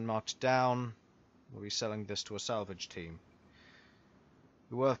location marked down. We'll be selling this to a salvage team.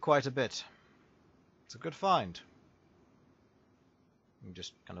 We're worth quite a bit. It's a good find. He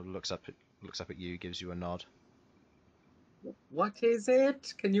just kind of looks up at you, gives you a nod. What is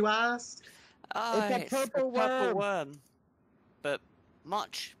it? Can you ask? It's a purple worm. But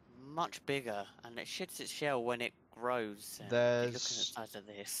much bigger, and it sheds its shell when it grows. And you're looking at the size of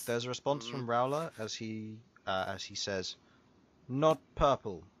this. There's a response from Rowler as he says, "Not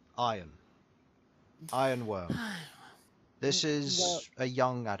purple, iron. Iron worm. This is a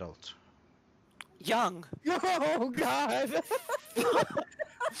young adult." Young. Oh God.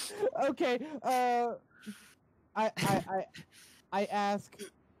 Okay. I ask.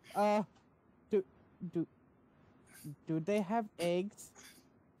 Do they have eggs?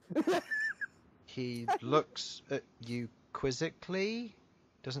 He looks at you quizzically.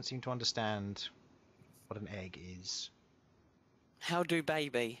 Doesn't seem to understand what an egg is. How do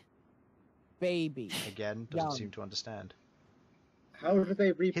baby? Baby. Again, doesn't Young. seem to understand. How do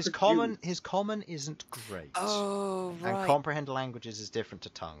they reproduce? His common isn't great. Oh, right. And comprehend languages is different to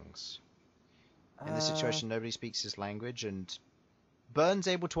tongues. In this situation, nobody speaks his language, and Bern's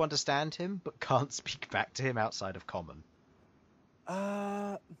able to understand him, but can't speak back to him outside of common.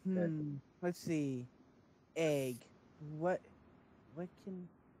 Let's see. Egg. What can...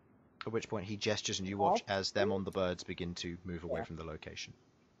 At which point he gestures and you watch as them on the birds begin to move away from the location.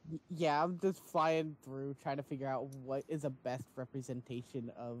 Yeah, I'm just flying through, trying to figure out what is a best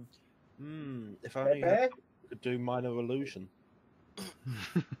representation of... If only I could do minor illusion.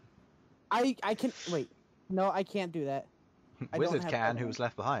 I can... Wait. No, I can't do that. Wizard can, who was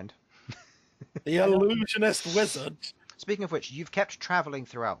left behind. The illusionist wizard! Speaking of which, you've kept travelling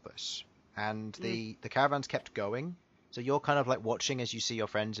throughout this, and the caravan's kept going, so you're kind of like watching as you see your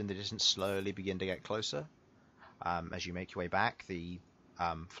friends in the distance slowly begin to get closer. As you make your way back, the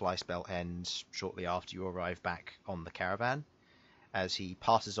fly spell ends shortly after you arrive back on the caravan, as he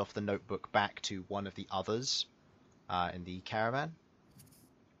passes off the notebook back to one of the others in the caravan.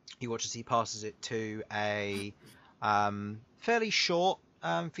 You watch as he passes it to a fairly short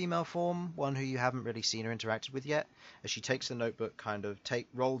female form, one who you haven't really seen or interacted with yet, as she takes the notebook, kind of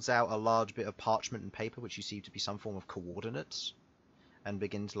rolls out a large bit of parchment and paper, which you see to be some form of coordinates, and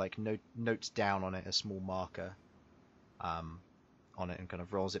begins like notes down on it a small marker on it, and kind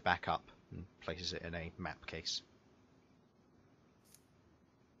of rolls it back up and places it in a map case.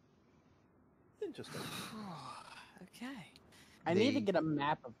 Interesting. Okay. I need to get a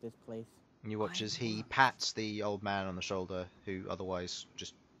map of this place. You watch as he pats the old man on the shoulder, who otherwise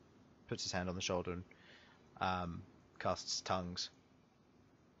just puts his hand on the shoulder and casts tongues.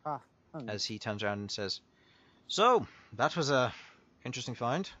 As he turns around and says, "So, that was a interesting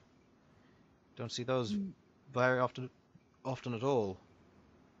find. Don't see those very often at all."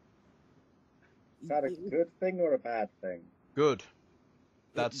 Is that a good thing or a bad thing? Good.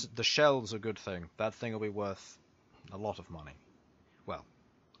 That's the shell's a good thing. That thing will be worth a lot of money. Well,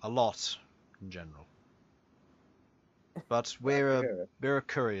 a lot in general. But we're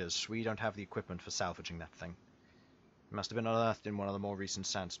couriers. We don't have the equipment for salvaging that thing. It must have been unearthed in one of the more recent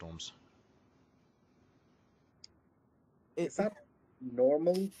sandstorms. Is that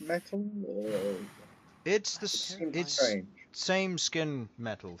normal metal or? It's same skin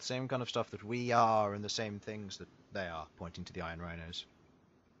metal, same kind of stuff that we are, and the same things that they are. Pointing to the iron rhinos.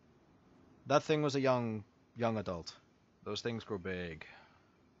 That thing was a young adult. Those things grow big.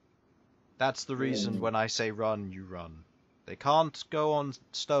 That's the reason when I say run, you run. They can't go on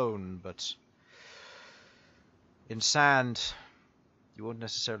stone, but in sand, you won't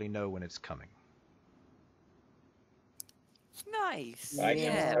necessarily know when it's coming. Nice.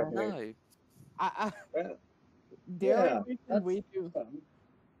 Yeah. No. The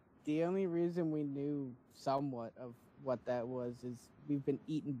only reason we knew somewhat of what that was is we've been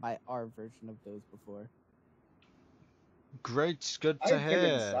eaten by our version of those before. Great, good to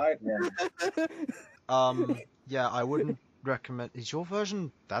hear. Yeah, I wouldn't recommend. Is your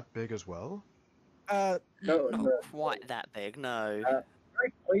version that big as well? Not quite that big, no.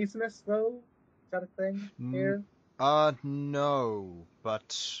 Very poisonous though. Is that a thing here? No,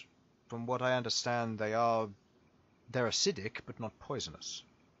 but from what I understand, they're acidic, but not poisonous.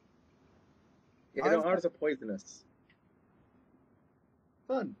 Yeah, no, ours are poisonous.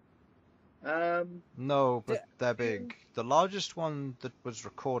 Fun. No, but they're big. The largest one that was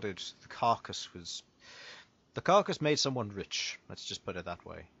recorded, the carcass made someone rich. Let's just put it that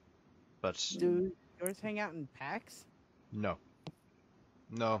way. But do yours hang out in packs? No,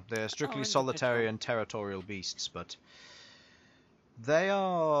 they're strictly solitary and territorial beasts. But they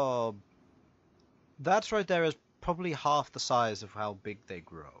are. That's right there is probably half the size of how big they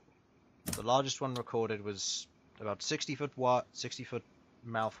grow. The largest one recorded was about 60 foot wide, 60 foot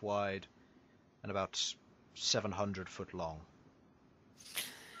mouth wide, and about 700 foot long.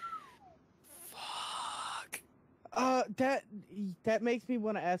 Fuck. That makes me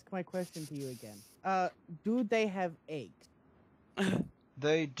want to ask my question to you again. Do they have eggs?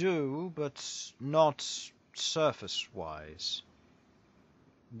 They do, but not surface-wise.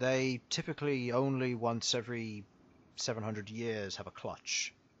 They typically only once every 700 years have a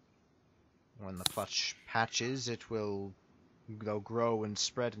clutch. When the clutch hatches, they'll grow and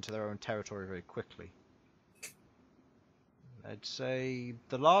spread into their own territory very quickly. I'd say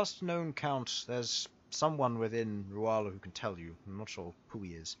the last known count, there's someone within Ruala who can tell you. I'm not sure who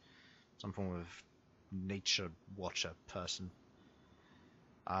he is. Some form of nature watcher person.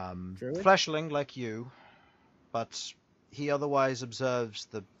 Druid? Fleshling like you, but he otherwise observes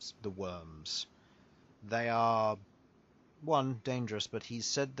the worms. They are, one, dangerous, but he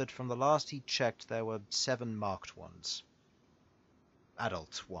said that from the last he checked there were 7 marked ones.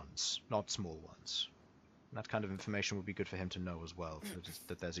 Adult ones, not small ones. That kind of information would be good for him to know as well,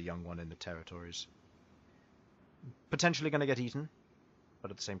 that there's a young one in the territories. Potentially going to get eaten,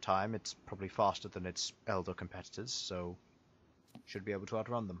 but at the same time, it's probably faster than its elder competitors, so should be able to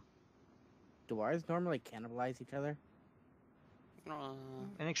outrun them. Dwarves normally cannibalize each other?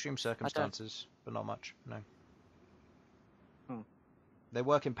 In extreme circumstances, but not much, no. Hmm. They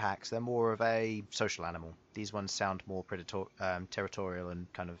work in packs, they're more of a social animal. These ones sound more territorial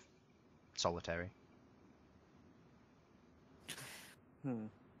and kind of solitary.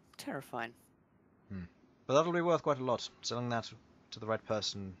 Terrifying. But that'll be worth quite a lot. Selling that to the right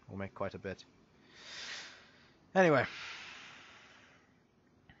person will make quite a bit. Anyway.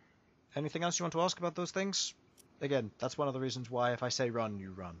 Anything else you want to ask about those things? Again, that's one of the reasons why if I say run,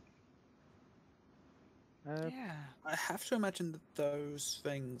 you run. Yeah. I have to imagine that those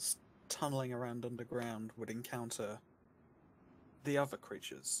things tunneling around underground would encounter the other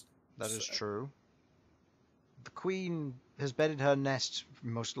creatures. That is true. The queen has bedded her nest,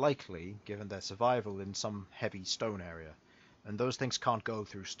 most likely, given their survival, in some heavy stone area. And those things can't go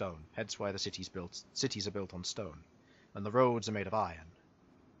through stone, hence why the cities are built on stone. And the roads are made of iron.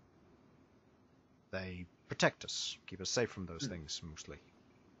 They protect us, keep us safe from those things, mostly.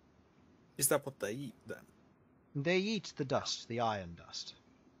 Is that what they eat, then? They eat the dust, the iron dust.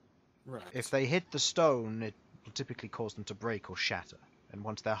 Right. If they hit the stone, it will typically cause them to break or shatter. And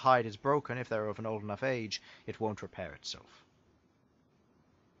once their hide is broken, if they're of an old enough age, it won't repair itself.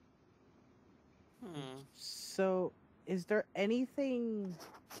 So, is there anything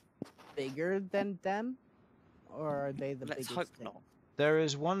bigger than them? Or are they the Let's biggest hope thing? not. There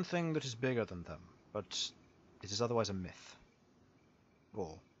is one thing that is bigger than them, but it is otherwise a myth.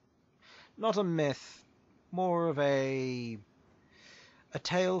 Or, not a myth, more of a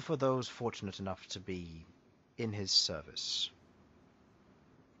tale for those fortunate enough to be in his service.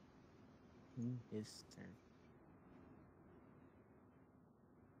 His turn.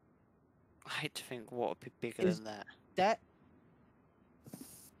 I hate to think what would be bigger than that.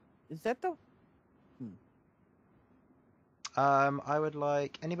 Is that the... I would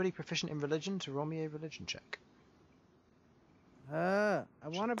like anybody proficient in religion to roll me a religion check. I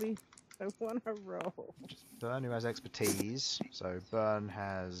wanna roll. Bern, who has expertise, so Bern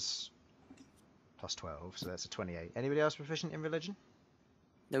has plus 12, so that's a 28. Anybody else proficient in religion?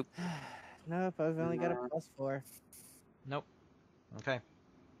 Nope. Nope, I've only got a +4. Nope. Okay.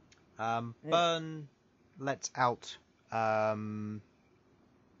 Bern lets out. I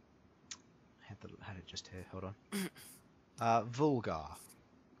had it just here. Hold on. Vulgar,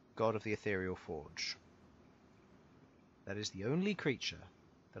 god of the ethereal forge. That is the only creature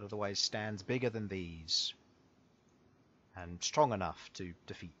that otherwise stands bigger than these and strong enough to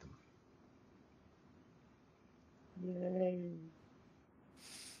defeat them. Yay.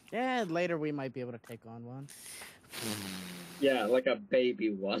 Yeah, later we might be able to take on one. Yeah, like a baby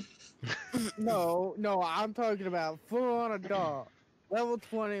one. No, I'm talking about full on a dog. Level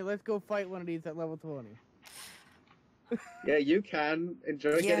 20, let's go fight one of these at level 20. Yeah, you can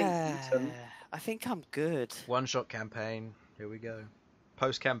enjoy getting eaten. I think I'm good. One-shot campaign. Here we go.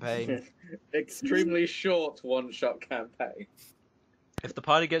 Post-campaign. Extremely short one-shot campaign. If the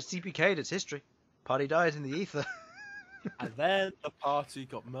party gets TPK'd, it's history. Party dies in the ether. And then the party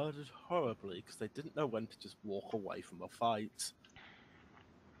got murdered horribly because they didn't know when to just walk away from a fight.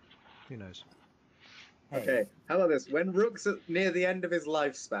 Who knows? Okay, how about this? When Rook's near the end of his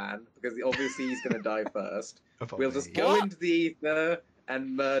lifespan, because obviously he's going to die first, we'll just go into the ether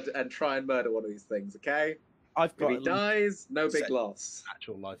and try and murder one of these things, okay? I've got if he dies, no big loss.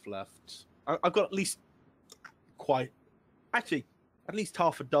 Natural life left. I've got at least at least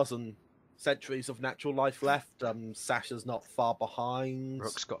half a dozen centuries of natural life left. Sasha's not far behind.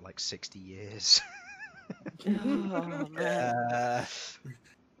 Rook's got like 60 years. Oh, man.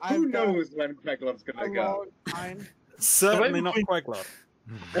 Who knows when Queglod's going to go? Certainly not Queglod.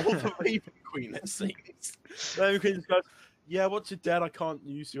 Or the Raven Queen, it seems. The Raven Queen just goes, yeah, once you're dead, I can't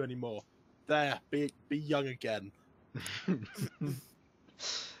use you anymore. There, be young again.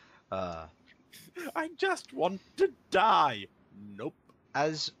 I just want to die. Nope.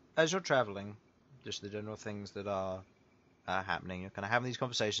 As you're traveling, just the general things that are happening, you're kind of having these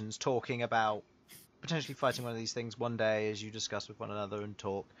conversations, talking about potentially fighting one of these things one day as you discuss with one another and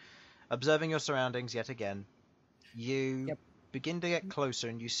talk, observing your surroundings yet again. You begin to get closer,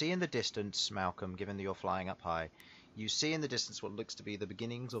 and you see in the distance, Malcom, given that you're flying up high, You see in the distance what looks to be the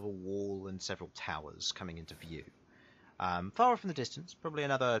beginnings of a wall and several towers coming into view. Far off in the distance, probably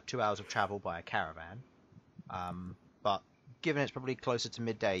another 2 hours of travel by a caravan. But given it's probably closer to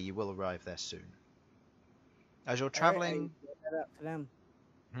midday, you will arrive there soon. As you're traveling... I yell it out to them.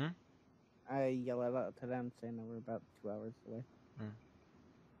 I yell it out to them, saying that we're about 2 hours away.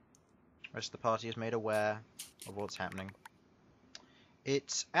 Rest of the party is made aware of what's happening.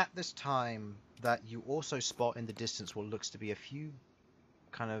 It's at this time that you also spot in the distance what looks to be a few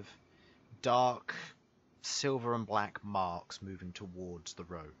kind of dark silver and black marks moving towards the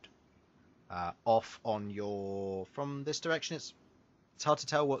road. Off on your... From this direction, it's hard to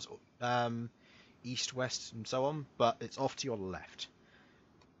tell what's east, west, and so on, but it's off to your left.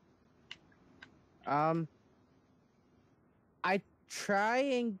 I try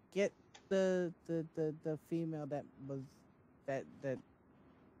and get the female that was that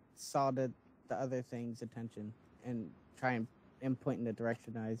saw the other thing's attention and try and point in the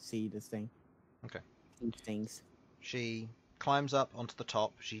direction I see this thing. Okay. These things. She climbs up onto the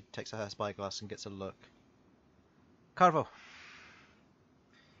top. She takes her spyglass and gets a look. Carvo.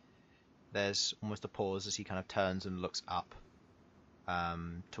 There's almost a pause as he kind of turns and looks up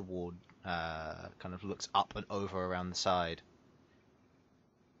toward, kind of looks up and over around the side.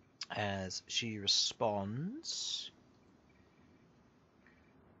 As she responds,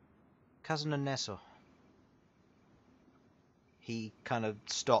 Cousin Anesso. He kind of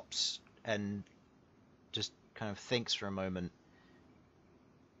stops and just kind of thinks for a moment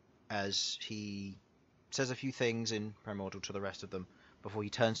as he says a few things in Primordial to the rest of them before he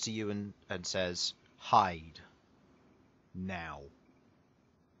turns to you and says, "Hide. Now."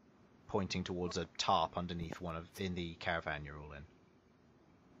 Pointing towards a tarp underneath in the caravan you're all in.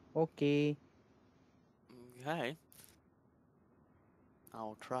 Okay. Okay.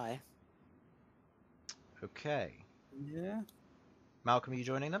 I'll try. Okay. Yeah. Malcom, are you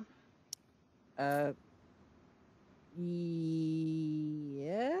joining them?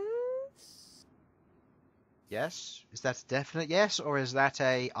 Yes. Yes? Is that a definite yes, or is that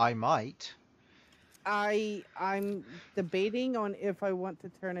a I might? I'm debating on if I want to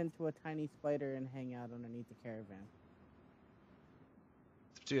turn into a tiny spider and hang out underneath the caravan.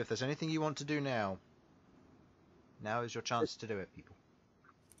 So if there's anything you want to do now is your chance to do it, people.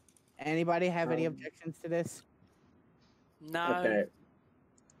 Anybody have any objections to this? No. Okay.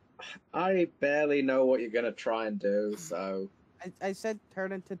 I barely know what you're gonna try and do, so... I said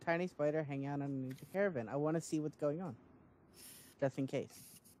turn into tiny spider, hang out underneath the caravan. I want to see what's going on. Just in case.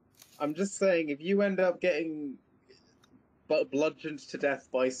 I'm just saying, if you end up getting bludgeoned to death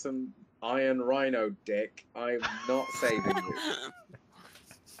by some iron rhino dick, I'm not saving you.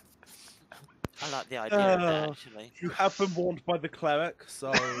 I like the idea of that, actually. You have been warned by the cleric,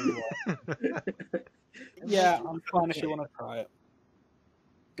 so... Yeah, I'm fine if you want to try it.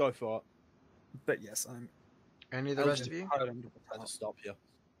 Go for it. But yes, I'm. Any of the rest of you? I'll just stop you.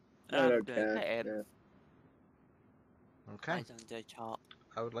 I I'm don't doing care. it. Yeah. Okay. I don't do chart.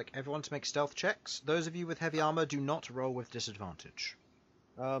 I would like everyone to make stealth checks. Those of you with heavy armor do not roll with disadvantage.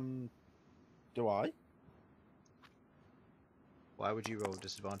 Do I? Why would you roll with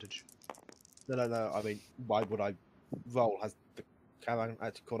disadvantage? No. I mean, why would I roll? Has the caravan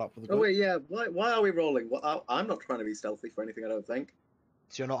actually caught up with the Oh group? wait, yeah. Why are we rolling? Well, I'm not trying to be stealthy for anything, I don't think.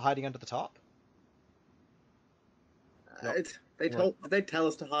 So you're not hiding under the top? No. They tell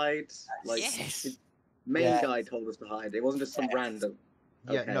us to hide. Like, Yes. the main Yes. guy told us to hide. It wasn't just some random.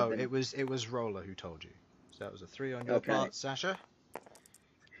 Yeah, Okay, no, then it was Roller who told you. So that was a 3 on your Okay. part, Sasha.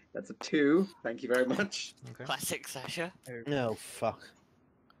 That's a 2. Thank you very much. Okay. Classic Sasha. No, fuck.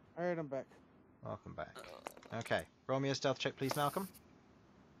 Alright, I'm back. Welcome back. Okay. Roll me a stealth check, please, Malcolm.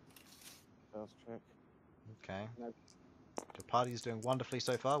 Stealth check. Okay. Nope. Your party is doing wonderfully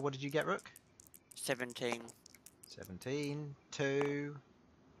so far. What did you get, Rook? 17. 17. 2.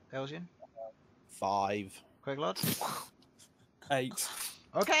 Elsyan? 5. Queglod? 8.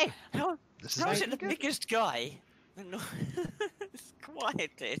 Okay. How This is making it the good. biggest guy? It's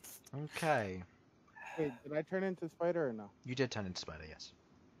quietest. Okay. Wait, did I turn into spider or no? You did turn into spider, yes.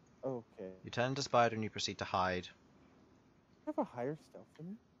 Okay. You turn into spider and you proceed to hide. I have a higher stealth than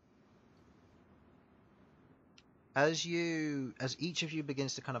me. As each of you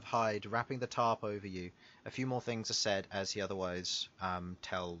begins to kind of hide, wrapping the tarp over you, a few more things are said as he otherwise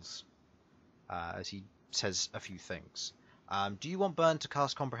as he says a few things. Do you want Bern to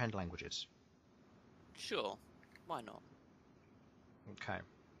cast Comprehend Languages? Sure. Why not? Okay.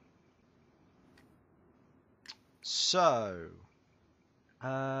 So,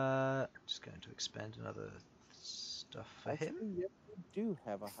 just going to expend another stuff for him. Actually, yes, you do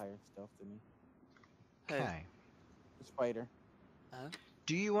have a higher stealth than me. Who? Okay. spider.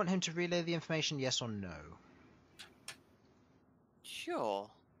 Do you want him to relay the information, yes or no? Sure.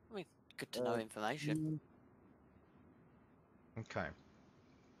 I mean, good to know information. Okay.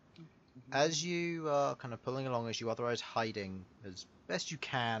 As you are kind of pulling along, as you otherwise hiding as best you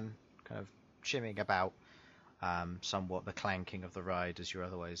can, kind of shimmying about, somewhat the clanking of the ride as you're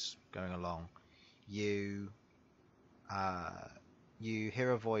otherwise going along, you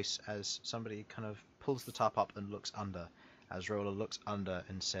hear a voice as somebody kind of pulls the top up and looks under, as Roller looks under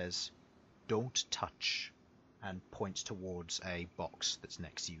and says, "Don't touch," and points towards a box that's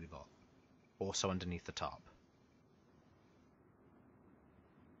next to you lot, also underneath the top.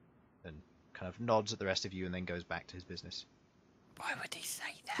 Then kind of nods at the rest of you and then goes back to his business. Why would he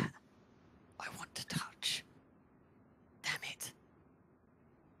say that? I want to touch. Damn it.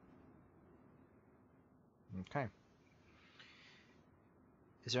 Okay.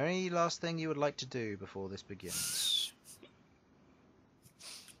 Is there any last thing you would like to do before this begins?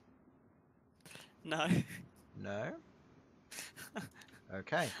 No. No?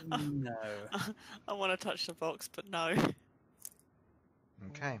 Okay. No. I want to touch the box, but no.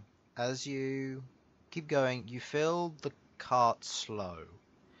 Okay. As you keep going, you feel the cart slow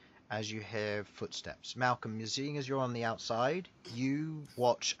as you hear footsteps. Malcom, you're seeing as you're on the outside, you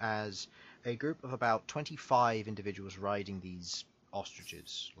watch as a group of about 25 individuals riding these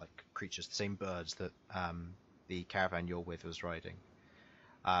ostriches, like creatures, the same birds that the caravan you're with was riding.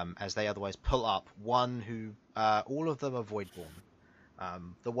 As they otherwise pull up, one who, all of them are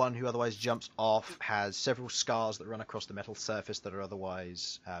voidborn. The one who otherwise jumps off has several scars that run across the metal surface that are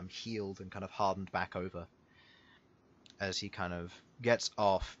otherwise healed and kind of hardened back over. As he kind of gets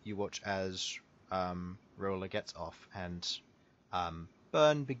off, you watch as Roller gets off, and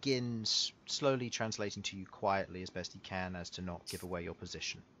Bern begins slowly translating to you quietly as best he can as to not give away your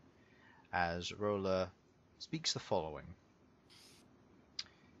position. As Roller speaks the following.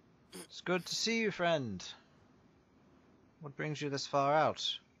 "It's good to see you, friend. What brings you this far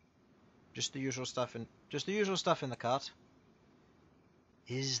out? Just the usual stuff in the cart."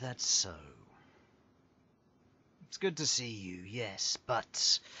 "Is that so? It's good to see you, yes,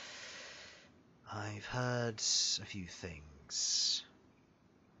 but I've heard a few things.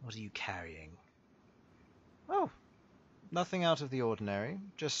 What are you carrying?" "Oh, nothing out of the ordinary.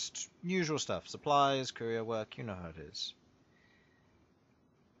 Just usual stuff. Supplies, courier work, you know how it is."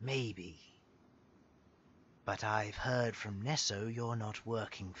 "Maybe. But I've heard from Nesso you're not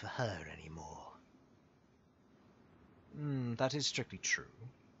working for her anymore." That is strictly true.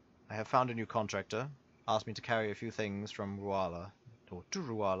 I have found a new contractor. Asked me to carry a few things from Ruala, or to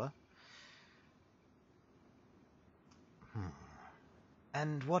Ruala.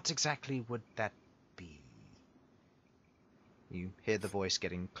 And what exactly would that be? You hear the voice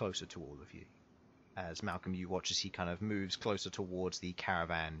getting closer to all of you. As Malcom, you watch as he kind of moves closer towards the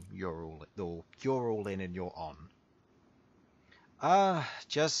caravan you're all in and you're on.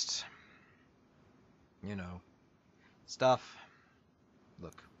 Just, stuff.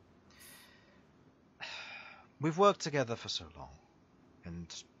 Look, we've worked together for so long,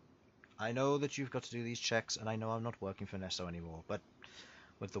 and I know that you've got to do these checks, and I know I'm not working for Nesso anymore, but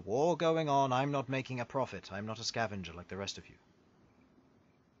with the war going on, I'm not making a profit. I'm not a scavenger like the rest of you.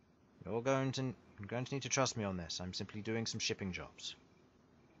 You're going to need to trust me on this. I'm simply doing some shipping jobs."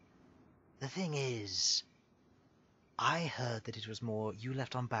 "The thing is, I heard that it was more you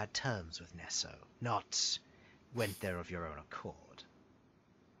left on bad terms with Nesso, not went there of your own accord."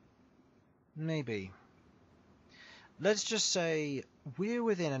 "Maybe. Let's just say we're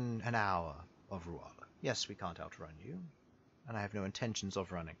within an hour of Ruala. Yes, we can't outrun you, and I have no intentions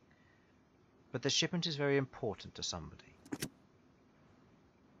of running. But the shipment is very important to somebody."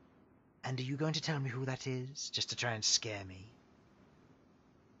 "And are you going to tell me who that is, just to try and scare me?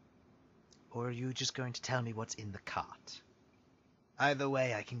 Or are you just going to tell me what's in the cart? Either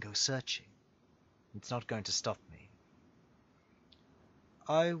way, I can go searching. It's not going to stop me."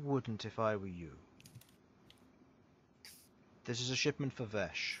 "I wouldn't if I were you. This is a shipment for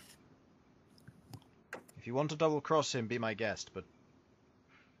Vesh. If you want to double-cross him, be my guest, but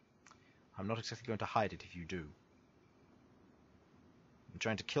I'm not exactly going to hide it if you do.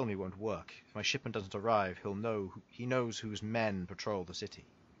 Trying to kill me won't work. If my shipment doesn't arrive, he knows whose men patrol the city.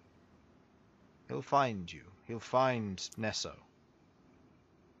 He'll find you. He'll find Nesso.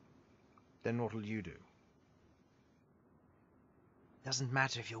 Then what will you do?" "Doesn't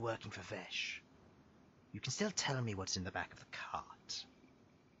matter if you're working for Vesh. You can still tell me what's in the back of the cart."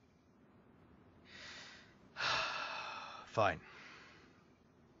 "Fine."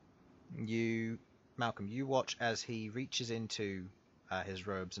 Malcom, you watch as he reaches into his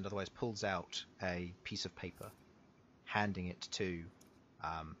robes and otherwise pulls out a piece of paper handing it to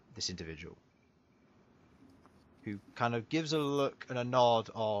this individual, who kind of gives a look and a nod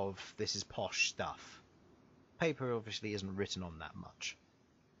of, this is posh stuff. Paper obviously isn't written on that much.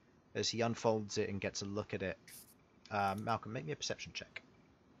 As he unfolds it and gets a look at it, Malcom, make me a perception check.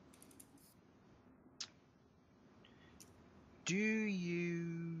 Do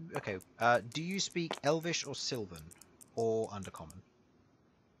you speak Elvish or Sylvan or Undercommon?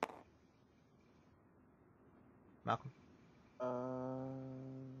 Malcom?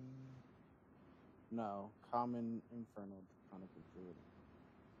 No. Common, Infernal, Draconic, Druid.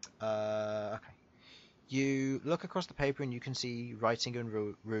 Okay. You look across the paper and you can see writing and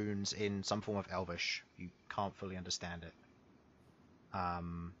runes in some form of Elvish. You can't fully understand it.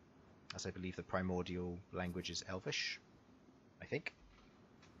 As I believe the primordial language is Elvish, I think.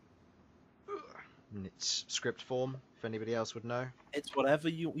 In its script form, if anybody else would know. It's whatever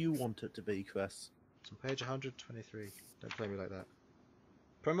you want it to be, Chris. It's on page 123. Don't play me like that.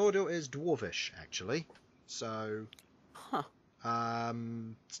 Primordial is Dwarvish, actually. So,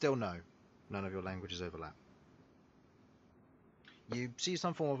 still no. None of your languages overlap. You see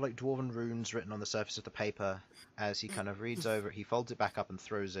some form of like dwarven runes written on the surface of the paper. As he kind of reads over it, he folds it back up and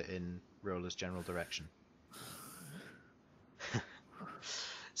throws it in Roller's general direction.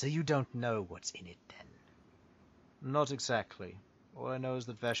 So you don't know what's in it, then? Not exactly. All I know is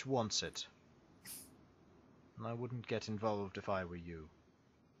that Vesh wants it. And I wouldn't get involved if I were you.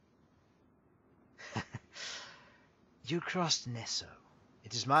 You crossed Nesso.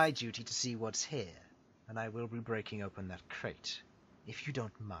 It is my duty to see what's here, and I will be breaking open that crate, if you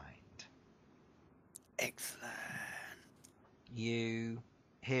don't mind. Excellent. You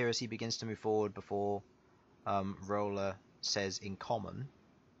hear as he begins to move forward before Roller says in common,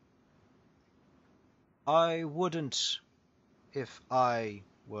 I wouldn't if I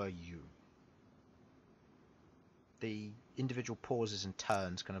were you. The individual pauses and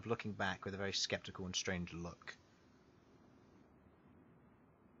turns, kind of looking back with a very skeptical and strange look.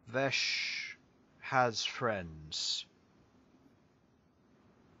 Vesh has friends.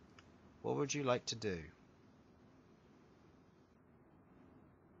 What would you like to do?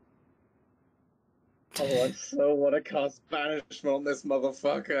 Oh, I so want to cast banishment on this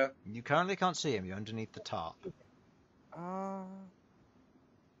motherfucker. You currently can't see him. You're underneath the tarp.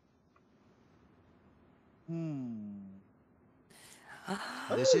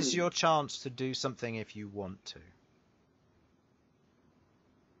 This is your chance to do something if you want to.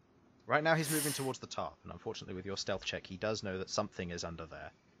 Right now he's moving towards the tarp, and unfortunately with your stealth check he does know that something is under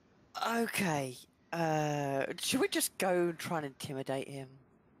there. Okay. Should we just go and try and intimidate him?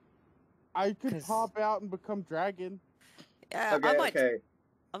 I could pop out and become dragon. Yeah, Okay,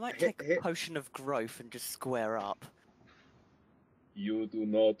 I might take a potion of growth and just square up. You do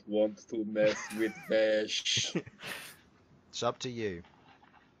not want to mess with Vesh. It's up to you.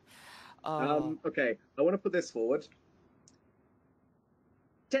 Okay, I want to put this forward.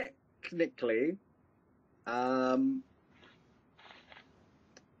 Technically, I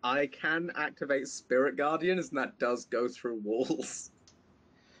can activate Spirit Guardians, and that does go through walls.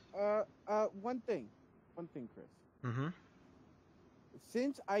 One thing, Chris. Mm-hmm.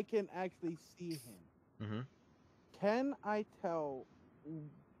 Since I can actually see him, can I tell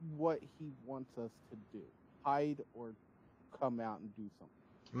what he wants us to do? Hide or come out and do something?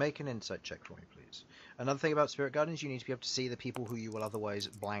 Make an insight check for me, please. Another thing about Spirit Guardians, you need to be able to see the people who you will otherwise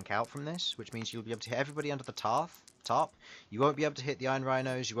blank out from this, which means you'll be able to hit everybody under the tarp. You won't be able to hit the Iron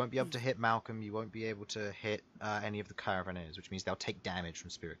Rhinos, you won't be able to hit Malcom, you won't be able to hit any of the Caravaneers, which means they'll take damage from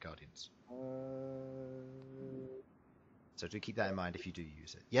Spirit Guardians. So do keep that in mind if you do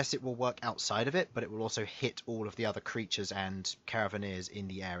use it. Yes, it will work outside of it, but it will also hit all of the other creatures and Caravaneers in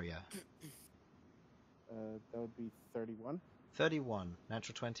the area. That would be 31. 31.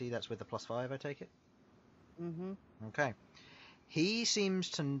 Natural 20, that's with the +5, I take it? Mm-hmm. Okay. He seems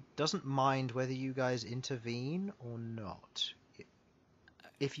to doesn't mind whether you guys intervene or not.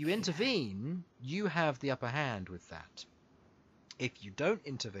 If you intervene, you have the upper hand with that. If you don't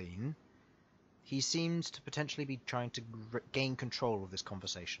intervene, he seems to potentially be trying to gain control of this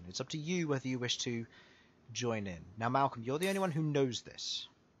conversation. It's up to you whether you wish to join in. Now, Malcom, you're the only one who knows this.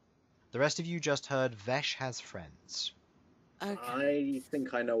 The rest of you just heard Vesh has friends. Okay. I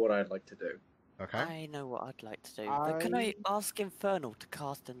think I know what I'd like to do. Okay. I know what I'd like to do. But can I ask Infernal to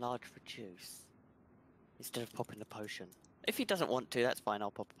cast Enlarge Reduce instead of popping the potion? If he doesn't want to, that's fine.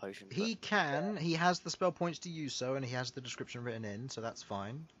 I'll pop a potion. He can. He has the spell points to use so, and he has the description written in, so that's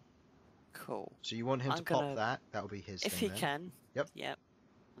fine. Cool. So you want him to pop that? That will be his if thing, he can. Yep. Yep.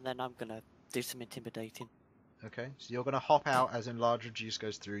 And then I'm gonna do some intimidating. Okay, so you're going to hop out as Enlarge Reduce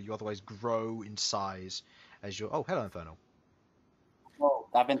goes through. You otherwise grow in size, as you're... Oh, hello, Infernal. Oh,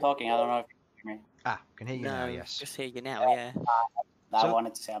 I've been talking. I don't know if you can hear me. Ah, can hear you now, yes. Just hear you now, yeah. I So-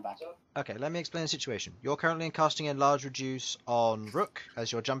 wanted to say I'm back. Okay, let me explain the situation. You're currently casting Enlarge Reduce on Rook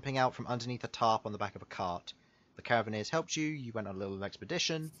as you're jumping out from underneath a tarp on the back of a cart. The Caravaners helped you. You went on a little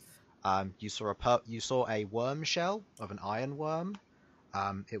expedition. You saw a worm shell of an iron worm.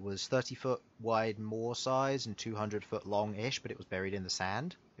 It was 30-foot wide moor size and 200-foot long-ish, but it was buried in the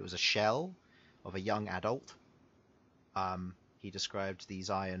sand. It was a shell of a young adult. He described these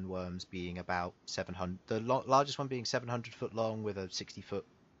iron worms being about 700. The largest one being 700 foot long with a 60-foot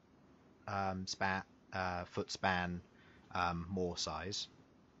foot span, moor size.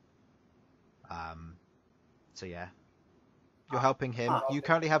 So yeah. You're helping him. You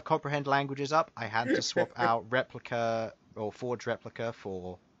currently have comprehend languages up. I had to swap out replica or forge replica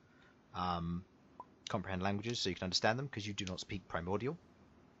for comprehend languages so you can understand them because you do not speak primordial.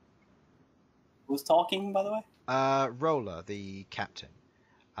 Who's talking, by the way? Roller, the captain,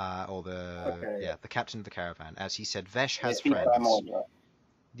 the captain of the caravan, as he said, Vesh has Speak friends. primordial.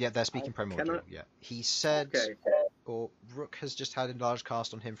 Yeah, they're speaking primordial. Yeah, he said, Okay. or Rook has just had a large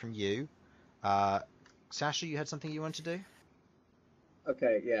cast on him from you. Sasha, you had something you wanted to do?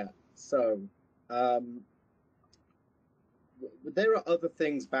 Okay, yeah. So, there are other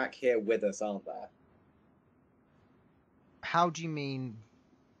things back here with us, aren't there? How do you mean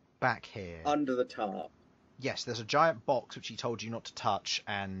back here? Under the tarp. Yes, there's a giant box which he told you not to touch,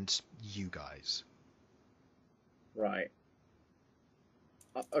 and you guys. Right.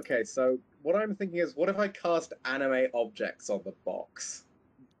 Okay, so what I'm thinking is, what if I cast animate objects on the box?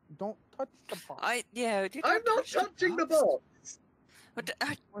 Don't touch the box. I'm not touching the box! But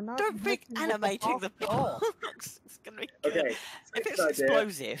We're not don't think messing with animating the box at all. box. It's gonna be good. Okay, If it's second idea.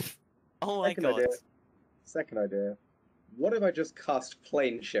 explosive, oh my Second god. idea. Second idea. What if I just cast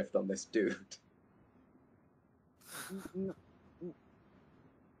plane shift on this dude?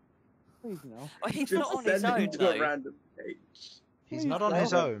 Please no. Well, he's Just not on his send him own to though. a random page. He's Please not on don't.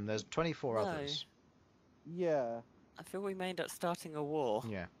 his own. There's 24 No. others. Yeah. I feel we may end up starting a war.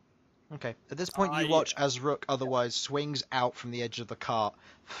 Yeah. Okay. At this point, you watch as Rook otherwise swings out from the edge of the cart,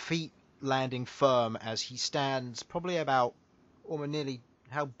 feet landing firm as he stands probably about, or nearly,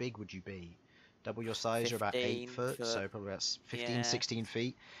 how big would you be? Double your size, you're about 8 foot, 15 so foot. probably about 15, Yeah. 16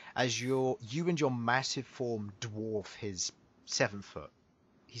 feet. As you and your massive form dwarf his 7 foot.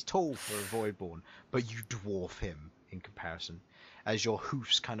 He's tall for a Voidborn, but you dwarf him in comparison. As your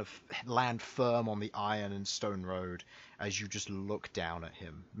hoofs kind of land firm on the iron and stone road, as you just look down at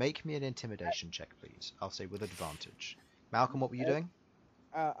him. Make me an intimidation check, please. I'll say with advantage. Malcolm, what were you doing?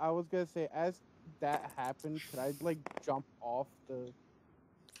 I was gonna say, as that happened, could I like jump off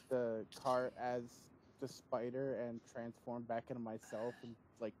the cart as the spider and transform back into myself and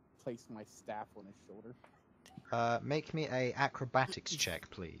like place my staff on his shoulder? Make me a acrobatics check,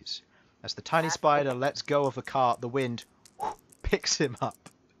 please. As the tiny spider lets go of the cart, the wind picks him up.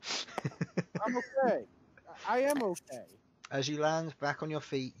 I'm okay. I am okay. As you land back on your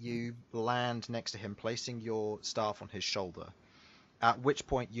feet, you land next to him, placing your staff on his shoulder. At which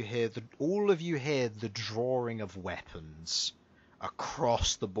point you hear all of you hear the drawing of weapons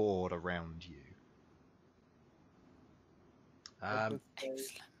across the board around you. Excellent.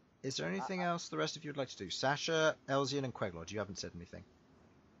 Is there anything else the rest of you would like to do? Sasha, Elsyan, and Queglod, you haven't said anything.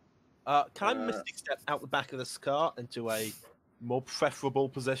 Can I mystic step out the back of this cart into a more preferable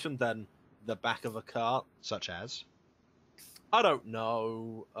position than the back of a cart? Such as? I don't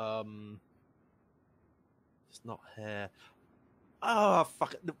know. It's not here. Oh,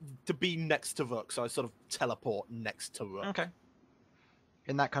 fuck it. To be next to Rook, so I sort of teleport next to Rook. Okay.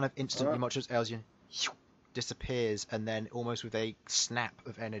 In that kind of instant, you watch as Elsyan disappears, and then almost with a snap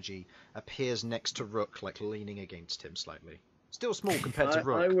of energy, appears next to Rook, like leaning against him slightly. Still small compared to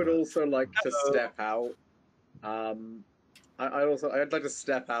Rook. I would but- also like to step out. I'd like to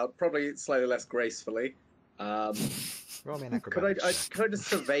step out, probably slightly less gracefully. Roll me an Could I acrobatics. could I just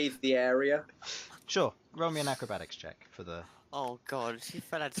survey the area? Sure. Roll me an acrobatics check for the... Oh god, she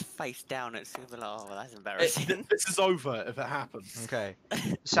fell face down at super. Oh, well, that's embarrassing. This is over if it happens. Okay.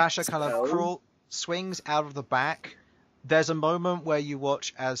 Sasha kind of swings out of the back. There's a moment where you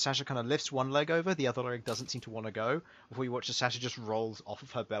watch as Sasha kind of lifts one leg over, the other leg doesn't seem to want to go, before you watch as Sasha just rolls off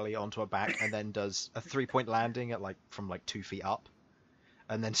of her belly onto her back and then does a 3-point landing at from 2 feet up,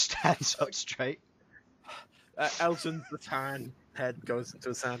 and then stands up straight. Elsyan's rattan head goes into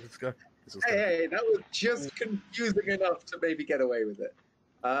the sand and goes, Hey, that was just confusing enough to maybe get away with it.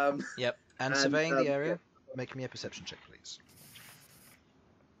 Yep. And And, surveying the yeah. area, make me a perception check, please.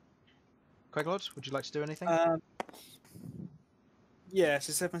 Queglod, would you like to do anything? Yeah,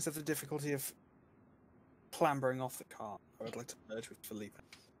 so set myself the difficulty of clambering off the cart. I would like to merge with Felipe.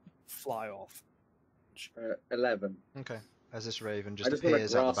 Fly off. 11. Okay. As this raven I just just want to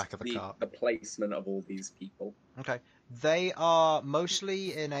appears out the grasp back of the cart. the placement of all these people. Okay. They are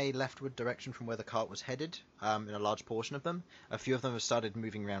mostly in a leftward direction from where the cart was headed, in a large portion of them. A few of them have started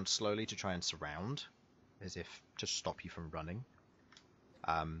moving around slowly to try and surround, as if to stop you from running.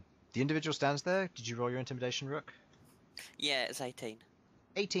 The individual stands there. Did you roll your intimidation, Rook? Yeah, it's 18.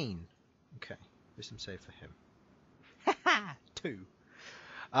 18. Okay. Wisdom save for him. Ha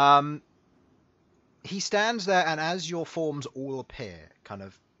 2. He stands there, and as your forms all appear, kind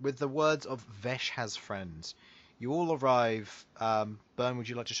of, with the words of Vesh has friends, you all arrive. Bern, would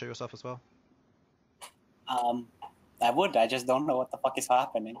you like to show yourself as well? I would. I just don't know what the fuck is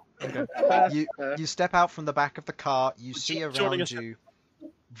happening. Okay. You step out from the back of the cart. You see Joining around us. you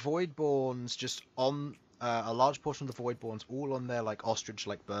Voidborns just on a large portion of the Voidborns, all on their like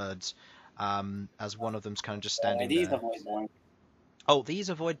ostrich-like birds. As one of them's kind of just standing These there. are Voidborn. Oh, these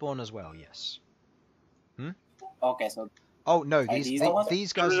are Voidborn as well. Yes. Okay, so Oh no, Are these these the ones?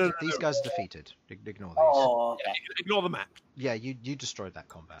 these guys No. these guys are defeated. Ignore these. oh, okay. Ignore the map. Yeah, you destroyed that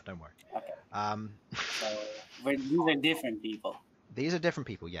combat. Don't worry. Okay. So these are different people. These are different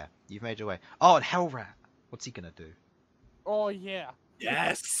people. Yeah, you've made your way. Oh, and Hellrat. What's he gonna do? Oh yeah.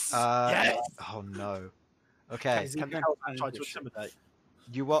 Yes. Yes. Yes. Oh no. Okay. Can gonna help find try the to ship? intimidate.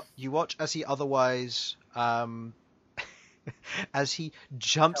 You watch as he otherwise as he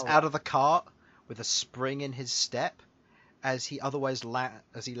jumps out of the cart with a spring in his step, as he otherwise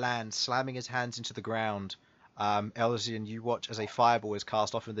lands, slamming his hands into the ground. Elsyan, you watch as a fireball is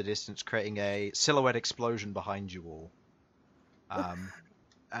cast off in the distance, creating a silhouette explosion behind you all.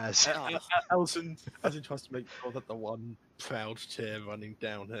 As Elsyan tries to make sure that the one proud tear running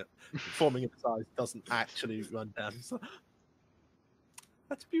down it, forming in his eyes, doesn't actually run down. He's like,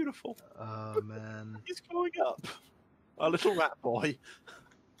 that's beautiful. oh man, He's growing up. Our little rat boy.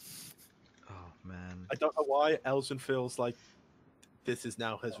 oh man. I don't know why Elsyan feels like this is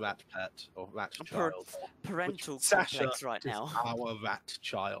now his rat pet or rat child. Parental Sasha complex right is now. our rat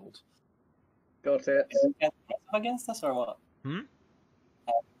child. Got it. Is he aggressive against us or what? Hmm?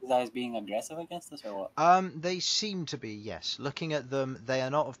 These guys being aggressive against us or what? They seem to be, yes. Looking at them, they are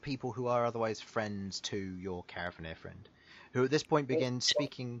not of people who are otherwise friends to your Caravaneer friend, who at this point begins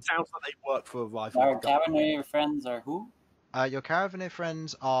speaking. Sounds like they work for a rival. Our Cabernet friends are who? Your Caravaneer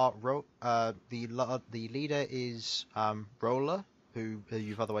friends are the leader is Roller, who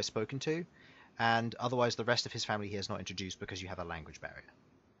you've otherwise spoken to, and otherwise the rest of his family he has not introduced because you have a language barrier.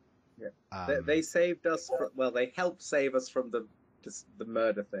 Yeah. They saved us. They helped save us from the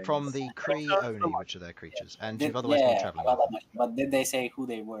murder thing. From the Kree Oni, which are their creatures, and you've Did- otherwise yeah, been traveling well, with that much. But did they say who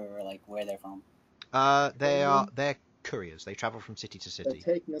they were or like where they're from? them. They're couriers. They travel from city to They're city.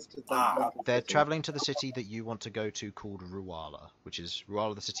 taking us to the. They're traveling to the city that you want to go to, called Ruala, which is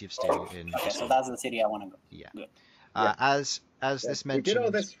Ruala, the city of steel in. Okay, so that's the city I want to go. Yeah. Good. As Yeah, this we did all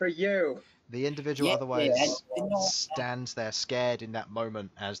mentioned, this for you. the individual Yeah, otherwise I know. stands there scared in that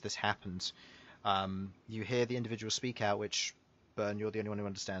moment as this happens. You hear the individual speak out, which, Bern, you're the only one who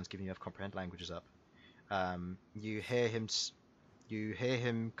understands, given you have comprehend languages up. You hear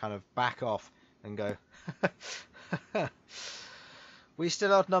him kind of back off and go, "We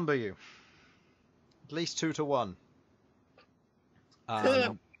still outnumber you, at least 2 to 1."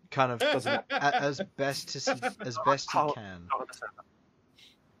 Kind of doesn't as best he can.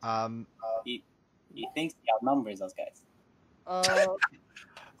 He thinks he outnumbers those guys.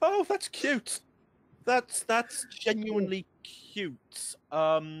 Oh, that's cute. That's genuinely cute.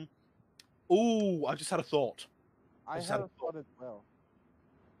 Ooh, I just had a thought. I Just had had a thought as well.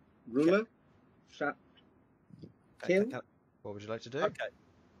 Ruler. Shot. Kill? What would you like to do? Okay.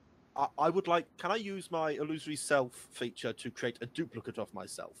 I would like. Can I use my illusory self feature to create a duplicate of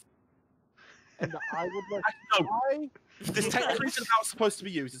myself? And I would like. No. Why? This technically isn't how it's supposed to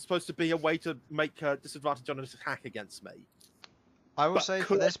be used. It's supposed to be a way to make a disadvantage on an attack against me. I will But say for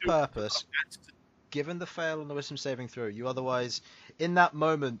could I this do- purpose, given the fail on the wisdom saving throw, you otherwise, in that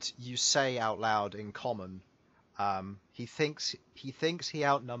moment, you say out loud in common, he thinks he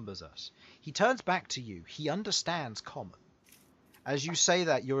outnumbers us. He turns back to you. He understands common. As you say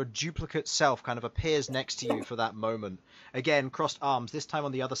that, your duplicate self kind of appears next to you for that moment. Again, crossed arms, this time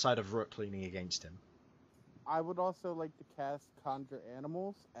on the other side of Rook, leaning against him. I would also like to cast Conjure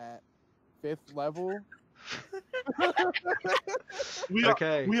Animals at 5th level. We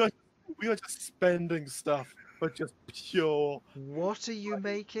are just spending stuff for just pure What are you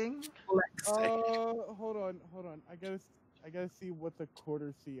making? flexing. Hold on. I gotta see what the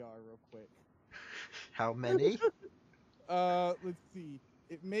quarter CR real quick. How many? Let's see.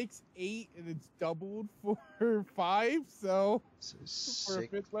 It makes 8, and it's doubled for 5. So So for a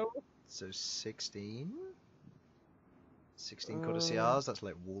 5th level. So 16? 16 Codiciars, that's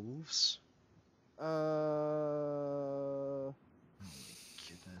like wolves. Goodness.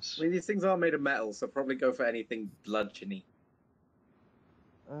 I mean, these things are made of metal, so probably go for anything bludgeony.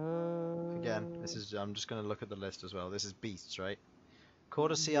 Again, this is. I'm just going to look at the list as well. This is beasts, right?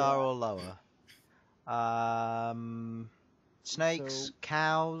 Codiciar or lower. Snakes,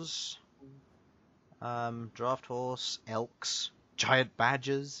 cows, draft horse, elks, giant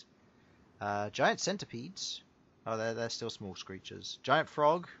badgers, giant centipedes. Oh, they're still small creatures. Giant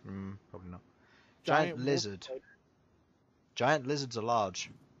frog? Probably not. Giant lizard. Giant lizards are large.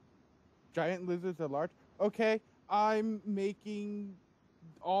 Giant lizards are large? Okay, I'm making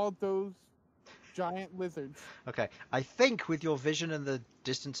all those giant lizards. Okay, I think with your vision and the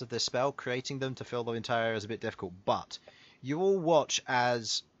distance of this spell, creating them to fill the entire area is a bit difficult, but you all watch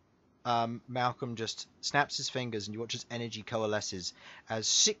as Malcom just snaps his fingers and you watch as energy coalesces as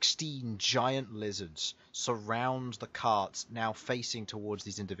 16 giant lizards surround the cart now facing towards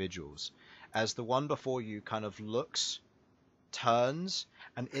these individuals. As the one before you kind of looks, turns,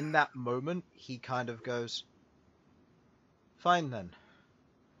 and in that moment he kind of goes, "Fine then,"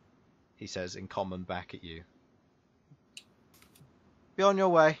 he says in common back at you. "Be on your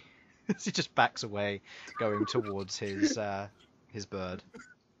way." He just backs away, going towards his bird.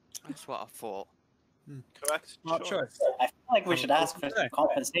 That's what I thought. Correct. Smart choice. I feel like we should ask for some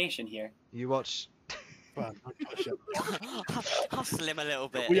compensation here. You watch. Well, Hustle him a little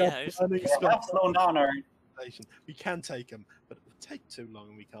bit. we You are know. planning I've slowed down our... We can take him, but it would take too long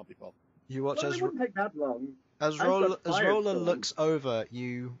and we can't be bothered. You watch Well, as it wouldn't take that long. as I've Roller got firestorm. looks over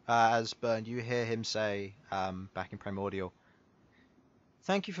you as Bern. You hear him say, back in Primordial,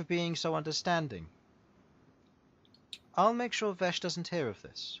 "Thank you for being so understanding. I'll make sure Vesh doesn't hear of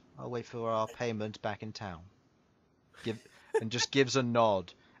this. I'll wait for our payment back in town." And just gives a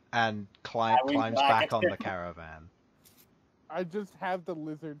nod and climbs back on the caravan. I just have the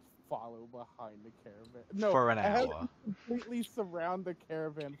lizards follow behind the caravan. No, For an I have hour. them completely surround the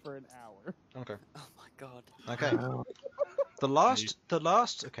caravan for an hour. Okay. Oh my god. Okay. The last.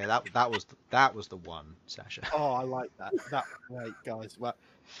 Okay, that was the one, Sasha. Oh, I like that. That was great, guys. Well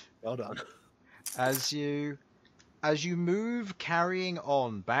done. As you move carrying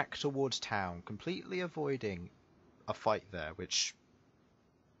on back towards town, completely avoiding a fight there, which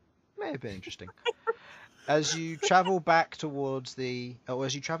may have been interesting. As you travel back towards the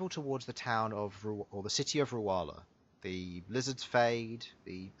town of or the city of Ruala, the lizards fade,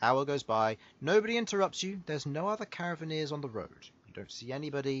 the hour goes by, nobody interrupts you, there's no other caravaneers on the road. You don't see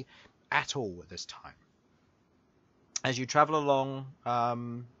anybody at all at this time. As you travel along,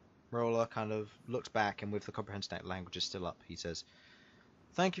 Roller kind of looks back, and with the comprehension language is still up, he says,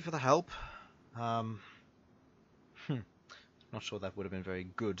 "Thank you for the help. Not sure that would have been very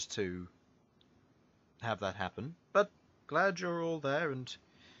good to have that happen, but glad you're all there and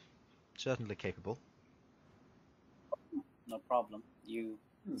certainly capable." No problem. You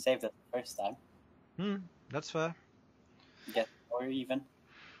saved us the first time. That's fair. Get or even.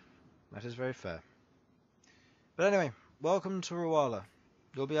 That is very fair. But anyway, welcome to Ruala.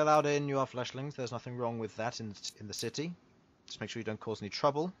 You'll be allowed in, you are fleshlings. There's nothing wrong with that in the city. Just make sure you don't cause any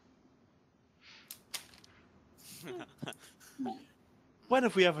trouble. When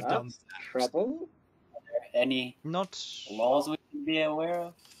have we ever done That's trouble? Are there any Not. laws we should be aware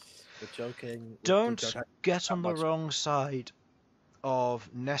of? We're joking. Don't have get that on the much- wrong side of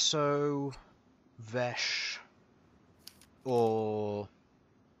Nesso, Vesh, or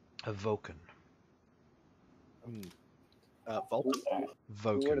a Vulcan. Vulcan? Who are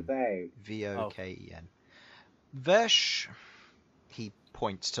Vulcan. they? Voken. Vesh, he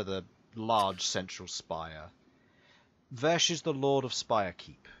points to the large central spire. Vesh is the Lord of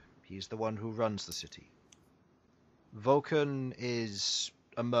Spirekeep. He's the one who runs the city. Vulcan is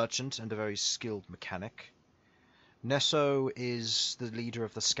a merchant and a very skilled mechanic. Nesso is the leader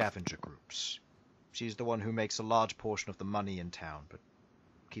of the scavenger groups. She's the one who makes a large portion of the money in town, but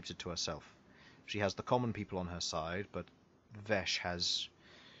keeps it to herself. She has the common people on her side, but Vesh has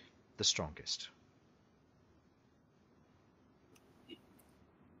the strongest.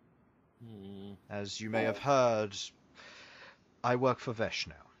 As you may have heard, I work for Vesh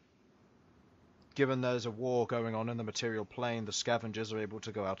now. Given there's a war going on in the material plane, the scavengers are able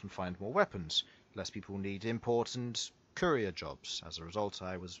to go out and find more weapons. Less people need import and courier jobs. As a result,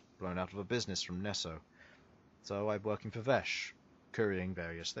 I was blown out of a business from Nesso. So I'm working for Vesh, couriering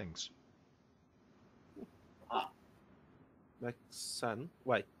various things. Makes sense.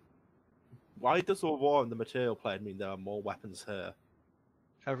 Wait. Why does a war in the material plane mean there are more weapons here?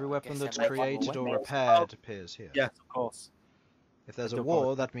 Every I weapon guess that's they're making more created or weapons. repaired appears here. Yes, of course. If there's I a do war,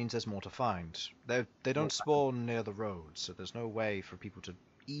 apologize. that means there's more to find. They don't spawn near the roads, so there's no way for people to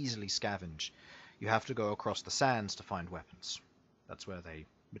easily scavenge. You have to go across the sands to find weapons. That's where they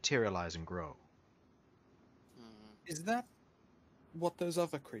materialize and grow. Is that what those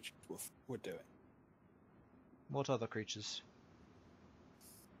other creatures were doing? What other creatures?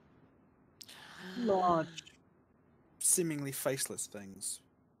 Large, seemingly faceless things.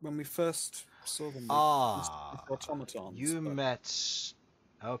 When we first saw them, Ah, with automatons. you but- met...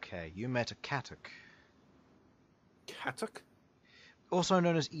 Okay, you met a Katuk. Katuk? Also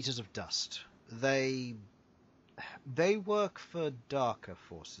known as Eaters of Dust. They work for darker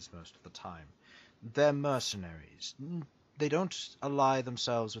forces most of the time. They're mercenaries. They don't ally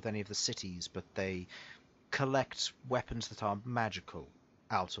themselves with any of the cities, but they collect weapons that are magical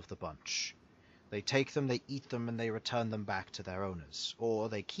out of the bunch. They take them, they eat them, and they return them back to their owners. Or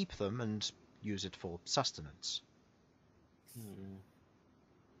they keep them and use it for sustenance.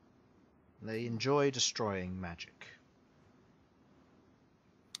 They enjoy destroying magic.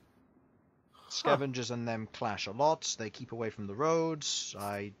 Scavengers and them clash a lot. They keep away from the roads.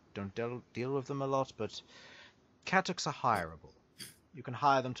 I don't deal with them a lot, but Katuks are hireable. You can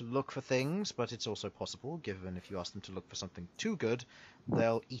hire them to look for things, but it's also possible, given if you ask them to look for something too good,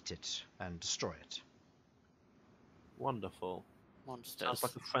 they'll eat it and destroy it. Wonderful. Monsters. Sounds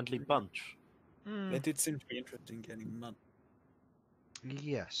like a friendly bunch. They did seem to be interested in getting money.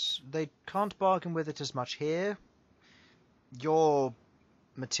 Yes, they can't bargain with it as much here. Your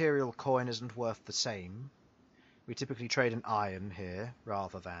material coin isn't worth the same. We typically trade in iron here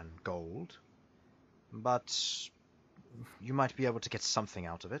rather than gold. But you might be able to get something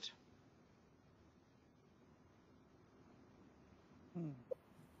out of it.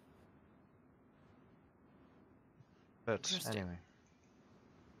 But Interesting. anyway.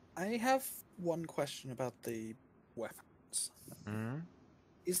 I have one question about the weapons. Mhm.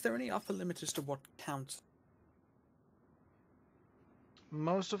 Is there any upper limit as to what counts?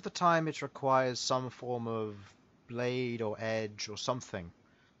 Most of the time it requires some form of blade or edge or something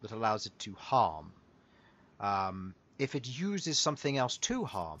that allows it to harm. If it uses something else to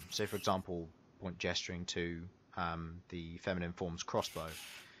harm, say for example, point gesturing to the feminine form's crossbow,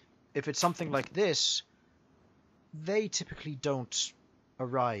 if it's something like this, they typically don't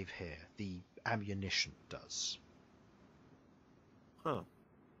arrive here. The ammunition does. Huh.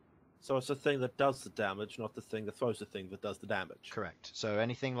 So it's the thing that does the damage, not the thing that throws the thing that does the damage. Correct. So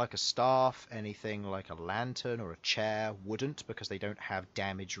anything like a staff, anything like a lantern or a chair wouldn't, because they don't have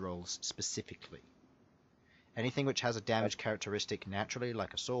damage rolls specifically. Anything which has a damage characteristic naturally,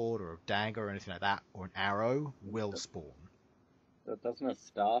 like a sword or a dagger or anything like that, or an arrow, will spawn. So doesn't a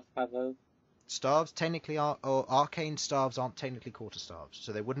staff have a... Staves technically are, or arcane staves aren't technically quarterstaves,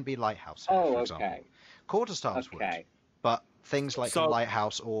 so they wouldn't be lighthouse, Oh, for example. okay. Quarterstaves would, Okay. but things like So- the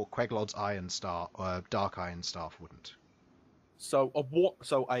lighthouse or Queglod's iron staff, or dark iron staff wouldn't. So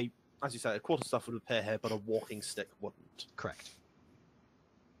as you say, a quarterstaff would appear here, but a walking stick wouldn't. Correct.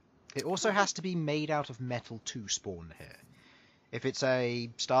 It also has to be made out of metal to spawn here. If it's a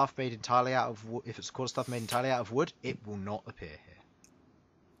staff made entirely out of wood, if it's a quarterstaff made entirely out of wood, it will not appear here.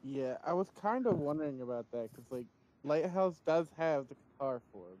 Yeah, I was kind of wondering about that because, like, Lighthouse does have the guitar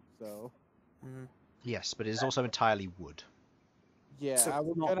form, so Yes, but it is also entirely wood. yeah, So I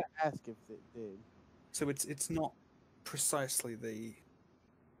was not- gonna ask if it did. So it's not precisely the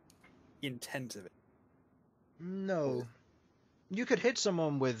intent of it. No. You could hit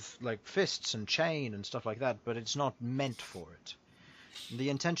someone with, like, fists and chain and stuff like that, but it's not meant for it. The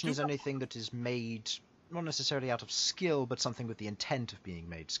intention is anything that is made, not necessarily out of skill, but something with the intent of being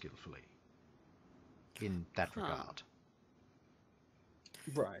made skillfully. In that regard.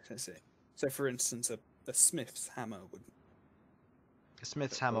 Right, I see. So, for instance, a smith's hammer would. A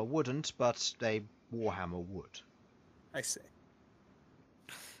smith's hammer wouldn't, but a warhammer would. I see.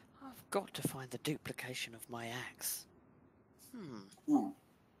 I've got to find the duplication of my axe. But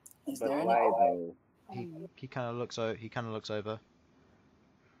Is there any... why though? He kind of looks over.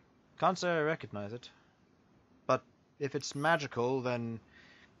 Can't say I recognize it. But if it's magical, then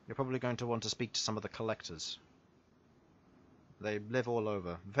you're probably going to want to speak to some of the collectors. They live all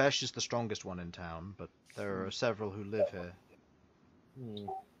over. Vesh is the strongest one in town, but there are several who live here.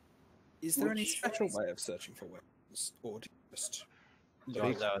 Is there any Which- special way of searching for weapons, or do you just look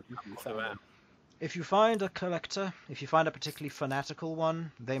Right, at what you found? If you find a collector, if you find a particularly fanatical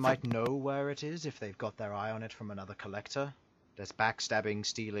one, they might know where it is if they've got their eye on it from another collector. There's backstabbing,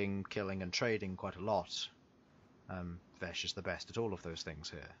 stealing, killing, and trading quite a lot. Vesh is the best at all of those things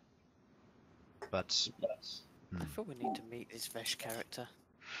here. But Yes. I feel we need to meet this Vesh character.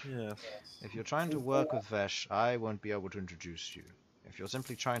 Yeah. If you're trying to work with Vesh, I won't be able to introduce you. If you're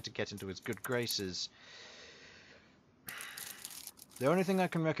simply trying to get into his good graces, the only thing I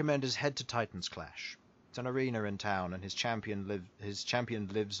can recommend is head to Titan's Clash. It's an arena in town, and his champion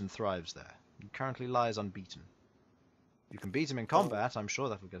lives and thrives there. He currently lies unbeaten. You can beat him in combat, I'm sure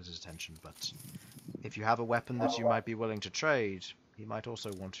that will get his attention, but if you have a weapon that you might be willing to trade, he might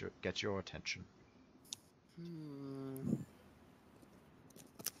also want to get your attention.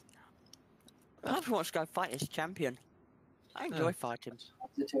 I don't want to go fight his champion. I enjoy fighting.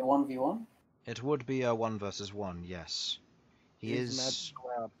 Is it a 1v1? It would be a 1 versus 1, yes.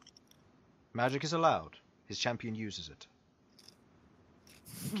 Magic is allowed. His champion uses it.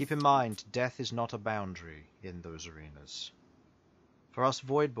 Keep in mind, death is not a boundary in those arenas. For us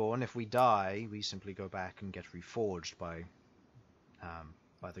Voidborn, if we die, we simply go back and get reforged by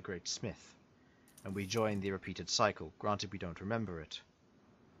the Great Smith, and we join the repeated cycle. Granted, we don't remember it,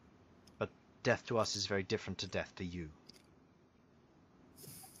 but death to us is very different to death to you.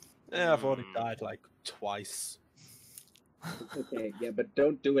 Yeah, I've already died like twice. Okay, yeah, but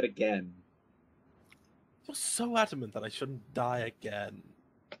don't do it again. You're so adamant that I shouldn't die again.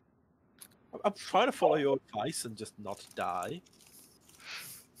 I'm trying to follow your advice and just not die.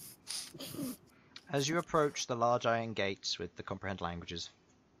 As you approach the large iron gates with the comprehend languages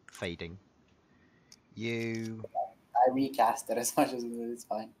fading, I recast it as much as it's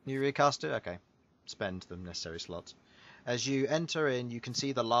fine. You recast it? Okay. Spend the necessary slots. As you enter in, you can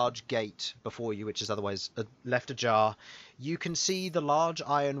see the large gate before you, which is otherwise left ajar. You can see the large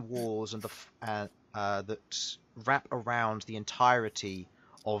iron walls and that wrap around the entirety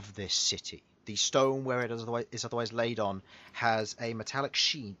of this city. The stone where it is otherwise laid on has a metallic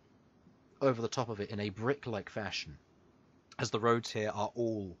sheen over the top of it in a brick-like fashion, as the roads here are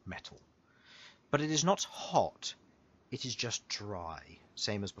all metal. But it is not hot, it is just dry,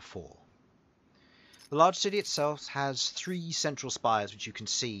 same as before. The large city itself has 3 central spires which you can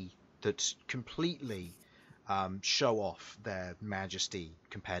see that completely show off their majesty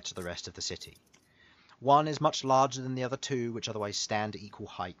compared to the rest of the city. One is much larger than the other 2, which otherwise stand at equal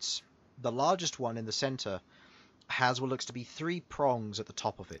heights. The largest one in the centre has what looks to be 3 prongs at the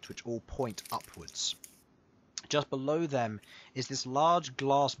top of it, which all point upwards. Just below them is this large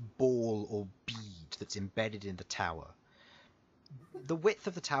glass ball or bead that's embedded in the tower. The width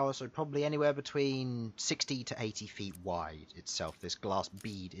of the tower, so probably anywhere between 60 to 80 feet wide itself. This glass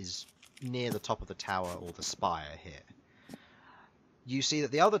bead is near the top of the tower or the spire here. You see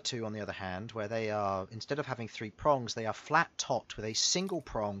that the other 2, on the other hand, where they are, instead of having 3 prongs, they are flat-topped with a single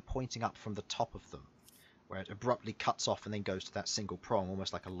prong pointing up from the top of them, where it abruptly cuts off and then goes to that single prong,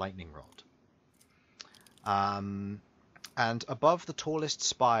 almost like a lightning rod. And above the tallest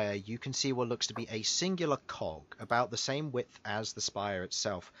spire, you can see what looks to be a singular cog, about the same width as the spire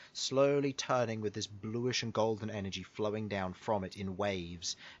itself, slowly turning with this bluish and golden energy flowing down from it in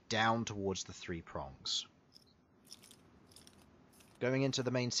waves, down towards the 3 prongs. Going into the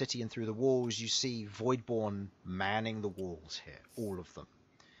main city and through the walls, you see Voidborn manning the walls here, all of them.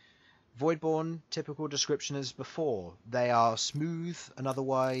 Voidborn, typical description as before. They are smooth and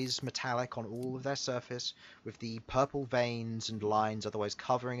otherwise metallic on all of their surface, with the purple veins and lines otherwise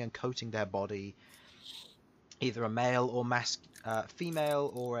covering and coating their body. Either a male or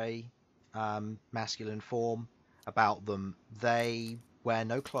female or a masculine form about them. They wear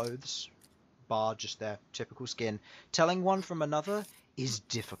no clothes, bar just their typical skin. Telling one from another is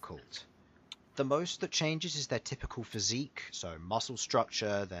difficult. The most that changes is their typical physique, so muscle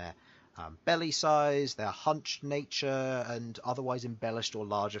structure, their belly size, their hunched nature, and otherwise embellished or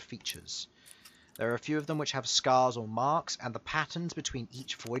larger features. There are a few of them which have scars or marks, and the patterns between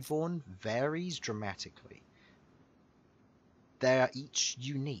each Voidborn varies dramatically. They are each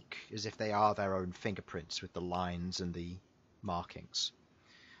unique, as if they are their own fingerprints with the lines and the markings.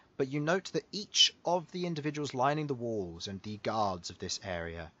 But you note that each of the individuals lining the walls and the guards of this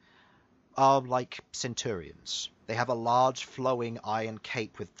area are like centurions. They have a large flowing iron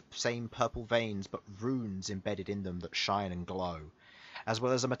cape with the same purple veins but runes embedded in them that shine and glow, as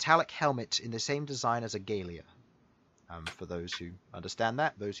well as a metallic helmet in the same design as a Galea. For those who understand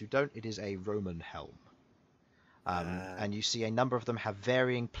that, those who don't, it is a Roman helm. And you see a number of them have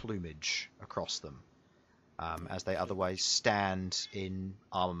varying plumage across them, as they otherwise stand in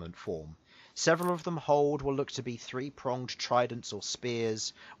armament form. Several of them hold what look to be 3-pronged tridents or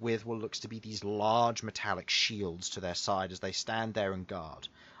spears, with what looks to be these large metallic shields to their side as they stand there and guard.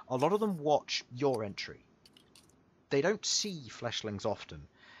 A lot of them watch your entry. They don't see fleshlings often,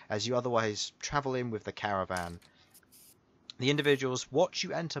 as you otherwise travel in with the caravan. The individuals watch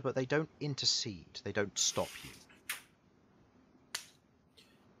you enter, but they don't intercede. They don't stop you.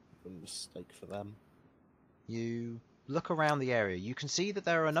 a mistake for them. You look around the area. You can see that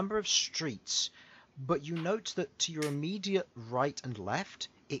there are a number of streets, but you note that to your immediate right and left,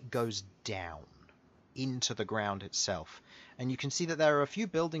 it goes down into the ground itself. And you can see that there are a few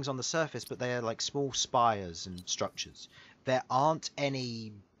buildings on the surface, but they are like small spires and structures. There aren't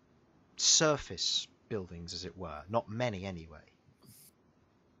any surface buildings, as it were. Not many, anyway.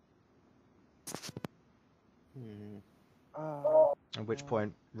 At which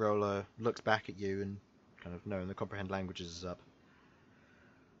point, Roller looks back at you and, kind of knowing the comprehend languages is up.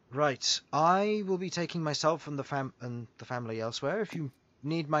 Right, I will be taking myself and the family elsewhere. If you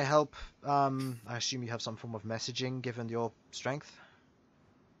need my help, I assume you have some form of messaging, given your strength?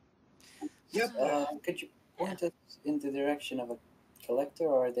 Yep. Could you point us in the direction of a collector,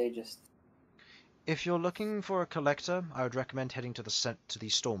 or are they just... If you're looking for a collector, I would recommend heading to the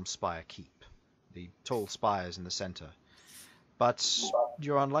Storm Spire Keep. The tall spires in the center. But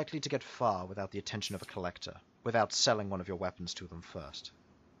you're unlikely to get far without the attention of a collector, without selling one of your weapons to them first.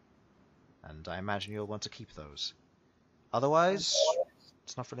 And I imagine you'll want to keep those. Otherwise,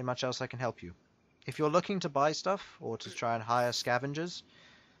 there's not really much else I can help you. If you're looking to buy stuff, or to try and hire scavengers,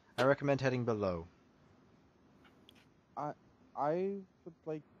 I recommend heading below. I would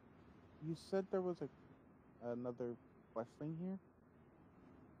like... You said there was another questling here?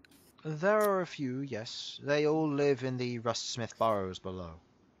 There are a few, yes. They all live in the Rustsmith Burrows below.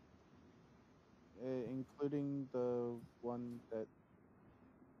 Including the one that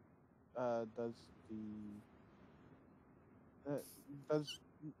does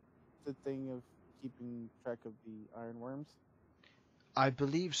the thing of keeping track of the ironworms? I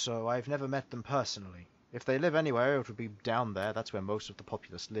believe so. I've never met them personally. If they live anywhere, it would be down there. That's where most of the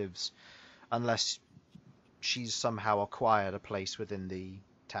populace lives. Unless she's somehow acquired a place within the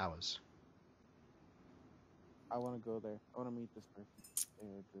towers. I want to go there. I want to meet this person.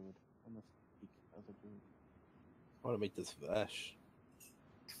 Druid. I must speak as a druid. I want to meet this Vesh.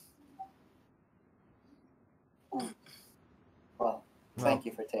 Well, thank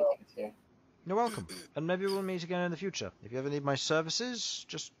you for taking us here. You're welcome. And maybe we'll meet again in the future. If you ever need my services,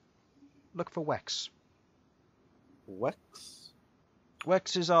 just look for Wex. Wex?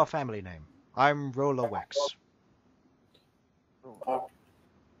 Wex is our family name. I'm Roller Wex. Oh,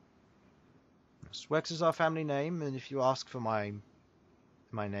 Yes, Wex is our family name, and if you ask for my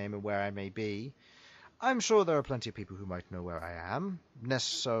name and where I may be, I'm sure there are plenty of people who might know where I am.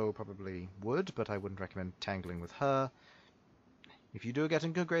 Nesso probably would, but I wouldn't recommend tangling with her. If you do get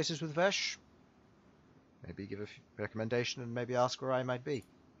in good graces with Vesh, maybe give a recommendation and maybe ask where I might be.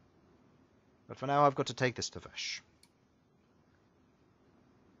 But for now, I've got to take this to Vesh.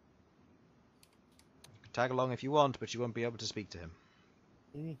 You can tag along if you want, but you won't be able to speak to him.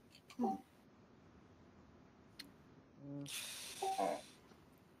 alright.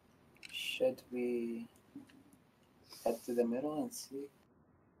 Should we head to the middle and see?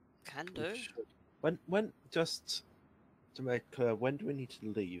 Can do. When just to make clear, when do we need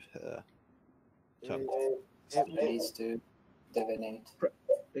to leave here? Please do divinate.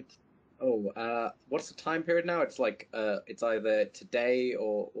 What's the time period now? It's like it's either today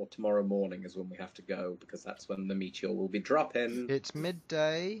or tomorrow morning is when we have to go, because that's when the meteor will be dropping. It's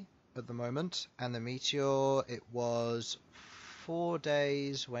midday at the moment, and the meteor, it was 4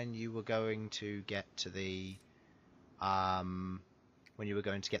 days when you were going to get to the amber.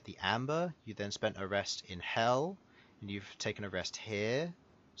 You then spent a rest in hell, and you've taken a rest here.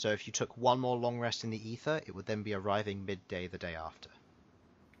 So if you took one more long rest in the ether, it would then be arriving midday the day after.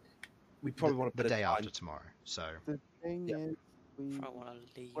 We probably want the day after tomorrow. So The thing is,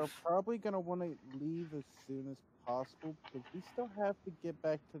 we're probably going to want to leave as soon as possible, because we still have to get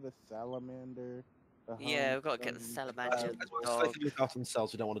back to the salamander. Yeah, we've got to get the salamander. As well as they look after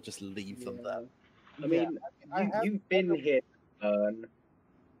themselves, we don't want to just leave them there. I mean, you've been here, Bern,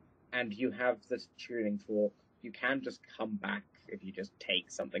 and you have this tuning fork. You can just come back if you just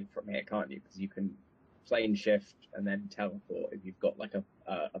take something from here, can't you? Because you can plane shift and then teleport if you've got like a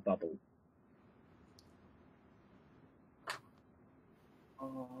bubble.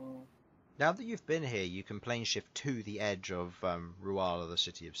 now that you've been here, you can plane shift to the edge of Ruala, the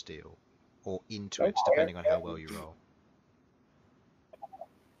City of Steel, or into it, depending on how well you roll.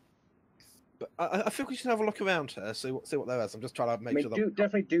 But I think we should have a look around here, see what there is. I'm just trying to make sure that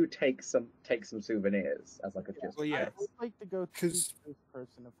definitely do take some souvenirs as like a gift. Well, yeah. I would like to go to this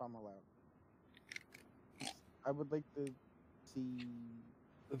person if I'm allowed. I would like to see.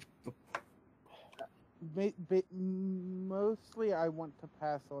 Mostly, I want to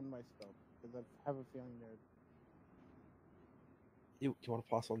pass on my spell because I have a feeling they're. You want to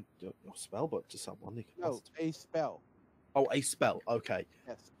pass on your spell book to someone? You can No, a spell. Oh, a spell. Okay.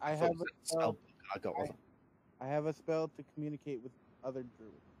 Yes, I So have it's a a spell spell. book I got. Was it? I have a spell to communicate with other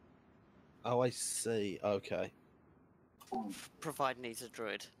druids. Oh, I see. Okay. Providing he's a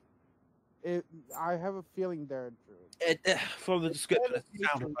druid. I have a feeling they're a druid. From the description, it nature-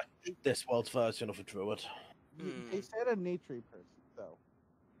 sounded like this world's version of a druid. They said a nature person, though.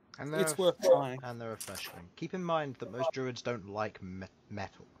 And It's worth trying. And they're a fleshling. Keep in mind that most druids don't like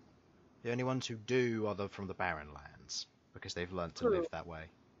metal. The only ones who do are from the Barrenlands, because they've learnt to live that way.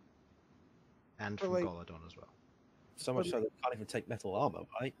 And But, from like- Goladon as well. So much so they can't even take metal armor,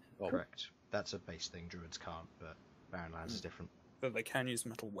 right? Or Correct. That's a base thing. Druids can't, but Barrenlands is different. But they can use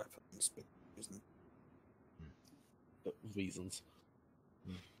metal weapons, but isn't. reasons.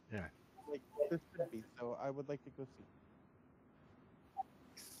 Yeah. Like this could be. So I would like to go see.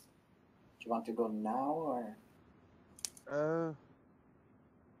 Do you want to go now or?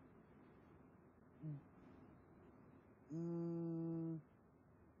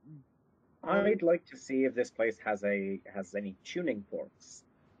 I'd like to see if this place has any tuning forks.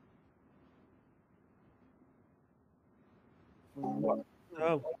 Oh,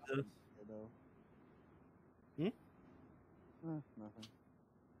 Nothing.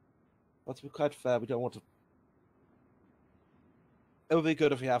 but to be quite fair, we don't want to. It would be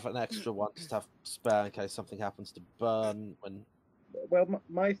good if we have an extra one just to have spare in case something happens to Bern when. Well,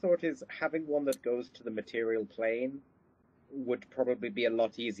 my thought is having one that goes to the material plane would probably be a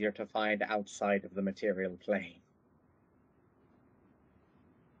lot easier to find outside of the material plane.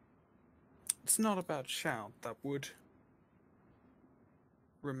 It's not a bad shout. That would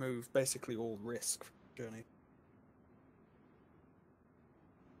remove basically all risk from the journey.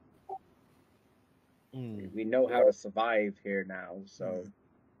 We know how to survive here now, so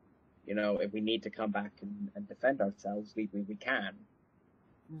if we need to come back and defend ourselves, we can.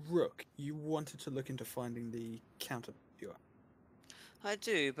 Rook, you wanted to look into finding the counter viewer. I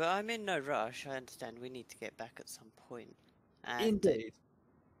do, but I'm in no rush. I understand we need to get back at some point. And Indeed.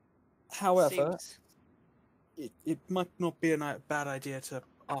 However, seems... it might not be a bad idea to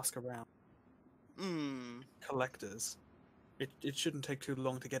ask around collectors. It shouldn't take too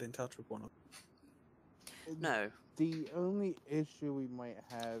long to get in touch with one of them. No. The only issue we might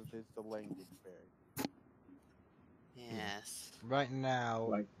have is the language barrier. Yes. Right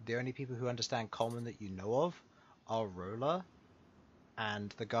now, the only people who understand Common that you know of are Roller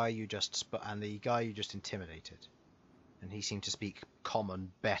and the guy you just intimidated, and he seemed to speak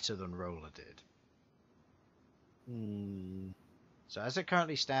Common better than Roller did. So as it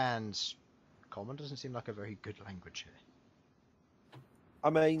currently stands, Common doesn't seem like a very good language here. I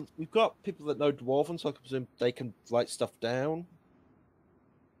mean, we've got people that know Dwarven, so I can presume they can write stuff down.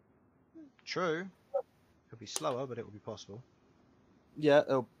 True. It'll be slower, but it will be possible. Yeah,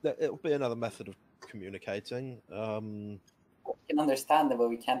 it'll be another method of communicating. We can understand them, but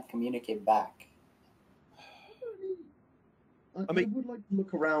we can't communicate back. I would like to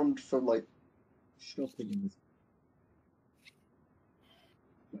look around for shopping in this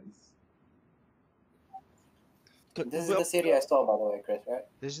place. This is the city I saw, by the way, Chris, right?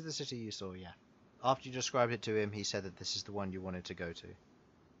 This is the city you saw, yeah. After you described it to him, he said that this is the one you wanted to go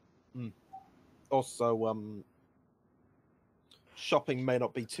to. Also, shopping may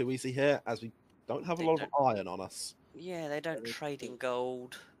not be too easy here, as we don't have a lot of iron on us. Yeah, they don't trade in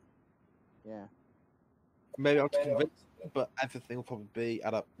gold. Yeah. Maybe I'll convince them, but everything will probably be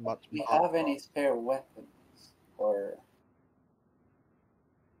at a much. Do you have any spare weapons? Or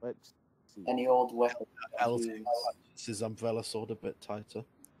Let's see. any old weapons? Elsyan clutches his umbrella sword a bit tighter.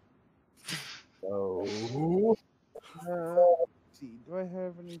 So, See, do I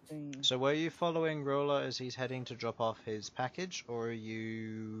have anything? So were you following Roller as he's heading to drop off his package, or are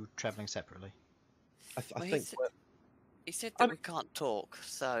you travelling separately? I Well, think he said that we can't talk,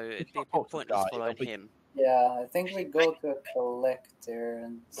 so it'd be can't talk to the pointless guy, following it'll be- him. Yeah, I think we go to a collector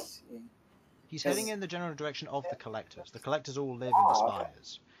and see. He's Yes. heading in the general direction of the collectors. The collectors all live in the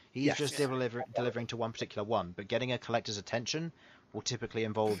spires. He's Yes. just delivering to one particular one, but getting a collector's attention will typically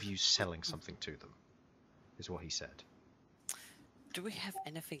involve you selling something to them, is what he said. Do we have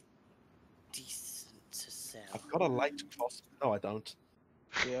anything decent to sell? I've got a light cross. No, I don't.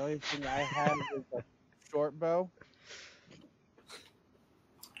 The only thing I have is a short bow.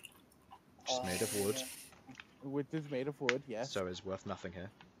 Just made of wood, Which is made of wood, yes. so is worth nothing here.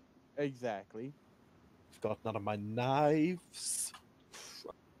 Exactly. I've got none of my knives.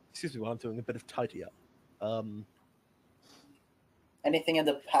 Excuse me while I'm doing a bit of tidy up. Anything in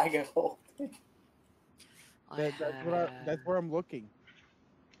the bag of holding? That's where I'm looking.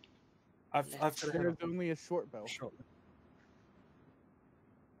 I've There's only a short bow.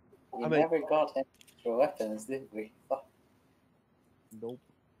 We I mean- never got any extra weapons, did we? Fuck. Nope.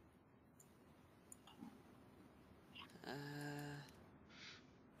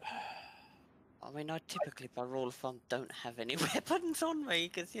 I mean, I typically, by rule of thumb, don't have any weapons on me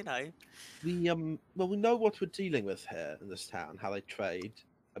because Well, we know what we're dealing with here in this town, how they trade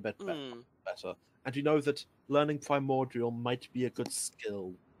a bit better, and you know that learning primordial might be a good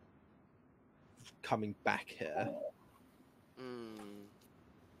skill coming back here,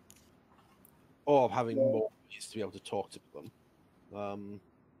 or having more ways to be able to talk to them.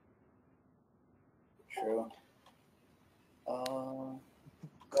 True.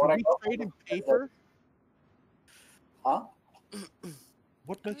 Could we trade in paper? Huh?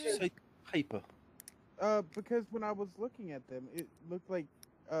 What makes you say paper? Because when I was looking at them, it looked like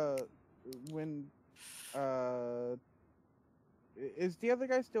when is the other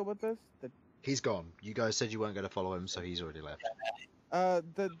guy still with us? He's gone. You guys said you weren't going to follow him, so he's already left.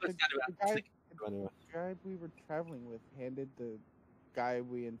 The guy we were traveling with handed the guy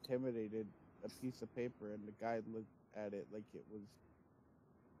we intimidated a piece of paper, and the guy looked at it like it was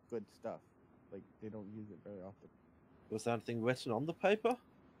good stuff. Like they don't use it very often. Was there anything written on the paper?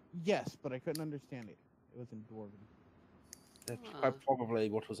 Yes, but I couldn't understand it. It was in Dwarven. That's quite probably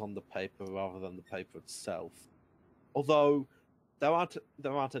what was on the paper rather than the paper itself. Although there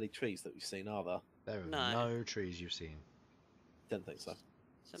aren't any trees that we've seen, are there? There are no trees you've seen. Didn't think so.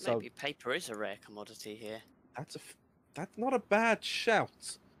 So maybe paper is a rare commodity here. That's not a bad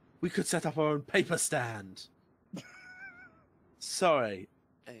shout. We could set up our own paper stand. Sorry.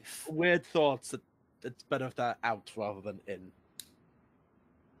 Oof. Weird thoughts that it's better if they're out rather than in.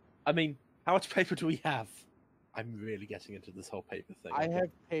 I mean, how much paper do we have? I'm really getting into this whole paper thing. I have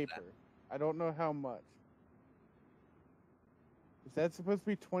paper. I don't know how much. Is that supposed to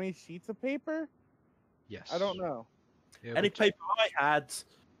be 20 sheets of paper? Yes. I don't know. Yeah, Any paper I had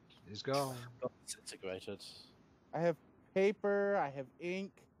is gone. got disintegrated. I have paper. I have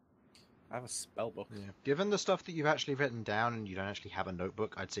ink. I have a spell book. Yeah. Given the stuff that you've actually written down and you don't actually have a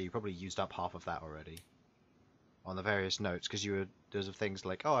notebook, I'd say you probably used up half of that already. On the various notes, because there's things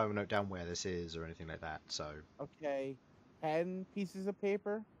like, oh, I will note down where this is or anything like that. So. Okay, 10 pieces of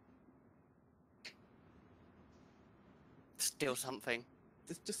paper. Still something.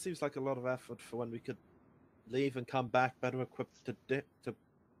 This just seems like a lot of effort for when we could leave and come back better equipped to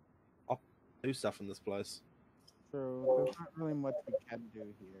do stuff in this place. True. There's not really much we can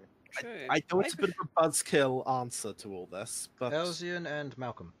do here. True. I know it's a bit of a buzzkill answer to all this, but Elsyan and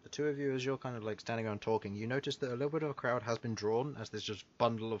Malcom, the two of you, as you're kind of like standing around talking, you notice that a little bit of a crowd has been drawn as this just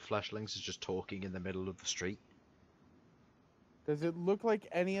bundle of fleshlings is just talking in the middle of the street. Does it look like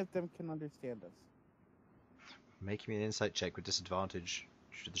any of them can understand us? Make me an insight check with disadvantage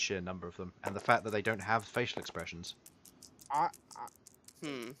due to the sheer number of them and the fact that they don't have facial expressions.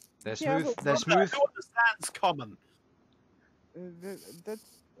 They're smooth. Yeah, they're smooth. Who understands common?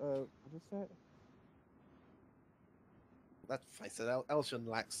 That's what is that? Let's face it, Elsyan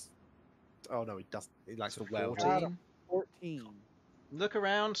lacks. Oh no, he doesn't. He lacks the well. 14. 14. Look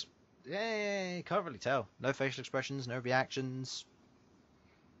around. Yay! Can't really tell. No facial expressions. No reactions.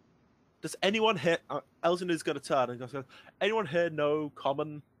 Does anyone here? Elsyan is going to turn and go. Anyone here know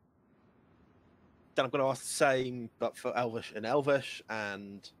common? Then I'm going to ask the same, but for Elvish and Elvish,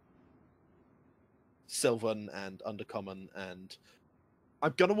 and Sylvan and Undercommon, and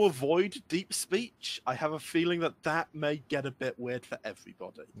I'm going to avoid deep speech. I have a feeling that may get a bit weird for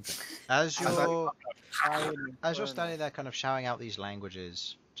everybody. As you're standing there, kind of shouting out these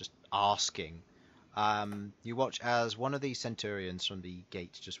languages, just asking, you watch as one of these centurions from the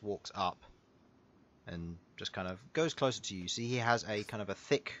gate just walks up and just kind of goes closer to you. See, he has a kind of a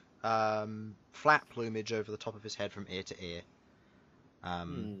thick, flat plumage over the top of his head from ear to ear.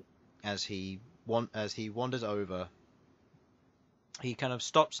 As he wanders over, he kind of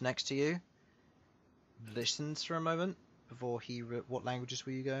stops next to you, listens for a moment before what languages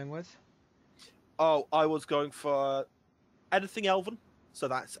were you going with? Oh, I was going for anything Elven. So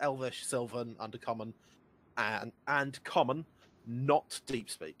that's Elvish, Sylvan, Undercommon, and Common, not deep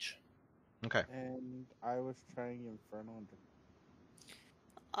speech. Okay. And I was trying Infernal.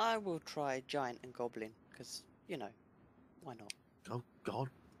 I will try Giant and Goblin, because, why not? Oh, God.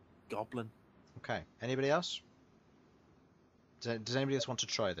 Goblin. Okay. Anybody else? Does anybody else want to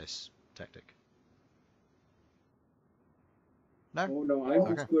try this tactic? No? Oh, no,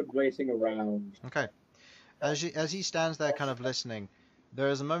 I'm just good waiting around. Okay. As he stands there kind of listening, there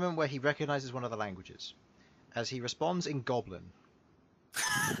is a moment where he recognizes one of the languages. As he responds in Goblin.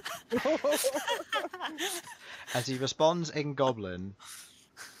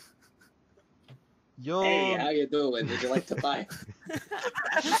 Hey, how you doing? Would you like to buy?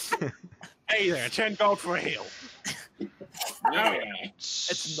 Hey there, 10 gold for a heal. Yeah.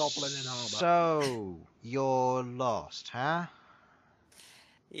 It's Noblin in armor. So, you're lost, huh?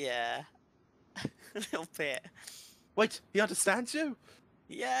 Yeah. A little bit. Wait, he understands you?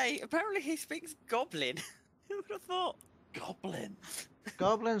 Yeah, apparently he speaks Goblin. Who would have thought? Goblin.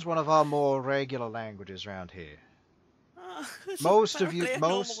 Goblin's one of our more regular languages around here. It's Most of you, apparently a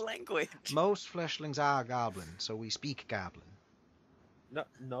normal language. most fleshlings are goblin, so we speak goblin.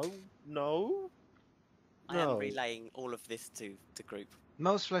 No. I am relaying all of this to the group.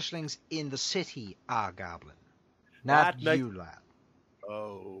 Most fleshlings in the city are goblin. Not you, lad.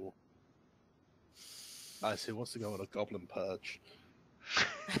 Oh. Nice, who wants to go on a goblin purge?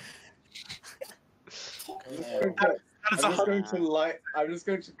 I'm just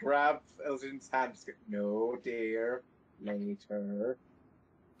going to grab Elsyan's hand and just go, no, dear, later.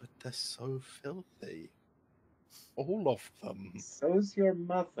 But they're so filthy. All of them. So's your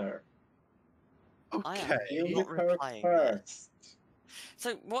mother. Okay. Deal Not with her replying first.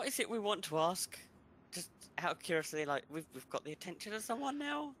 So, what is it we want to ask? Just out of curiosity, like, we've got the attention of someone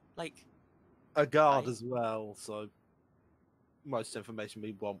now? Like... A guard as well, so... Most information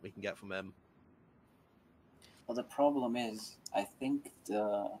we want, we can get from him. Well, the problem is, I think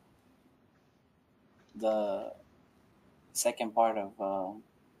the second part of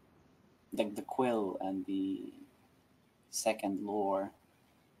the quill and the second lore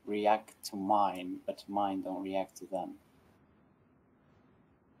react to mine, but mine don't react to them.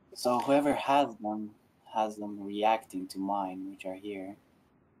 So whoever has them reacting to mine, which are here.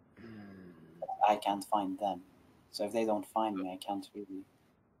 I can't find them. So if they don't find me, I can't really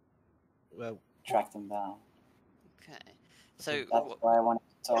track them down. Okay. So that's why I wanted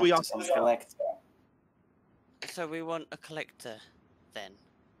to talk to some collector. So we want a collector, then?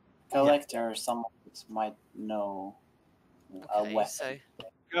 Collector or someone that might know a weapon. So...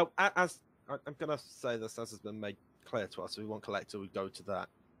 as I'm going to say this, as has been made clear to us, if we want collector, we go to that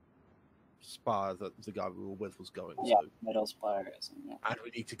spire that the guy we were with was going to. Middle spire. Yeah. And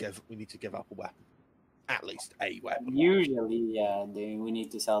we need to give up a weapon. At least a weapon. Usually, we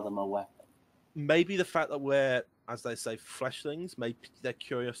need to sell them a weapon. Maybe the fact that we're, as they say, fleshlings, maybe they're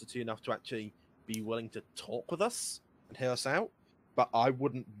curiosity enough to actually be willing to talk with us and hear us out. But I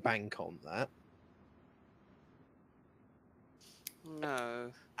wouldn't bank on that.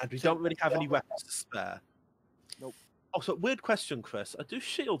 No. And we don't really have any weapons to spare. Nope. Also, weird question, Chris. Do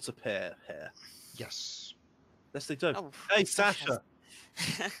shields appear here? Yes. Yes, they do. Oh, hey, Sasha.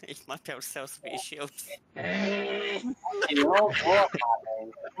 He might be able to sell some of your shields. You're all broke,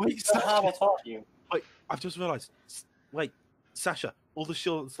 Wait, how I taught you. Wait, I've just realised. Wait, Sasha, all the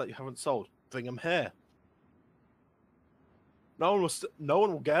shields that you haven't sold, bring them here. No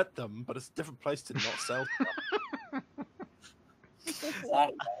one will get them, but it's a different place to not sell them.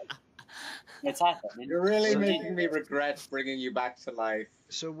 It's happened. You're really making me regret bringing you back to life.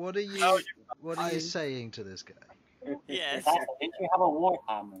 So what are you saying to this guy? Yes. Didn't you have a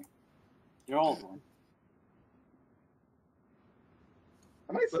warhammer? Your old one.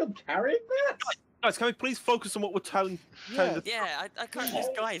 Am I still carrying that? Guys, can we please focus on what we're telling? Yeah, I can't. This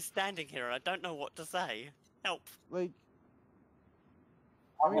guy is standing here, and I don't know what to say. Help. Like,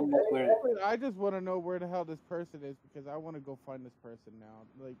 I just want to know where the hell this person is because I want to go find this person now.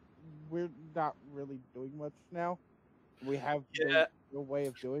 Like, we're not really doing much now. We have no way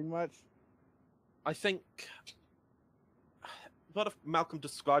of doing much. I think. What if Malcom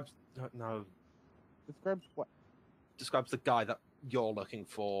describes? No. Describes what? Describes the guy that you're looking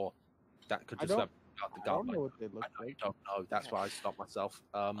for. That could describe the guy. I don't know what they look like. I don't know. That's why I stopped myself.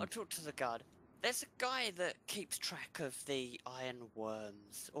 I'll talk to the guard. There's a guy that keeps track of the iron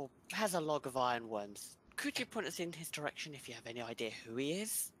worms, or has a log of iron worms. Could you point us in his direction if you have any idea who he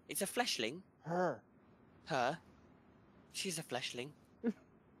is? It's a fleshling. Her. She's a fleshling.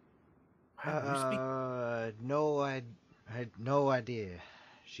 No, I had no idea.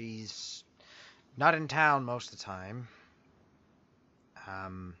 She's not in town most of the time.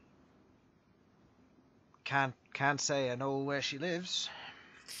 Can't say I know where she lives.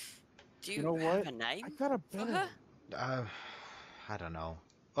 Do you have a name? I got a better. I don't know.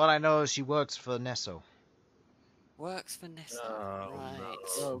 All I know is she works for Nesso. Works for Nesso. Right. No.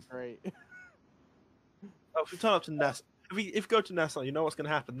 Oh, great. If we turn up to Ness, if we go to Nessa, you know what's going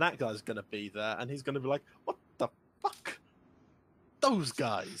to happen. That guy's going to be there, and he's going to be like, "What the fuck? Those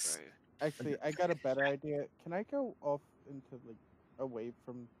guys." Actually, I got a better idea. Can I go off into away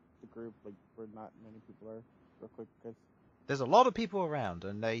from the group, where not many people are, real quick, because there's a lot of people around,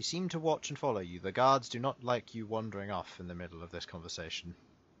 and they seem to watch and follow you. The guards do not like you wandering off in the middle of this conversation,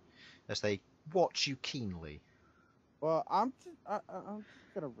 as they watch you keenly. Well, I'm just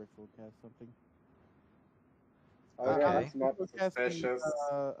gonna ritual cast something. Okay. It's not suspicious.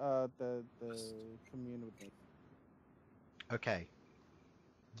 The commune with nature. Okay.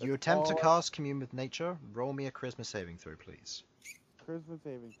 You attempt to cast Commune with Nature. Roll me a Charisma saving throw, please. Charisma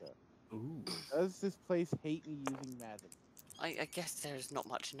saving throw. Ooh. Does this place hate me using magic? I guess there's not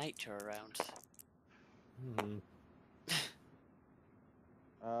much nature around.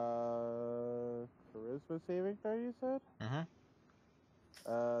 Charisma saving throw, you said?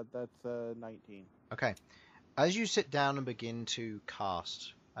 Mm-hmm. That's 19. Okay. As you sit down and begin to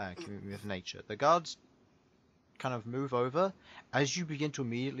cast Commune with Nature, the guards kind of move over. As you begin to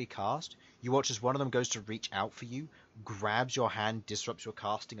immediately cast, you watch as one of them goes to reach out for you, grabs your hand, disrupts your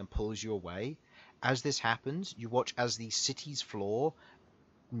casting, and pulls you away. As this happens, you watch as the city's floor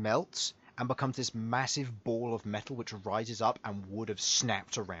melts and becomes this massive ball of metal which rises up and would have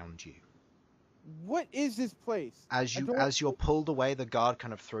snapped around you. What is this place? As you're pulled away, the guard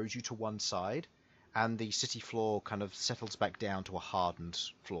kind of throws you to one side, and the city floor kind of settles back down to a hardened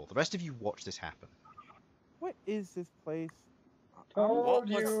floor. The rest of you watch this happen. What is this place? Told What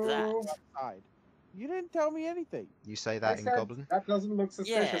was you. that? Outside. You didn't tell me anything. You say I that in said Goblin? that doesn't look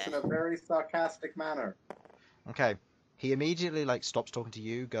suspicious Yeah. in a very sarcastic manner. Okay. He immediately stops talking to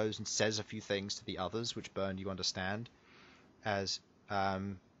you, goes and says a few things to the others, which Bern you understand, as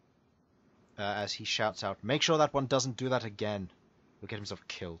he shouts out, "Make sure that one doesn't do that again. He'll get himself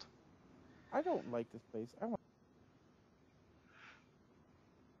killed." I don't like this place.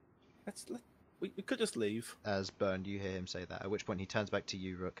 We could just leave. As Bern, you hear him say that, at which point he turns back to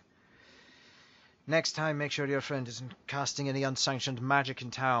you, Rook. "Next time, make sure your friend isn't casting any unsanctioned magic in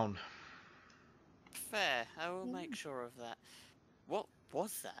town." Fair, I will make sure of that. What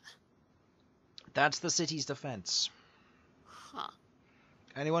was that? That's the city's defense. Huh.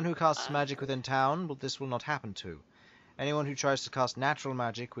 Anyone who casts magic within town, this will not happen to. Anyone who tries to cast natural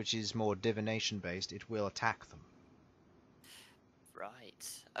magic, which is more divination-based, it will attack them.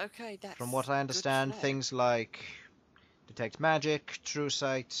 Right. Okay, that's From what I good understand, to know. things like detect magic, true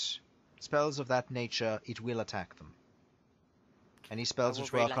sight, spells of that nature, it will attack them. Any spells will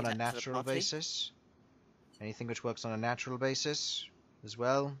which work relay on a that to the natural party. basis, anything which works on a natural basis as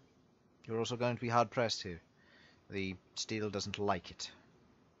well, you're also going to be hard-pressed here. The steel doesn't like it.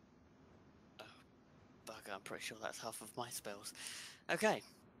 Bugger, I'm pretty sure that's half of my spells. Okay.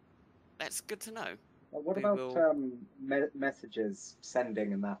 That's good to know. What We about will- messages,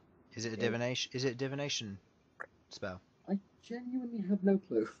 sending, and that? Is it a Yeah. divination? Is it a divination spell? I genuinely have no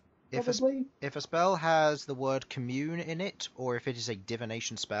clue. If Probably. If a spell has the word commune in it, or if it is a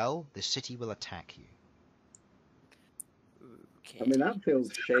divination spell, the city will attack you. Okay. I mean, that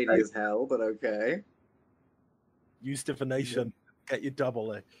feels shady as hell, but okay. Use divination. Get your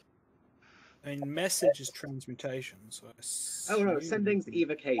double it. I mean, message is transmutation, so I Oh no, assume- sending's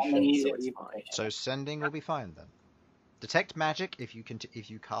evocation, Sending so is it's fine. evocation. So sending will be fine then. Detect magic, if you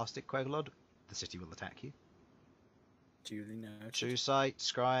cast it, Queglod, the city will attack you. Duly noted. True sight,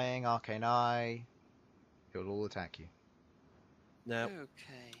 scrying, arcane eye, it will all attack you. Now,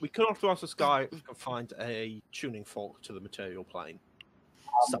 Okay. we could also ask this guy if we can find a tuning fork to the material plane.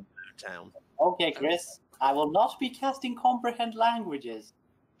 Somewhere in town. Okay, Chris. I will not be casting comprehend languages.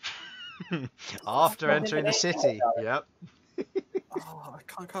 After entering the city, yep. Oh, I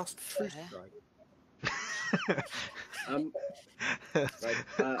can't cast Truth Fair. Strike.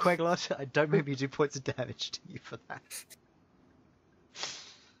 Right, Queglod, I don't maybe do points of damage to you for that.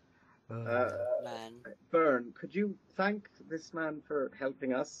 Man. Bern, could you thank this man for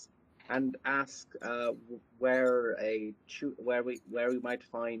helping us and ask where we might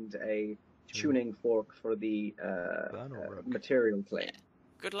find a tuning fork for the Bern or Rook? material plane?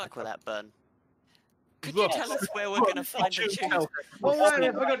 Good luck with that, Bern. Could Look, you tell us where we're going to find the tune? Oh man,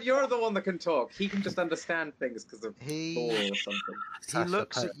 I forgot you're the one that can talk. He can just understand things because of He lore or something. he Sasha,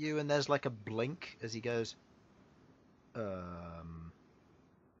 looks pet. at you and there's like a blink as he goes,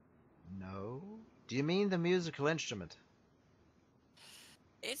 no? Do you mean the musical instrument?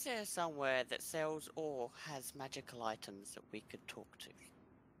 Is there somewhere that sells or has magical items that we could talk to?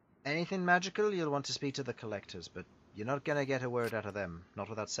 Anything magical, you'll want to speak to the collectors, but you're not gonna get a word out of them, not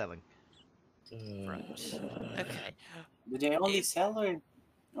without selling. Right. Okay. Do they only Is- sell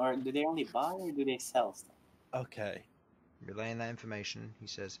or do they only buy or do they sell stuff? Okay. Relaying that information, he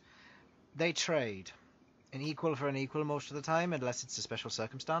says, they trade. An equal for an equal most of the time, unless it's a special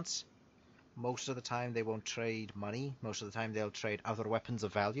circumstance. Most of the time they won't trade money, most of the time they'll trade other weapons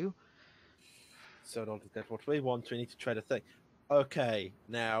of value. So in order to get what we want, we need to trade a thing. Okay,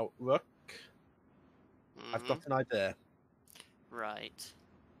 now, Rook, I've Mhm. got an idea. Right.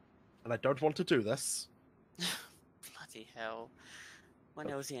 And I don't want to do this. Bloody hell. When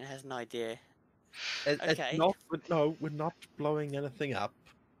Elsyan has an idea, Okay. We're not blowing anything up.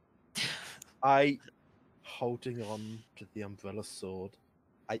 Holding on to the umbrella sword.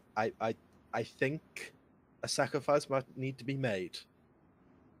 I think a sacrifice might need to be made.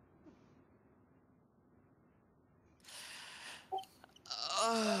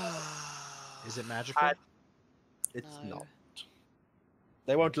 Is it magical? It's No. not.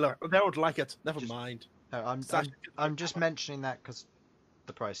 They won't like it. Never mind. No, I'm just mentioning that because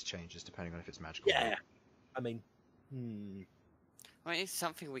the price changes depending on if it's magical. Yeah. Or not. I mean, I mean, it's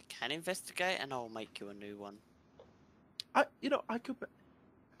something we can investigate, and I'll make you a new one. I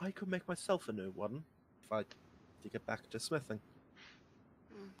could make myself a new one if I to get back to smithing.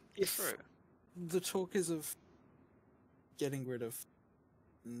 True. The talk is of getting rid of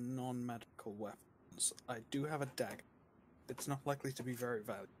non-magical weapons. I do have a dagger. It's not likely to be very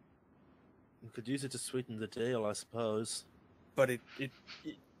valuable. You could use it to sweeten the deal, I suppose. But it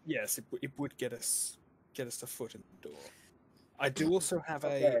would get us a foot in the door. I do also have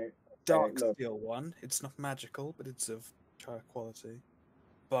a dark steel one. It's not magical, but it's of higher quality.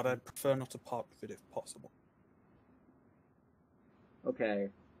 But I'd prefer not to part with it if possible. Okay.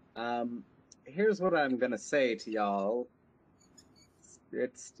 Here's what I'm gonna say to y'all.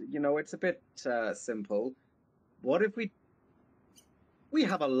 It's a bit simple. What if we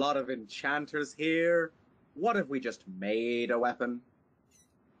have a lot of enchanters here? What if we just made a weapon?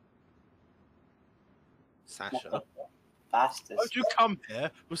 Sasha, Fastest. why'd you come here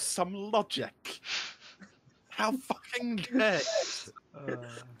with some logic? How fucking dare you?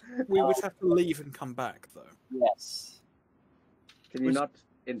 We would have to leave and come back, though. Yes. Can you not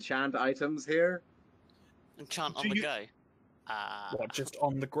enchant items here? Enchant on the go. What, just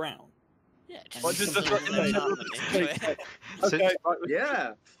on the ground? Yeah, Well, just just- enchantment into it. Okay, right,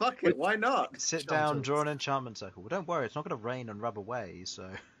 Yeah, fuck it, why not? Sit down, draw an enchantment circle. Well, don't worry, it's not going to rain and rub away, so...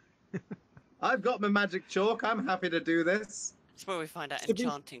 I've got my magic chalk, I'm happy to do this. That's where we find out So be-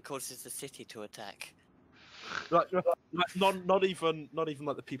 enchanting causes the city to attack. not even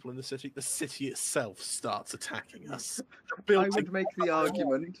like the people in the city itself starts attacking us. I would make the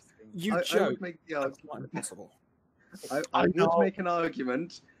argument. You I joke. would make the That's argument. not impossible. I would know. make an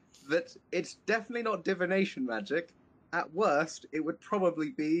argument that it's definitely not divination magic. At worst, it would probably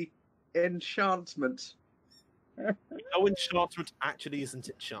be enchantment. No, enchantment actually isn't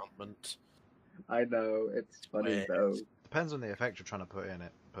enchantment. I know, it's funny Wait. though. Depends on the effect you're trying to put in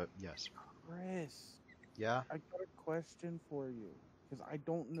it, but yes. Chris, Yeah? I got a question for you because I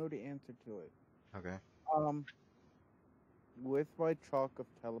don't know the answer to it. Okay. With my chalk of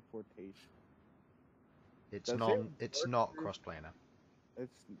teleportation, It's Does it's work not for- cross-planar.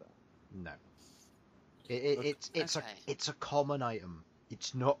 it's not. No. It's Okay. it's a common item.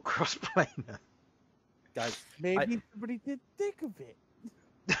 It's not cross-planar. Guys, Maybe somebody did think of it.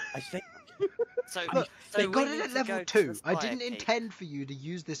 I think So, Look, so they we got need it at to level go to 2. the I Spire didn't Keep. intend for you to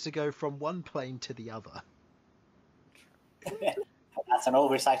use this to go from one plane to the other. That's an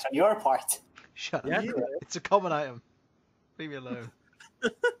oversight on your part. Shut Yeah. up. It's a common item. Leave me alone.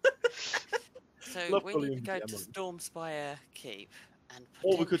 So Love we need to William go to Diamond. Stormspire Keep and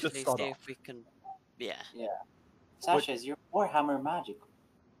Or we could just potentially start see off. if we can. Yeah. Sasha, is your Warhammer magical?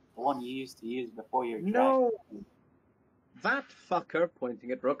 The one you used to use before your dragon? No! That fucker,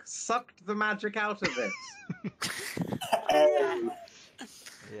 pointing at Rook, sucked the magic out of it.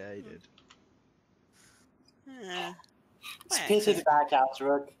 Yeah, he did. Spit it back out,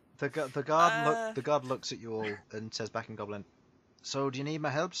 Rook. The guard looks at you all and says back in Goblin, "So, do you need my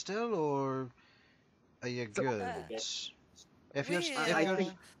help still, or are you good? If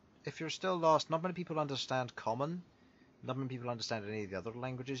you're still lost, not many people understand Common. Not many people understand any of the other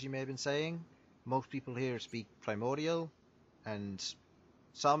languages you may have been saying. Most people here speak Primordial, and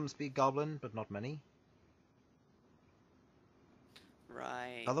some speak Goblin, but not many.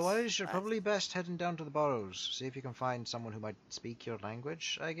 Right. Otherwise, you're probably best heading down to the Burrows. See if you can find someone who might speak your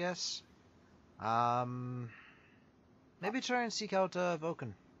language, I guess. Maybe try and seek out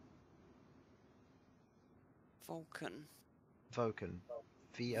Vulcan. Vulcan. Vulcan.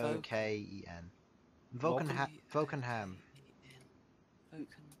 V-O-K-E-N. Vulcanham. Vulcan.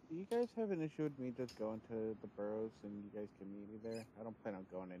 Do you guys have an issue with me just going to the burrows and you guys can meet me there? I don't plan on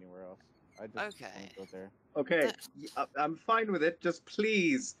going anywhere else. I just want Okay. to go there. Okay, I'm fine with it. Just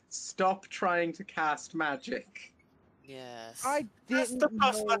please stop trying to cast magic. Yes. I that's didn't the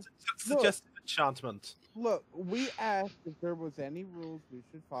person know. that suggested enchantment. Look, we asked if there was any rules we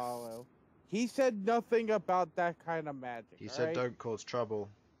should follow. He said nothing about that kind of magic. He said alright? don't cause trouble.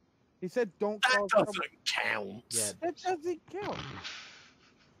 He said don't That cause doesn't trouble. count. Yeah. That doesn't count.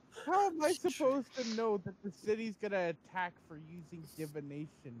 How am I supposed to know that the city's gonna attack for using divination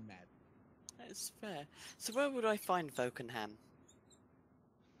magic? That's fair. So where would I find Vokenham?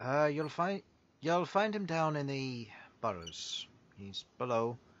 You'll find him down in the burrows. He's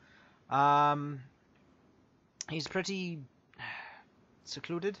below. He's pretty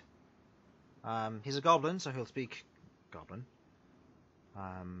secluded. He's a goblin, so he'll speak goblin.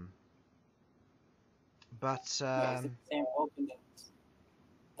 But Yeah, is it the same Vulcan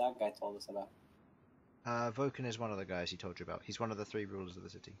that guy told us about? Voken is one of the guys he told you about. He's one of the 3 rulers of the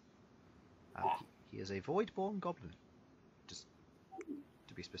city. Ah. He is a void-born goblin, just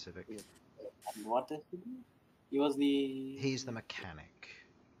to be specific. And what does he do? He was the... He's the mechanic.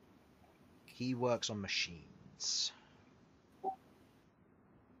 He works on machines.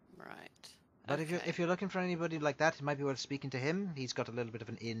 Right. But Okay. if you're looking for anybody like that, it might be worth speaking to him. He's got a little bit of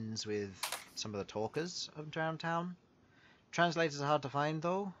an ins with some of the talkers around town. Translators are hard to find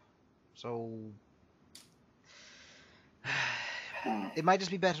though, so it might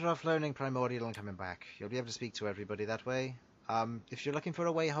just be better off learning Primordial and coming back. You'll be able to speak to everybody that way. If you're looking for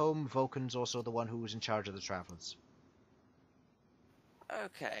a way home, Vulcan's also the one who's in charge of the travelers.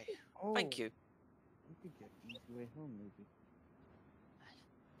 Okay. Oh, Thank you. We could get an easy way home, maybe.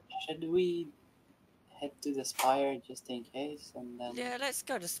 Should we head to the spire just in case, and then... Yeah, let's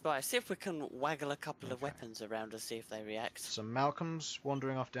go to Spire. See if we can waggle a couple of Okay. weapons around and see if they react. So Malcolm's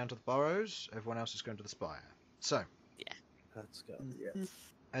wandering off down to the burrows. Everyone else is going to the spire. So, Let's go. Yeah.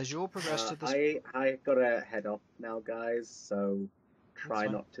 as you all progress to the I gotta head off now, guys. So try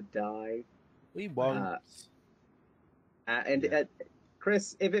fine. not to die. We won't. And Yeah.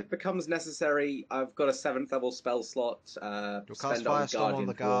 Chris, if it becomes necessary, I've got a 7th level spell slot. you'll cast Spend on Firestorm Guardian on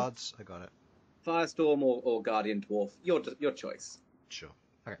the Dwarf. guards. I got it. Firestorm or Guardian Dwarf. Your choice. Sure.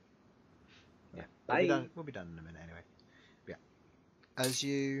 Okay. Yeah. Bye. We'll be done in a minute anyway. Yeah. As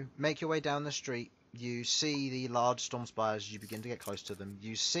you make your way down the street, you see the large storm spires as you begin to get close to them.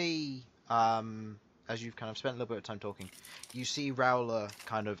 You see, as you've kind of spent a little bit of time talking, you see Rowler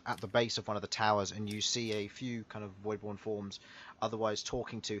kind of at the base of one of the towers, and you see a few kind of voidborn forms otherwise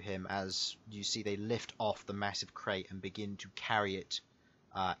talking to him as you see they lift off the massive crate and begin to carry it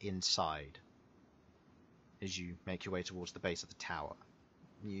inside as you make your way towards the base of the tower.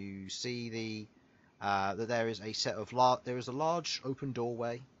 You see that there is a set of there is a large open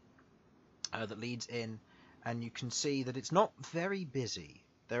doorway that leads in, and you can see that it's not very busy.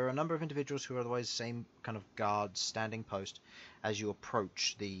 There are a number of individuals who are otherwise the same kind of guards standing post as you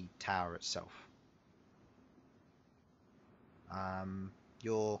approach the tower itself.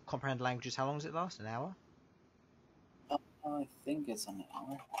 Your comprehend languages, how long does it last? An hour? I think it's an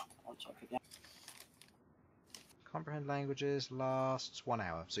hour. I'll check again. Comprehend languages lasts 1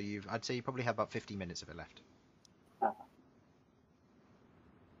 hour, so I'd say you probably have about 50 minutes of it left.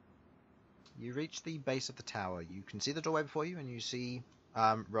 You reach the base of the tower. You can see the doorway before you, and you see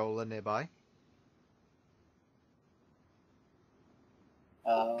Roller nearby.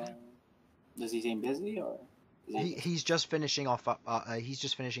 Does he seem busy, or is he... He's just finishing off. He's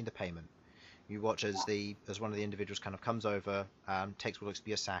just finishing the payment. You watch as one of the individuals kind of comes over, takes what looks to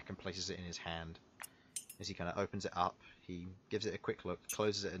be a sack, and places it in his hand. As he kind of opens it up, he gives it a quick look,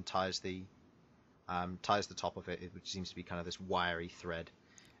 closes it, and ties the top of it, which seems to be kind of this wiry thread,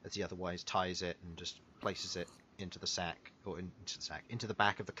 as he otherwise ties it and just places it into the sack, or into the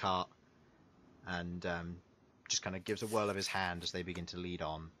back of the cart, and just kind of gives a whirl of his hand as they begin to lead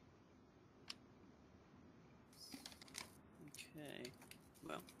on. Okay.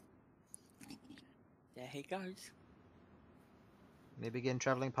 Well. There he goes. They begin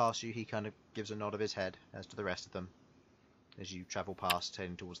travelling past you. He kind of gives a nod of his head as to the rest of them as you travel past,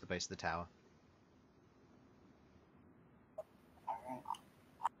 heading towards the base of the tower.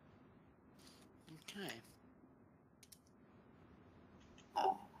 Okay.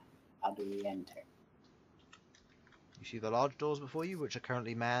 How do we enter? You see the large doors before you, which are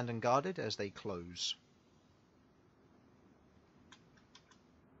currently manned and guarded as they close.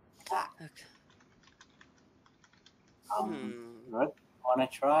 Okay. Rook, wanna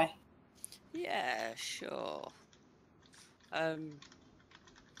try? Yeah, sure. I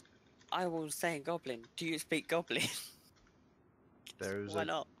will say in Goblin. Do you speak Goblin? Why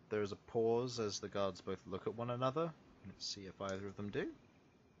not? There is a pause as the guards both look at one another. Let's see if either of them do.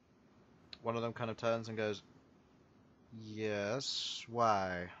 One of them kind of turns and goes, "Yes,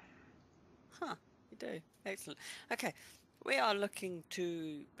 why?" Huh, you do. Excellent. Okay, we are looking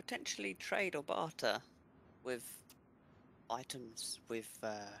to potentially trade or barter with items with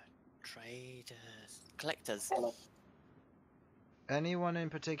traders, collectors. Anyone in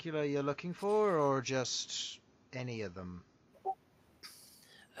particular you're looking for, or just any of them?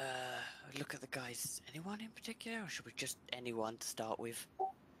 Look at the guys. Anyone in particular, or should we just anyone to start with?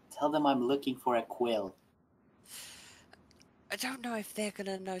 Tell them I'm looking for a quill. I don't know if they're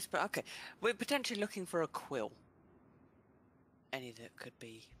gonna know, but okay. We're potentially looking for a quill. Any that could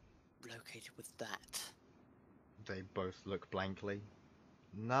be located with that. They both look blankly.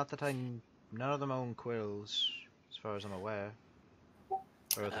 Not that none of them own quills, as far as I'm aware.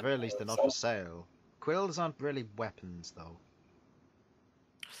 Or at the very least, they're not for sale. Quills aren't really weapons, though.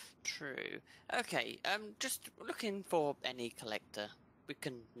 True. Okay, just looking for any collector we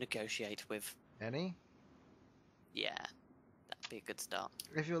can negotiate with. Any? Yeah, that'd be a good start.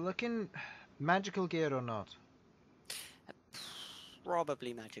 If you're looking magical gear or not?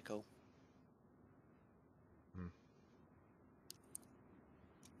 Probably magical.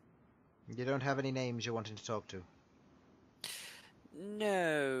 You don't have any names you're wanting to talk to?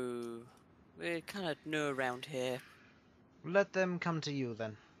 No. We're kind of new around here. Let them come to you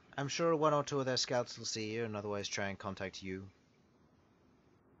then. I'm sure one or two of their scouts will see you and otherwise try and contact you.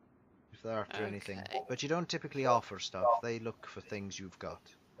 If they're after anything. But you don't typically offer stuff. They look for things you've got.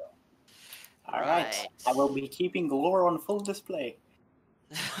 Alright. I will be keeping lore on full display.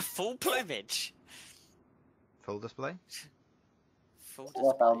 Full plumage? Full display? Full display.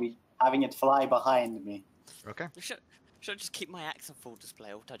 Yes, I'll be having it fly behind me. Okay. Should I just keep my axe on full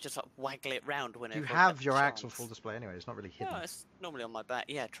display, or do I just like waggle it round whenever You I have get your the axe on chance? full display anyway, it's not really hidden. No, it's normally on my back.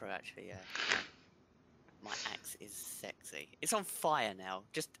 Yeah, true, actually, yeah. My axe is sexy. It's on fire now,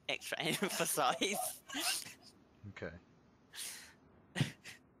 just extra emphasize. Okay.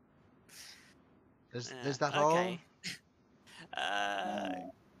 Is that all? Okay.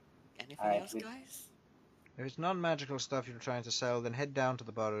 Anything else, guys? If it's non-magical stuff you're trying to sell, then head down to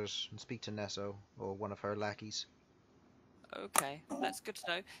the borders and speak to Nesso, or one of her lackeys. Okay, that's good to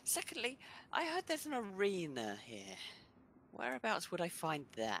know. Secondly, I heard there's an arena here. Whereabouts would I find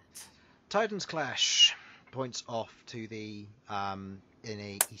that? Titan's Clash points off to the, in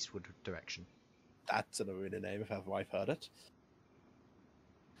a eastward direction. That's an arena name, if ever I've heard it.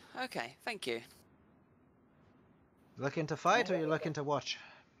 Okay, thank you. Looking to fight, or you looking to watch?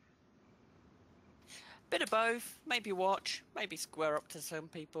 Bit of both. Maybe watch. Maybe square up to some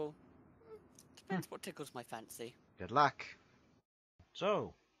people. Depends what tickles my fancy. Good luck.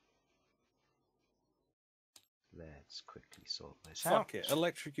 So, let's quickly sort this out. Fuck it,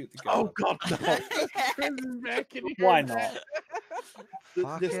 electrocute the guy. Oh god, no! Why not?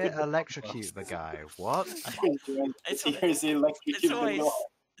 Fuck it, electrocute the guy. What? It's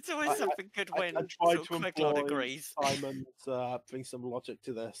always something good when I tried to Queglod employ agrees. Simon to bring some logic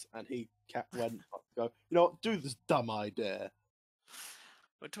to this, and he went, "Go, you know what? Do this dumb idea."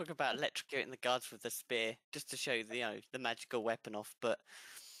 We're talking about electrocuting the guards with the spear, just to show the magical weapon off. But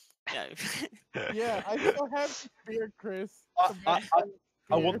Yeah, I still have the spear, Chris. I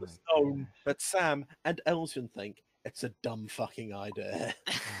want the stone, but Sam and Elsyan think it's a dumb fucking idea.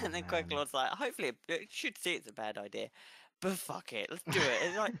 And then Queglod's like, hopefully it should see it's a bad idea. But fuck it, let's do it.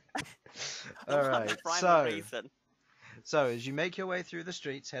 It's like Alright, so as you make your way through the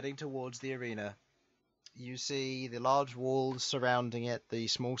streets heading towards the arena, you see the large walls surrounding it, the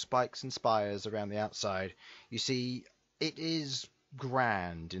small spikes and spires around the outside. You see it is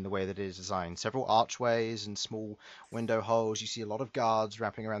grand in the way that it is designed. Several archways and small window holes. You see a lot of guards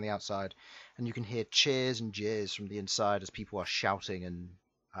wrapping around the outside, and you can hear cheers and jeers from the inside as people are shouting and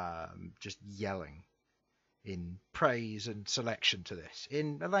just yelling in praise and selection to this,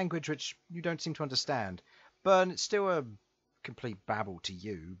 in a language which you don't seem to understand. Bern, it's still a complete babble to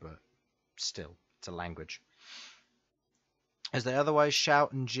you, but still, it's a language. As they otherwise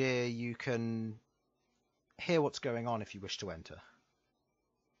shout and jeer, you can hear what's going on if you wish to enter.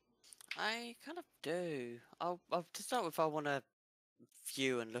 I kind of do. I'll to start with, I want to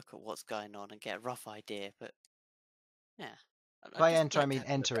view and look at what's going on and get a rough idea, but yeah. By enter, I mean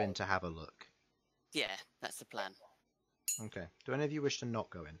enter in to have a look. Yeah, that's the plan. Okay. Do any of you wish to not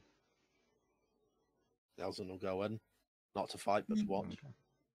go in? Elsyan will go in, not to fight, but to watch. Okay.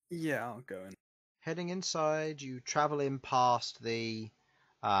 Yeah, I'll go in. Heading inside, you travel in past the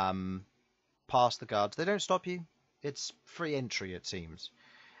guards. They don't stop you. It's free entry, it seems.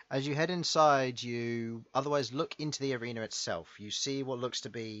 As you head inside, you otherwise look into the arena itself. You see what looks to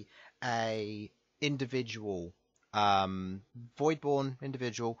be a individual, Voidborn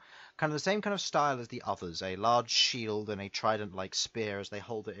individual, kind of the same kind of style as the others, a large shield and a trident-like spear as they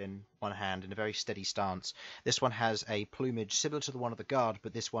hold it in one hand in a very steady stance. This one has a plumage similar to the one of the guard,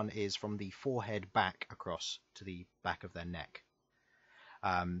 but this one is from the forehead back across to the back of their neck.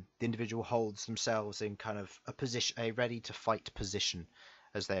 The individual holds themselves in kind of a ready-to-fight position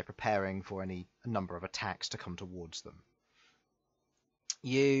as they are preparing for a number of attacks to come towards them.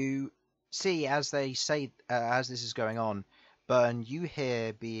 You see, as this is going on, Bern, you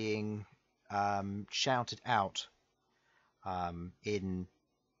hear being shouted out in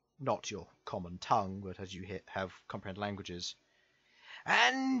not your common tongue, but as you have comprehend languages.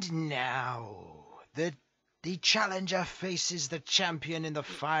 And now, the challenger faces the champion in the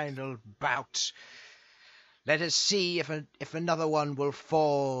final bout. Let us see if another one will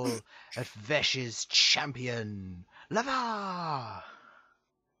fall at Vesh's champion, Lavar!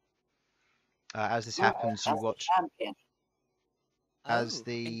 As this happens, you watch as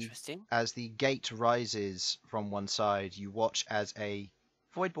the gate rises from one side. You watch as a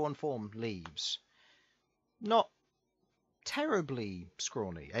Voidborn form leaves. Not terribly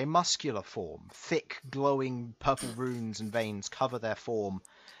scrawny, a muscular form. Thick, glowing purple runes and veins cover their form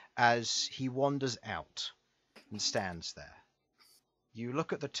as he wanders out and stands there. You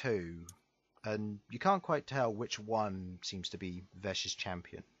look at the two, and you can't quite tell which one seems to be Vesh's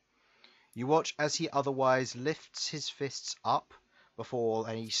champion. You watch as he otherwise lifts his fists up before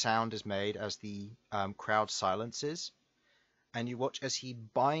any sound is made as the crowd silences, and you watch as he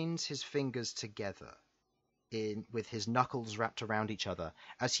binds his fingers together with his knuckles wrapped around each other.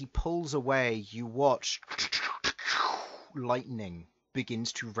 As he pulls away, you watch lightning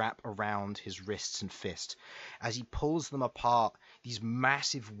begins to wrap around his wrists and fist. As he pulls them apart, these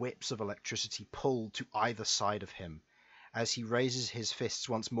massive whips of electricity pull to either side of him. As he raises his fists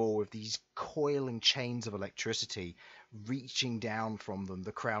once more with these coiling chains of electricity reaching down from them,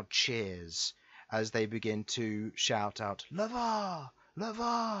 the crowd cheers as they begin to shout out, "Lavar!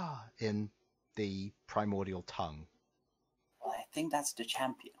 Lavar!" in the primordial tongue. Well, I think that's the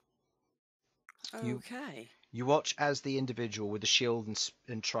champion. Okay. You watch as the individual with the shield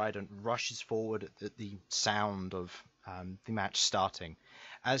and trident rushes forward at the sound of the match starting.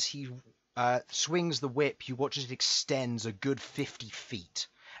 As he swings the whip, you watch as it extends a good 50 feet.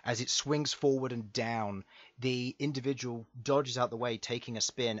 As it swings forward and down, the individual dodges out the way, taking a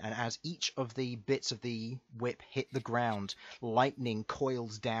spin, and as each of the bits of the whip hit the ground, lightning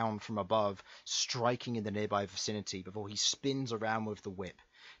coils down from above, striking in the nearby vicinity before he spins around with the whip,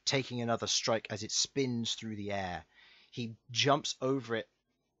 taking another strike as it spins through the air. He jumps over it,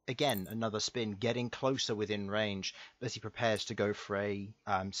 again another spin, getting closer within range as he prepares to go for a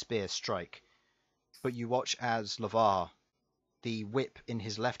spear strike. But you watch as Lavar, the whip in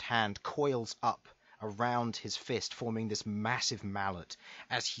his left hand, coils up around his fist, forming this massive mallet.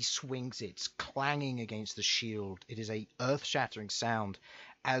 As he swings it, clanging against the shield, it is a earth-shattering sound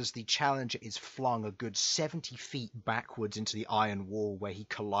as the challenger is flung a good 70 feet backwards into the iron wall, where he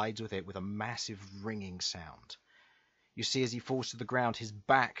collides with it with a massive ringing sound. You see as he falls to the ground, his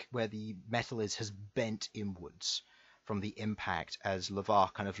back, where the metal is, has bent inwards from the impact as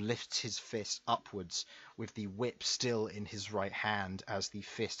Lavar kind of lifts his fist upwards with the whip still in his right hand as the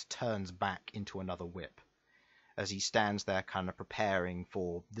fist turns back into another whip, as he stands there kind of preparing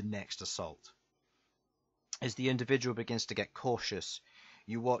for the next assault. As the individual begins to get cautious,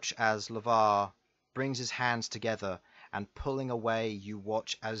 you watch as Lavar brings his hands together, and pulling away, you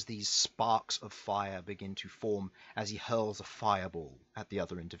watch as these sparks of fire begin to form as he hurls a fireball at the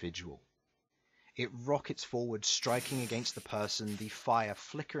other individual. It rockets forward, striking against the person, the fire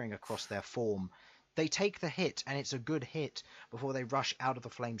flickering across their form. They take the hit, and it's a good hit, before they rush out of the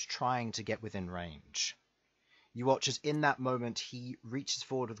flames trying to get within range. You watch as in that moment he reaches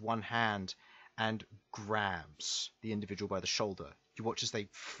forward with one hand and grabs the individual by the shoulder. You watch as they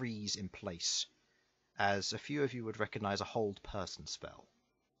freeze in place, as a few of you would recognize a hold person spell.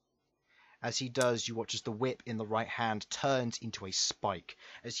 As he does, you watch as the whip in the right hand turns into a spike.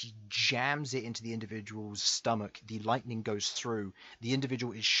 As he jams it into the individual's stomach, the lightning goes through. The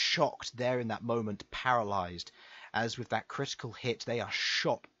individual is shocked there in that moment, paralyzed. As with that critical hit, they are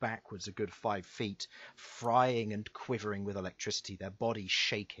shot backwards a good 5 feet, frying and quivering with electricity, their bodies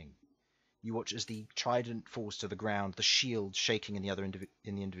shaking. You watch as the trident falls to the ground, the shield shaking in the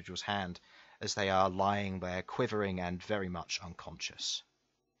individual's hand, as they are lying there, quivering and very much unconscious.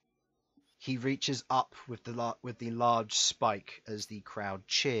 He reaches up with the large spike as the crowd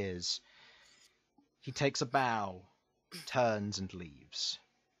cheers. He takes a bow, turns and leaves.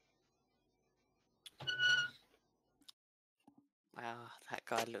 Wow, that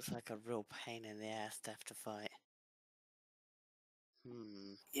guy looks like a real pain in the ass to have to fight.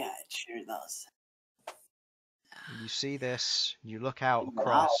 Yeah, it sure does. You see this, you look out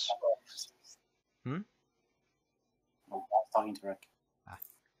across. I was talking to Rook.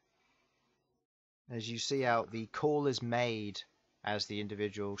 As you see out, the call is made as the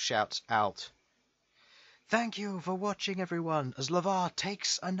individual shouts out, "Thank you for watching, everyone, as Lavar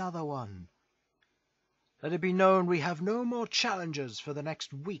takes another one. Let it be known we have no more challengers for the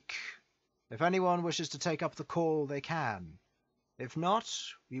next week. If anyone wishes to take up the call, they can. If not,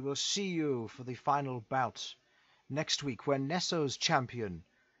 we will see you for the final bout next week, where Nesso's champion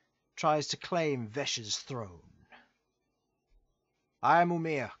tries to claim Vesh's throne. I am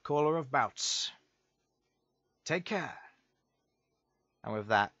Umir, caller of bouts. Take care. And with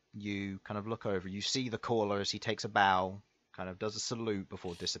that, you kind of look over. You see the caller as he takes a bow, kind of does a salute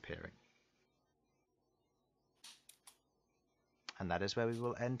before disappearing. And that is where we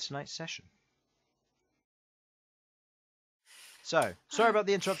will end tonight's session. So, sorry about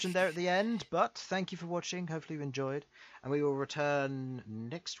the interruption there at the end, but thank you for watching. Hopefully you enjoyed. And we will return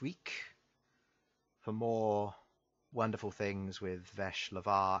next week for more wonderful things with Vesh,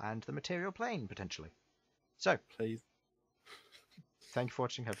 Lavar, and the Material Plane, potentially. So, Please. Thank you for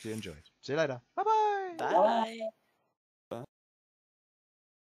watching. Hopefully you enjoyed. See you later. Bye-bye. Bye.